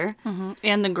each other. Mm-hmm.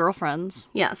 And the girlfriends.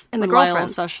 Yes, and the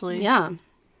girlfriends. Lyle especially. Yeah.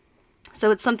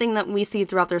 So it's something that we see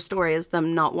throughout their story is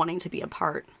them not wanting to be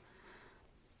apart.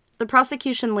 The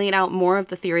prosecution laid out more of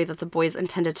the theory that the boys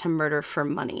intended to murder for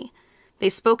money. They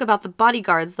spoke about the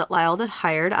bodyguards that Lyle had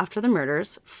hired after the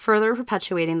murders, further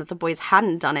perpetuating that the boys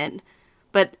hadn't done it,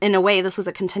 but in a way this was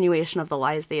a continuation of the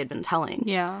lies they had been telling.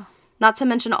 Yeah. Not to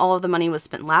mention all of the money was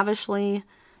spent lavishly.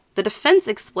 The defense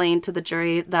explained to the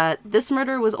jury that this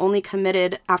murder was only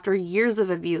committed after years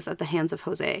of abuse at the hands of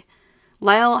Jose.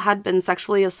 Lyle had been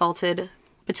sexually assaulted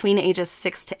between ages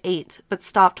 6 to 8, but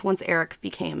stopped once Eric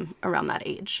became around that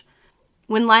age.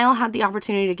 When Lyle had the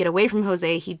opportunity to get away from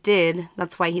Jose, he did.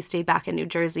 That's why he stayed back in New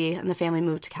Jersey, and the family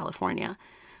moved to California.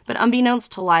 But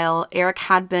unbeknownst to Lyle, Eric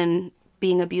had been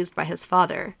being abused by his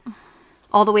father,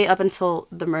 all the way up until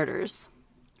the murders.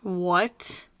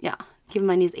 What? Yeah, keep in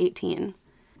mind he's 18.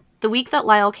 The week that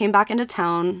Lyle came back into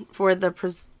town for the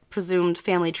presumed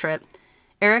family trip,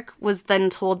 Eric was then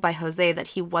told by Jose that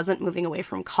he wasn't moving away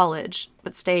from college,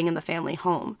 but staying in the family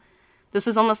home. This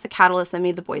is almost the catalyst that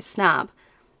made the boys snap.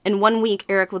 In 1 week,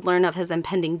 Eric would learn of his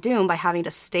impending doom by having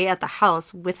to stay at the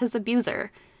house with his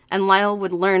abuser, and Lyle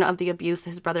would learn of the abuse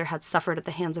his brother had suffered at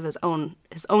the hands of his own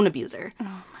abuser.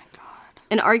 Oh my God.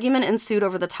 An argument ensued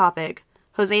over the topic,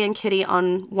 Jose and Kitty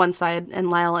on one side and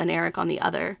Lyle and Eric on the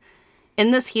other.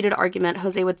 In this heated argument,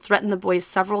 Jose would threaten the boys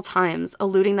several times,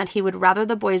 alluding that he would rather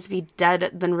the boys be dead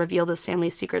than reveal this family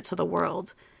secret to the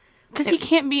world. Because he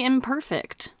can't be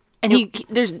imperfect. And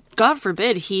there's, God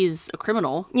forbid, he's a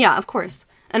criminal. Yeah, of course.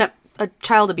 And a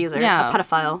child abuser, a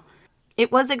pedophile.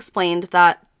 It was explained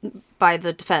that by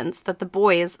the defense that the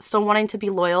boys, still wanting to be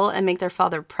loyal and make their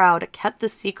father proud, kept the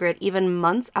secret even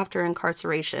months after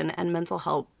incarceration and mental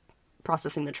health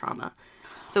processing the trauma.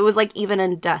 So it was like even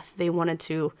in death, they wanted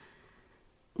to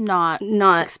not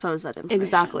expose that information.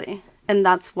 Exactly. And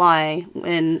that's why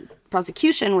when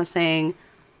prosecution was saying,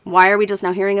 why are we just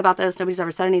now hearing about this? Nobody's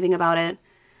ever said anything about it.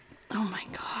 Oh my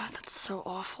God, that's so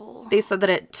awful. They said that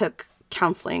it took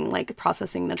counseling, like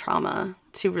processing the trauma,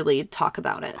 to really talk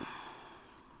about it.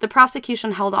 The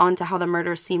prosecution held on to how the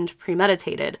murder seemed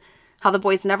premeditated, how the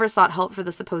boys never sought help for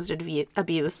the supposed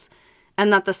abuse,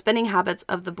 and that the spending habits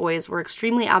of the boys were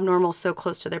extremely abnormal so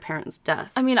close to their parents'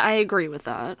 death. I mean, I agree with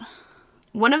that.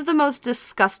 One of the most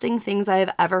disgusting things I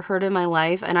have ever heard in my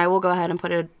life, and I will go ahead and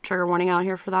put a trigger warning out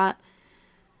here for that.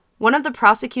 One of the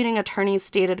prosecuting attorneys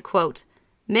stated, quote,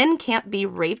 "Men can't be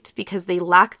raped because they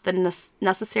lack the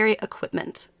necessary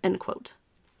equipment," end quote.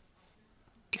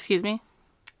 Excuse me?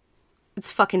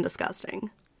 It's fucking disgusting.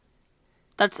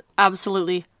 That's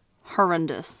absolutely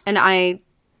horrendous. And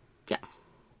yeah.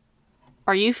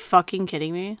 Are you fucking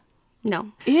kidding me?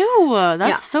 No. Ew,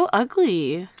 that's so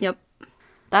ugly. Yep.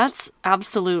 That's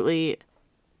absolutely,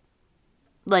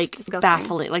 like,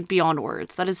 baffling, like, beyond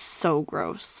words. That is so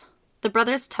gross. The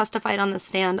brothers testified on the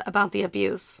stand about the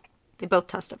abuse. They both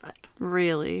testified.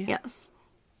 Really? Yes.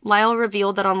 Lyle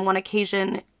revealed that on one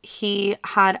occasion, he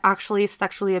had actually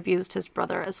sexually abused his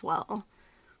brother as well.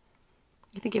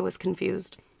 I think he was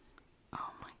confused.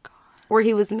 Oh my God. Or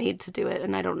he was made to do it,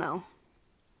 and I don't know.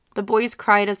 The boys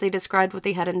cried as they described what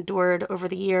they had endured over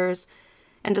the years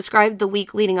and described the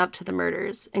week leading up to the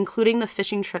murders, including the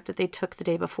fishing trip that they took the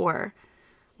day before.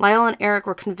 Lyle and Eric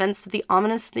were convinced that the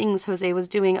ominous things Jose was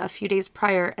doing a few days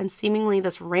prior and seemingly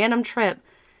this random trip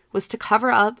was to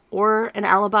cover up or an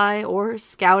alibi or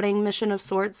scouting mission of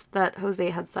sorts that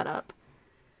Jose had set up,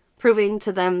 proving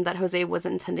to them that Jose was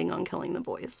intending on killing the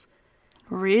boys.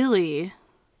 Really?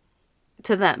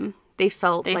 To them, they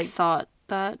felt They like... thought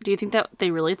that? Do you think that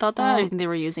they really thought that? Or do you think they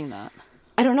were using that?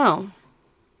 I don't know.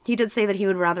 He did say that he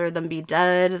would rather them be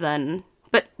dead than...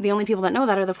 But the only people that know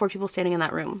that are the 4 people standing in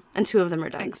that room, and 2 of them are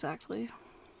dead. Exactly.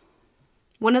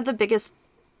 One of the biggest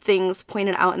things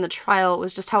pointed out in the trial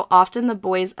was just how often the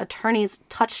boys' attorneys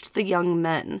touched the young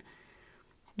men.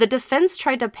 The defense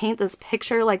tried to paint this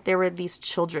picture like they were these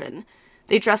children.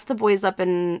 They dressed the boys up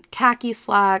in khaki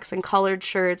slacks and collared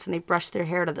shirts, and they brushed their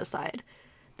hair to the side.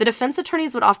 The defense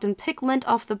attorneys would often pick lint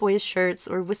off the boys' shirts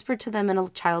or whisper to them in a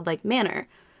childlike manner.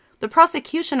 The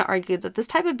prosecution argued that this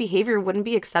type of behavior wouldn't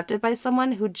be accepted by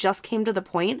someone who just came to the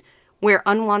point where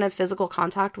unwanted physical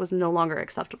contact was no longer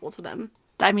acceptable to them.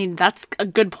 I mean, that's a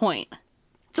good point.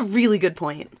 It's a really good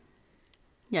point.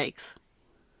 Yikes.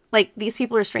 Like, these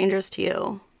people are strangers to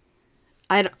you.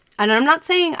 And I'm not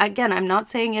saying, again, I'm not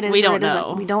saying it is We or don't it isn't.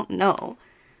 know. We don't know.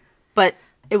 But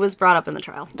it was brought up in the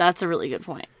trial. That's a really good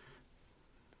point.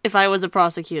 If I was a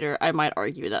prosecutor, I might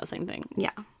argue that same thing.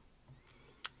 Yeah.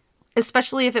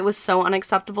 Especially if it was so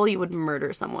unacceptable, you would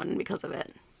murder someone because of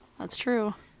it. That's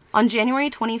true. On January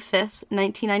 25th,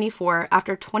 1994,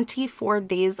 after 24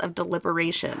 days of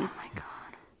deliberation, Oh my God.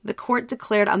 the court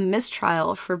declared a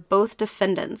mistrial for both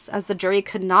defendants as the jury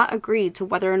could not agree to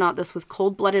whether or not this was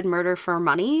cold-blooded murder for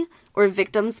money or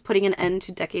victims putting an end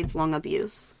to decades-long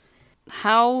abuse.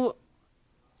 How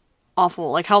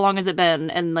awful. Like, how long has it been?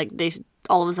 And, like, they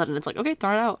all of a sudden, it's like, okay,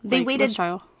 throw it out. They like, waited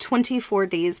mistrial. 24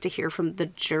 days to hear from the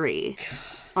jury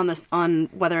on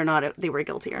whether or not they were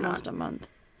guilty or Almost not. a month.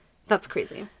 That's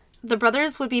crazy. The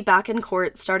brothers would be back in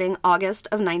court starting August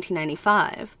of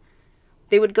 1995.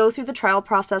 They would go through the trial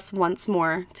process once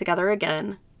more, together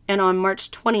again, and on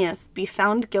March 20th be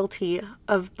found guilty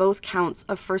of both counts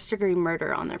of first-degree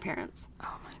murder on their parents.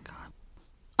 Oh my God.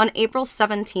 On April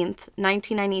 17th,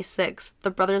 1996,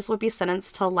 the brothers would be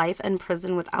sentenced to life in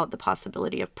prison without the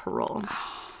possibility of parole.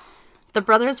 The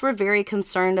brothers were very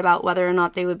concerned about whether or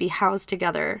not they would be housed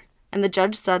together, and the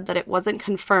judge said that it wasn't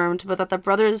confirmed, but that the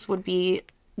brothers would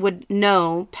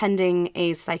know pending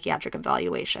a psychiatric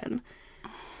evaluation.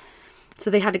 So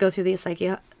they had to go through the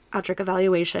psychiatric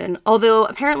evaluation, although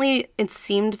apparently it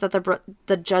seemed that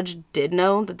the judge did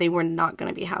know that they were not going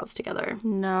to be housed together.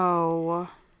 No.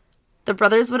 The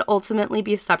brothers would ultimately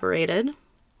be separated.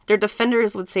 Their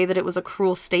defenders would say that it was a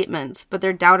cruel statement, but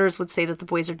their doubters would say that the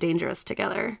boys are dangerous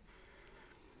together.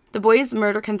 The boys'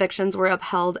 murder convictions were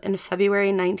upheld in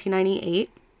February 1998,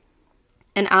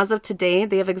 and as of today,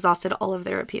 they have exhausted all of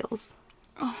their appeals.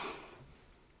 Oh.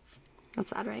 That's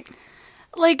sad, right?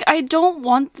 Like, I don't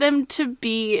want them to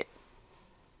be...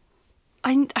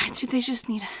 they just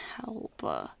need help.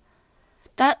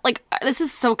 That, like, this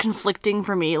is so conflicting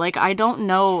for me. Like, I don't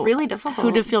know... It's really difficult.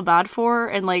 Who to feel bad for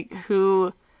and, like,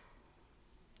 who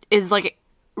is, like,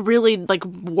 really, like,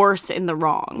 worse in the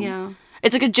wrong. Yeah.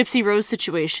 It's like a Gypsy Rose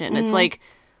situation. It's like,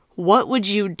 what would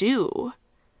you do?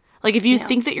 Like, if you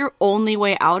think that your only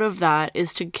way out of that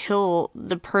is to kill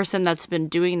the person that's been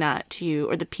doing that to you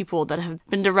or the people that have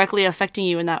been directly affecting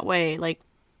you in that way, like,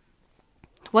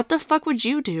 what the fuck would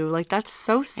you do? Like, that's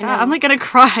so sad. I'm, like, gonna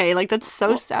cry. Like, that's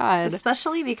so sad.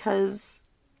 Especially because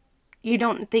you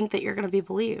don't think that you're going to be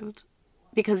believed.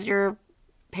 Because your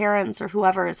parents or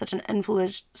whoever is such an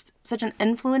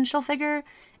influential figure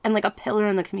and, like, a pillar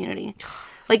in the community.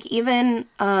 Like, even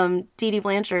Dee Dee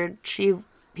Blanchard,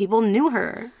 people knew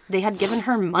her. They had given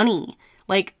her money.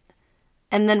 Like,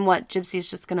 and then what? Gypsy's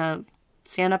just gonna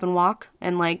stand up and walk?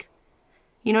 And, like,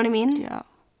 you know what I mean? Yeah.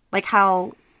 Like,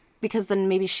 how... Because then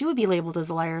maybe she would be labeled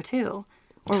as a liar, too.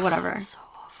 Or whatever. So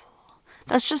awful.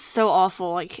 That's just so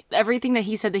awful. Like, everything that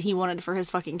he said that he wanted for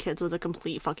his fucking kids was a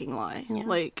complete fucking lie. Yeah.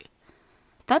 Like,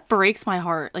 that breaks my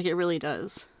heart. Like, it really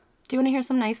does. Do you want to hear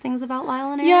some nice things about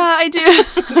Lyle and Eric? Yeah,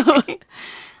 I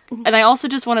do. And I also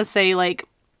just want to say, like,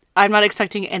 I'm not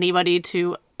expecting anybody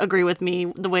to agree with me.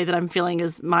 The way that I'm feeling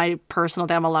is my personal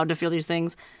thing. I'm allowed to feel these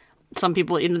things. Some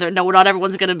people, not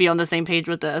everyone's going to be on the same page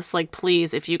with this. Like,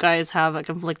 please, if you guys have a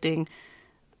conflicting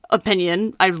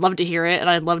opinion. I'd love to hear it, and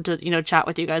I'd love to, chat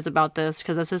with you guys about this,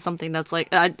 because this is something that's like,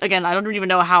 I don't even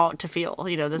know how to feel.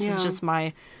 This is just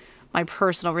my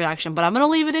personal reaction, but I'm going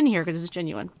to leave it in here because it's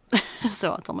genuine.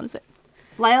 So that's all I'm going to say.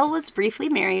 Lyle was briefly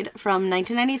married from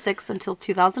 1996 until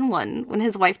 2001 when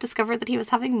his wife discovered that he was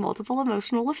having multiple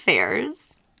emotional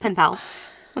affairs, pen pals,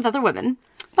 with other women.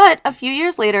 But a few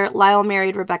years later, Lyle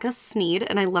married Rebecca Sneed,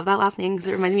 and I love that last name because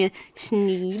it reminds me of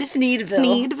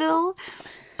Sneedville.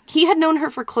 He had known her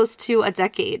for close to a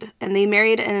decade, and they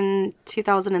married in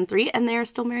 2003, and they are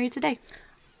still married today.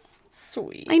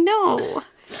 Sweet. I know.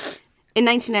 In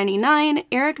 1999,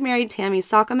 Eric married Tammy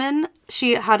Sockaman.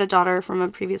 She had a daughter from a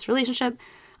previous relationship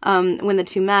when the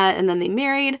two met, and then they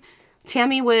married.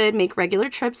 Tammy would make regular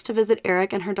trips to visit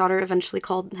Eric, and her daughter eventually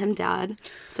called him Dad.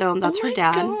 So that's her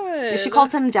dad. God. She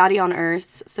calls him Daddy on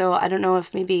Earth. So I don't know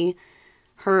if maybe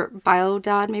her bio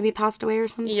dad maybe passed away or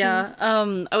something. Yeah.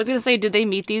 I was going to say, did they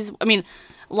meet these? I mean,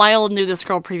 Lyle knew this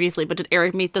girl previously, but did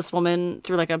Eric meet this woman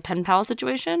through like a pen pal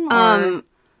situation? Or?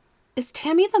 Is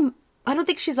Tammy I don't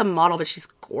think she's a model, but she's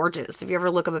gorgeous. If you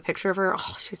ever look up a picture of her,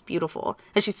 oh, she's beautiful.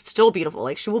 And she's still beautiful.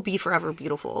 Like, she will be forever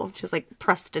beautiful. She's, like,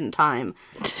 pressed in time.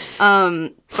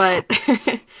 But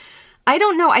I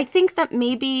don't know. I think that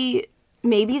maybe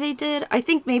they did. I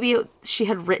think maybe she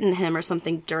had written him or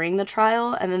something during the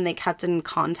trial, and then they kept in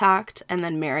contact and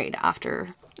then married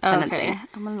after sentencing. Okay.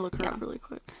 I'm going to look her up really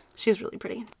quick. She's really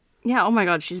pretty. Yeah, oh my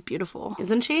god, she's beautiful.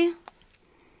 Isn't she?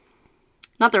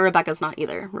 Not that Rebecca's not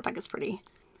either. Rebecca's pretty.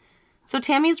 So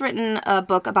Tammy's written a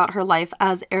book about her life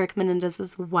as Eric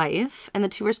Menendez's wife, and the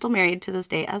two are still married to this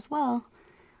day as well.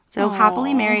 So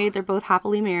happily married. They're both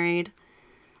happily married.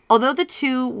 Although the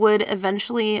two would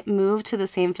eventually move to the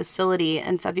same facility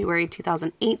in February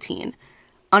 2018,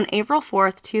 on April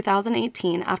 4th,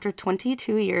 2018, after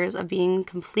 22 years of being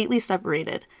completely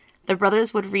separated, the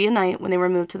brothers would reunite when they were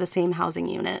moved to the same housing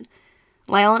unit.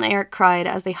 Lyle and Eric cried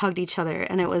as they hugged each other,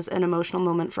 and it was an emotional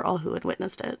moment for all who had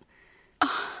witnessed it.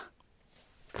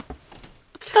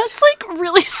 That's, like,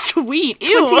 really sweet.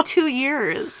 Ew. 22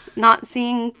 years not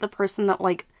seeing the person that,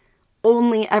 like,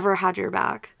 only ever had your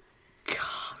back.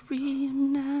 God,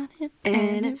 reunited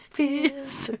And it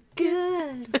feels so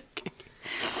good. Okay.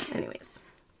 Anyways.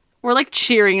 We're, like,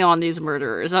 cheering on these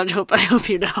murderers. I hope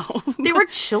you know. They were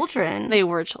children. They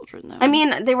were children, though. I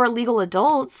mean, they were legal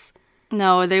adults.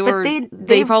 No, they were. they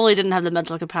They probably didn't have the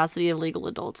mental capacity of legal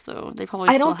adults, though. They probably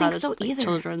I still don't think had so like, either.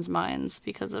 children's minds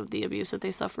because of the abuse that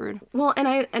they suffered. Well, and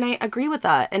I agree with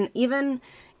that. And even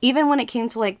when it came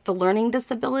to, like, the learning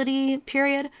disability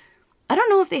period, I don't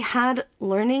know if they had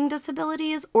learning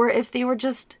disabilities or if they were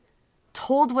just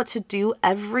told what to do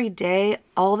every day,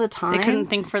 all the time. They couldn't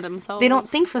think for themselves. They don't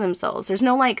think for themselves. There's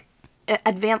no, like,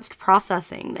 advanced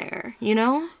processing there, you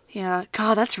know? Yeah,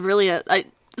 God, that's really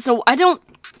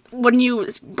when you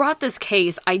brought this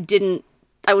case, I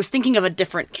was thinking of a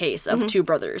different case of two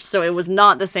brothers, so it was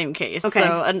not the same case. Okay.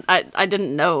 So, and I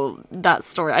didn't know that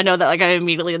story. I know that, like, I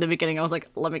immediately in the beginning, I was like,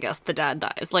 let me guess, the dad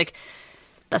dies. Like,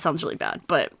 that sounds really bad,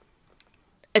 but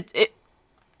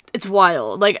it's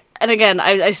wild. Like, and again,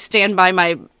 I stand by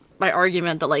my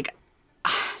argument that, like,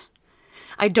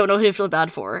 I don't know who to feel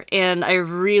bad for, and I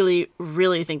really,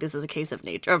 really think this is a case of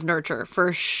nurture,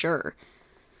 for sure.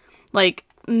 Like,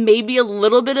 maybe a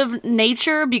little bit of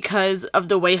nature because of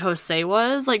the way Jose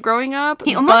was, like, growing up.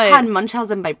 He almost had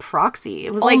Munchausen by proxy.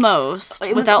 It was almost,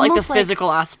 like, without, like, the almost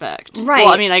physical aspect. Right.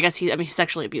 Well, I mean, I guess he's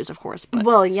sexually abused, of course, but.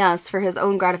 Well, yes, for his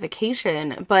own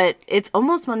gratification, but it's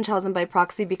almost Munchausen by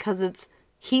proxy because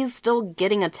he's still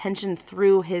getting attention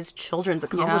through his children's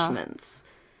accomplishments.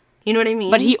 You know what I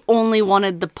mean? But he only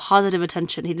wanted the positive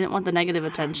attention. He didn't want the negative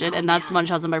attention, and that's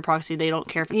Munchausen by proxy. They don't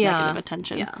care if it's negative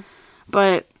attention. Yeah.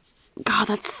 But God,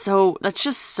 that's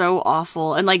just so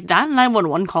awful. And, like, that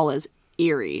 911 call is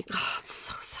eerie. Oh, it's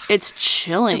so sad. It's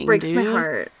chilling. It breaks dude. my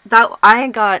heart. That I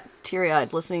got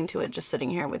teary-eyed listening to it just sitting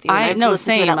here with you. I've listened to it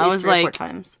same. at least I was 3 or 4 like,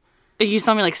 times. You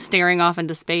saw me, like, staring off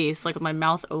into space, like, with my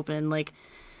mouth open, like.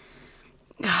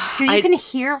 You can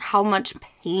hear how much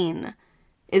pain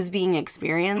is being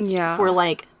experienced Yeah. for,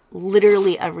 like,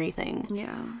 literally everything.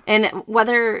 Yeah. And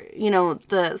whether,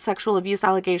 the sexual abuse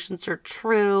allegations are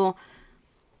true,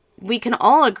 we can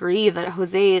all agree that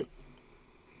Jose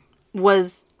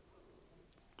was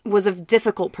a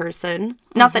difficult person.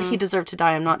 Not that he deserved to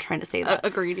die. I'm not trying to say that.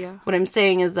 Agreed, yeah. What I'm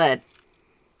saying is that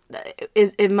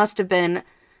it must have been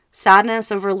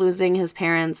sadness over losing his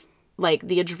parents, like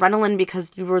the adrenaline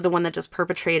because you were the one that just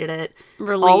perpetrated it.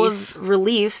 All of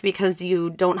relief because you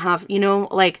don't have,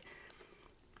 like,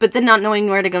 but then not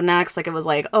knowing where to go next. Like, it was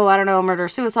like, oh, I don't know, murder,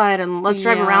 suicide, and let's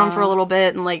drive around for a little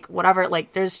bit and, like, whatever.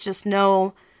 Like, there's just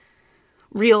no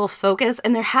real focus.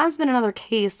 And there has been another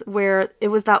case where it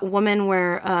was that woman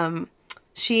where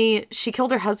she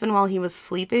killed her husband while he was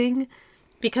sleeping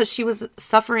because she was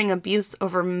suffering abuse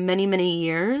over many, many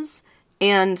years.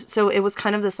 And so it was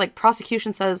kind of this, like,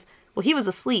 prosecution says, well, he was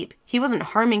asleep. He wasn't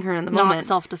harming her in the moment. Not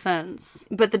self-defense.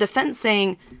 But the defense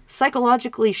saying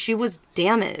psychologically she was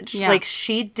damaged. Yeah. Like,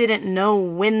 she didn't know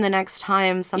when the next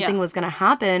time something was going to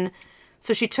happen.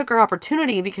 So she took her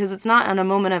opportunity, because it's not in a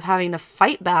moment of having to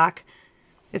fight back.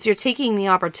 It's you're taking the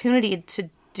opportunity to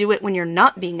do it when you're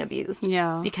not being abused.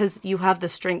 Yeah. Because you have the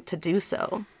strength to do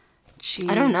so.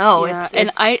 Jeez, I don't know. yeah.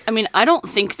 It's I mean, I don't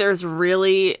think there's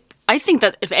really... I think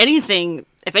that if anything,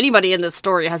 if anybody in this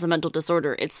story has a mental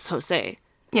disorder, it's Jose.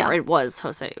 Yeah. Or it was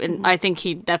Jose. And I think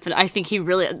he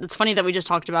really... It's funny that we just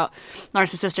talked about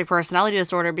narcissistic personality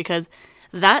disorder, because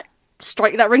that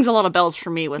rings a lot of bells for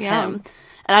me with him.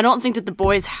 And I don't think that the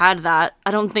boys had that.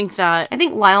 I don't think that... I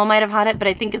think Lyle might have had it, but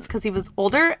I think it's because he was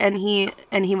older and he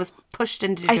was pushed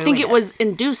into doing I think it was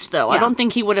induced, though. Yeah. I don't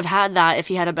think he would have had that if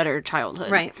he had a better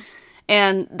childhood. Right.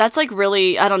 And that's, like,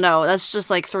 really, I don't know, that's just,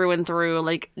 like, through and through,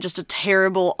 like, just a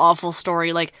terrible, awful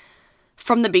story, like,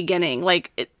 from the beginning.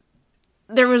 Like,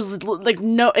 there was, like,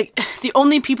 the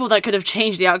only people that could have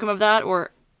changed the outcome of that,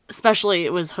 or especially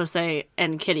it was Jose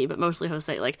and Kitty, but mostly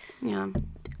Jose, like, Yeah.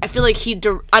 I feel like I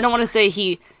don't want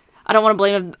to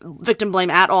blame victim blame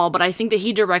at all, but I think that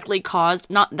he directly caused,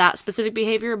 not that specific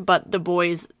behavior, but the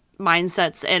boys'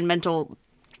 mindsets and mental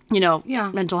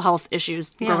health issues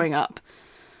growing up.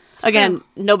 Again,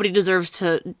 nobody deserves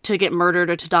to get murdered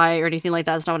or to die or anything like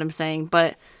that. That's not what I'm saying.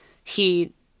 But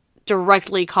he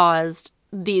directly caused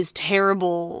these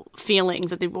terrible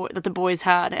feelings that the boys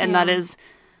had, and that is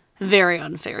very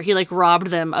unfair. He, like, robbed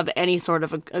them of any sort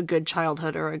of a good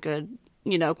childhood or a good,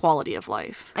 quality of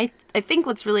life. I think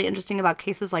what's really interesting about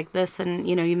cases like this, and,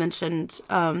 you mentioned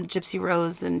Gypsy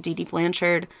Rose and Dee Dee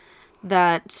Blanchard,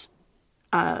 that,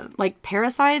 like,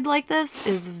 parricide like this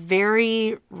is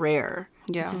very rare.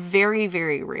 Yeah. It's very,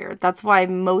 very rare. That's why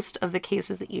most of the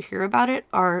cases that you hear about it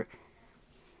are,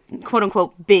 quote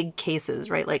unquote, big cases,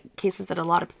 right? Like, cases that a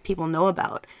lot of people know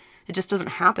about. It just doesn't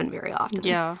happen very often.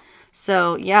 Yeah.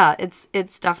 So, yeah, it's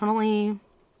definitely,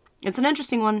 it's an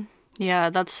interesting one. Yeah,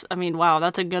 wow,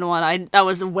 that's a good one. That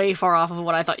was way far off of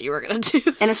what I thought you were going to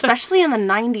do. And especially in the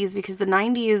 90s, because the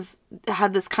 90s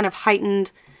had this kind of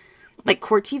heightened, like,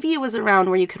 court TV was around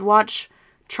where you could watch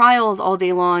trials all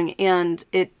day long, and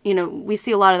it, we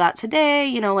see a lot of that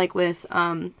today, like with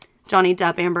Johnny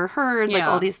Depp, Amber Heard, like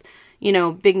all these,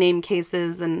 big name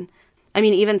cases. And I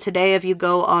mean, even today, if you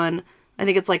go on, I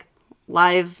think it's like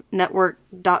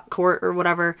livenetwork.court or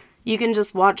whatever, you can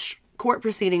just watch court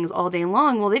proceedings all day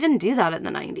long. Well, they didn't do that in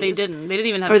the 90s. They didn't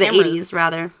even have or cameras. The 80s,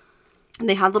 rather. And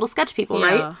they had little sketch people,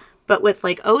 right? But with,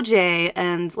 like, OJ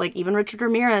and, like, even Richard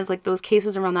Ramirez, like, those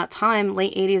cases around that time,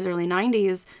 late 80s, early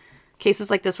 90s, cases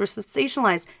like this were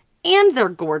sensationalized. And they're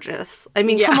gorgeous. I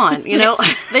mean, come on,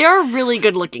 They are really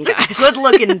good-looking guys.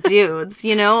 Good-looking dudes,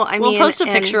 We'll post a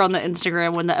picture on the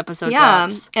Instagram when the episode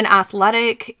drops. And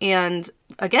athletic, and,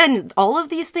 again, all of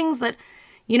these things that,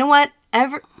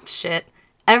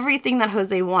 everything that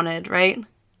Jose wanted, right?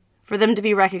 For them to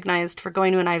be recognized, for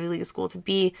going to an Ivy League school, to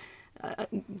be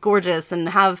gorgeous and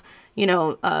have,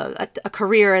 a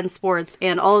career in sports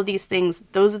and all of these things.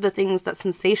 Those are the things that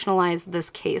sensationalize this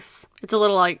case. It's a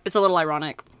little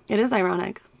ironic. It is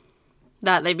ironic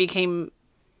that they became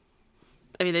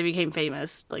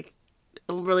famous, like,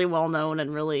 really well known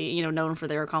and really, known for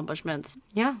their accomplishments.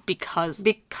 Yeah. Because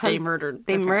they murdered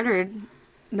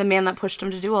the man that pushed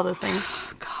them to do all those things.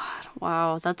 God,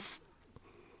 wow, that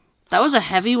was a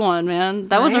heavy one, man.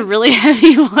 That was a really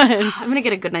heavy one. I'm gonna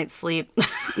get a good night's sleep.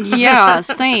 Yeah,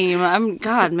 same.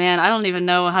 God, man, I don't even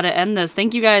know how to end this.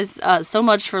 Thank you guys so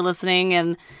much for listening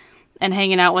and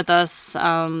hanging out with us.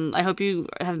 I hope you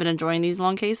have been enjoying these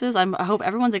long cases. I hope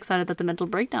everyone's excited that the mental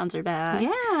breakdowns are back.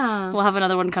 Yeah. We'll have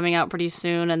another one coming out pretty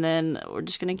soon, and then we're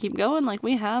just going to keep going like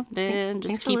we have been.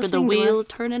 Just keeping the wheel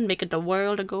turning, making the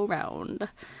world go round.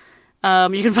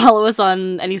 You can follow us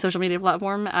on any social media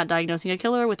platform at Diagnosing a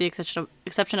Killer, with the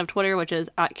exception of Twitter, which is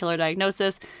at Killer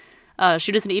Diagnosis.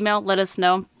 Shoot us an email. Let us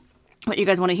know what you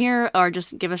guys want to hear, or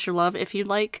just give us your love if you'd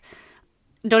like.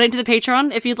 Donate to the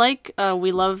Patreon if you'd like.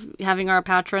 We love having our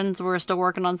patrons. We're still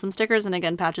working on some stickers and,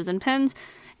 again, patches and pins.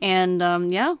 And,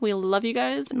 we love you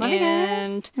guys. Love you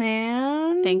guys,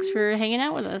 man. Thanks for hanging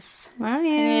out with us. Love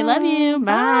you. Hey, love you.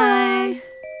 Bye.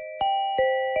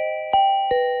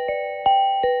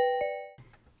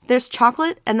 There's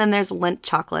chocolate, and then there's Lindt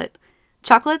chocolate.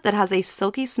 Chocolate that has a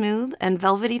silky smooth and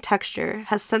velvety texture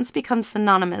has since become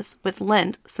synonymous with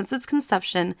Lindt since its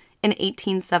conception in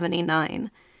 1879.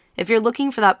 If you're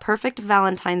looking for that perfect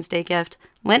Valentine's Day gift,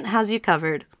 Lindt has you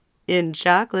covered. In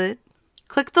chocolate.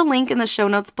 Click the link in the show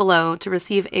notes below to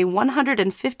receive a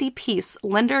 150-piece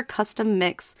Lender custom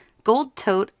mix, gold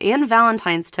tote, and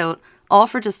Valentine's tote, all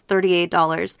for just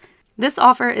 $38. This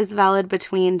offer is valid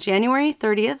between January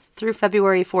 30th through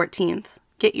February 14th.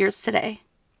 Get yours today.